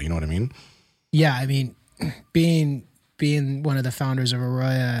people. You know what I mean? Yeah. I mean, being one of the founders of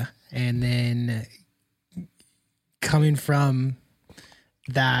Aurora, and then coming from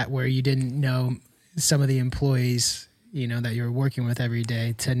that, where you didn't know some of the employees, you know, that you're working with every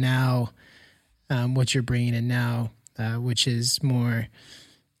day, to now what you're bringing in now, which is more,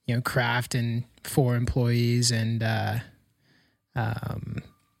 you know, craft and for employees. And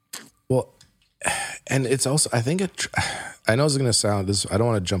well, and it's also, I think I know it's going to sound this, I don't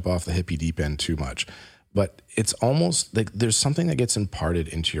want to jump off the hippie deep end too much, but it's almost like there's something that gets imparted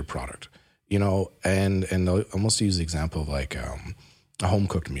into your product, you know, and I'll almost use the example of like a home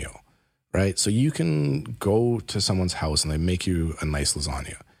cooked meal, right? So you can go to someone's house and they make you a nice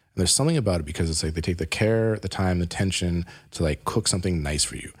lasagna. And there's something about it because it's like they take the care, the time, the attention to like cook something nice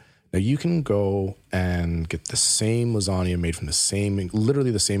for you. Now you can go and get the same lasagna made from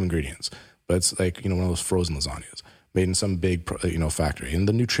literally the same ingredients, but it's like, you know, one of those frozen lasagnas made in some big, you know, factory. And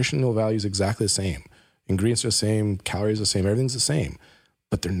the nutritional value is exactly the same. Ingredients are the same, calories are the same, everything's the same,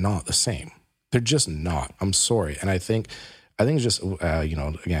 but they're not the same. They're just not. I'm sorry. And I think it's just, you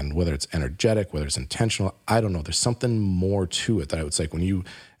know, again, whether it's energetic, whether it's intentional, I don't know. There's something more to it that I would say when you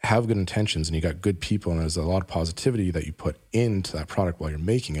have good intentions and you got good people and there's a lot of positivity that you put into that product while you're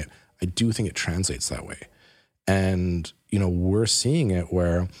making it, I do think it translates that way. And, you know, we're seeing it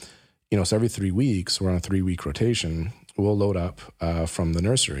where, you know, so every 3 weeks, we're on a 3-week rotation, we'll load up from the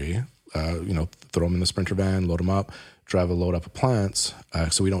nursery, you know, throw them in the Sprinter van, load them up, drive a load up of plants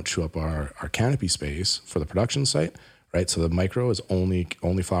so we don't chew up our canopy space for the production site, right? So the micro is only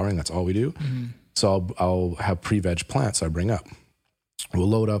flowering. That's all we do. Mm-hmm. So I'll have pre-veg plants I bring up. We'll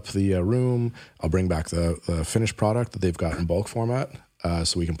load up the room. I'll bring back the finished product that they've got in bulk format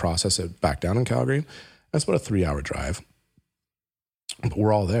so we can process it back down in Calgary. That's about a 3-hour drive. But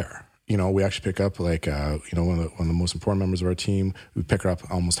we're all there. You know, we actually pick up like, you know, one of the most important members of our team. We pick her up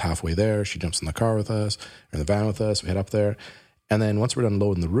almost halfway there. She jumps in the car with us, or in the van with us. We head up there. And then once we're done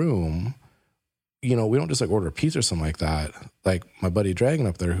loading the room, you know, we don't just like order a pizza or something like that. Like my buddy Dragon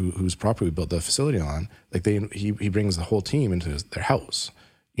up there, who's properly built the facility on, like he brings the whole team into their house,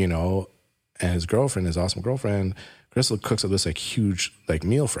 you know, and his girlfriend, his awesome girlfriend, Crystal, cooks up this like huge like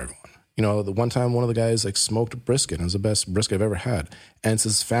meal for everyone. You know, the one time one of the guys like smoked brisket, and it was the best brisket I've ever had. And it's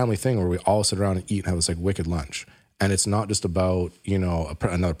this family thing where we all sit around and eat and have this like wicked lunch. And it's not just about, you know,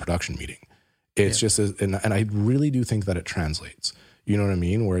 another production meeting. It's just, and I really do think that it translates. You know what I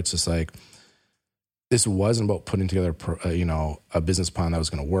mean? Where it's just like, this wasn't about putting together, you know, a business plan that was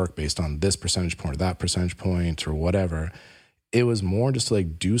going to work based on this percentage point or that percentage point or whatever. It was more just to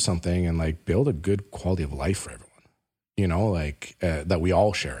like do something and like build a good quality of life for everyone. You know, like that we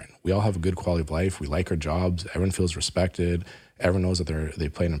all share in. We all have a good quality of life. We like our jobs. Everyone feels respected. Everyone knows that they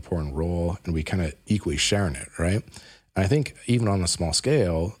play an important role, and we kind of equally share in it, right? And I think even on a small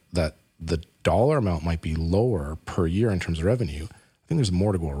scale, that the dollar amount might be lower per year in terms of revenue. I think there's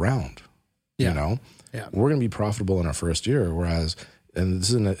more to go around. Yeah. You know, we're going to be profitable in our first year, whereas, and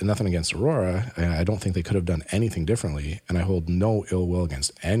this is nothing against Aurora, and I don't think they could have done anything differently, and I hold no ill will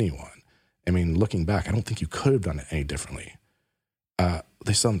against anyone. I mean, looking back, I don't think you could have done it any differently.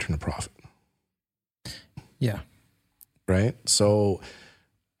 They still haven't turned a profit. Yeah. Right? So,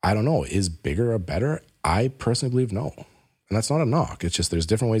 I don't know. Is bigger or better? I personally believe no. And that's not a knock. It's just there's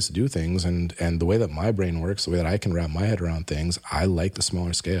different ways to do things. And the way that my brain works, the way that I can wrap my head around things, I like the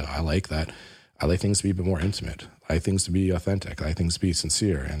smaller scale. I like that. I like things to be a bit more intimate. I like things to be authentic. I like things to be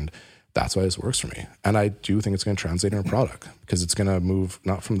sincere. And that's why this works for me. And I do think it's going to translate in a product because it's going to move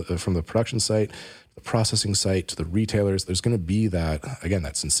not from the production site, the processing site to the retailers. There's going to be that, again,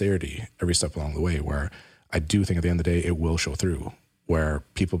 that sincerity every step along the way where I do think at the end of the day, it will show through where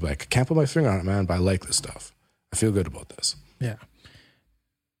people be like, I can't put my finger on it, man, but I like this stuff. I feel good about this. Yeah.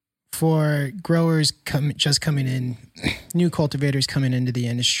 For growers just coming in, new cultivators coming into the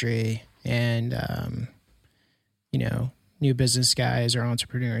industry and, you know, new business guys or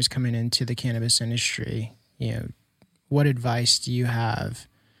entrepreneurs coming into the cannabis industry, you know, what advice do you have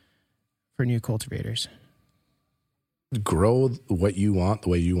for new cultivators? Grow what you want the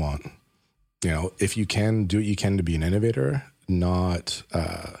way you want. You know, if you can do what you can to be an innovator, not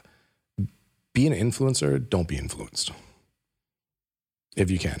be an influencer, don't be influenced. if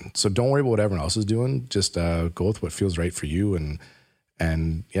you can. So don't worry about what everyone else is doing. Just go with what feels right for you, and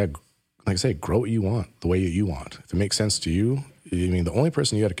yeah, like I say, grow what you want the way you want. If it makes sense to you, I mean, the only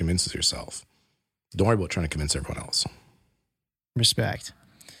person you got to convince is yourself. Don't worry about trying to convince everyone else. Respect.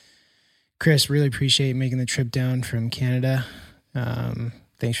 Chris, really appreciate making the trip down from Canada.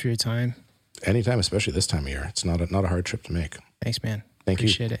 Thanks for your time. Anytime, especially this time of year. It's not a hard trip to make. Thanks, man. Thank you.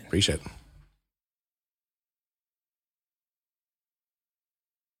 Appreciate it. Appreciate it.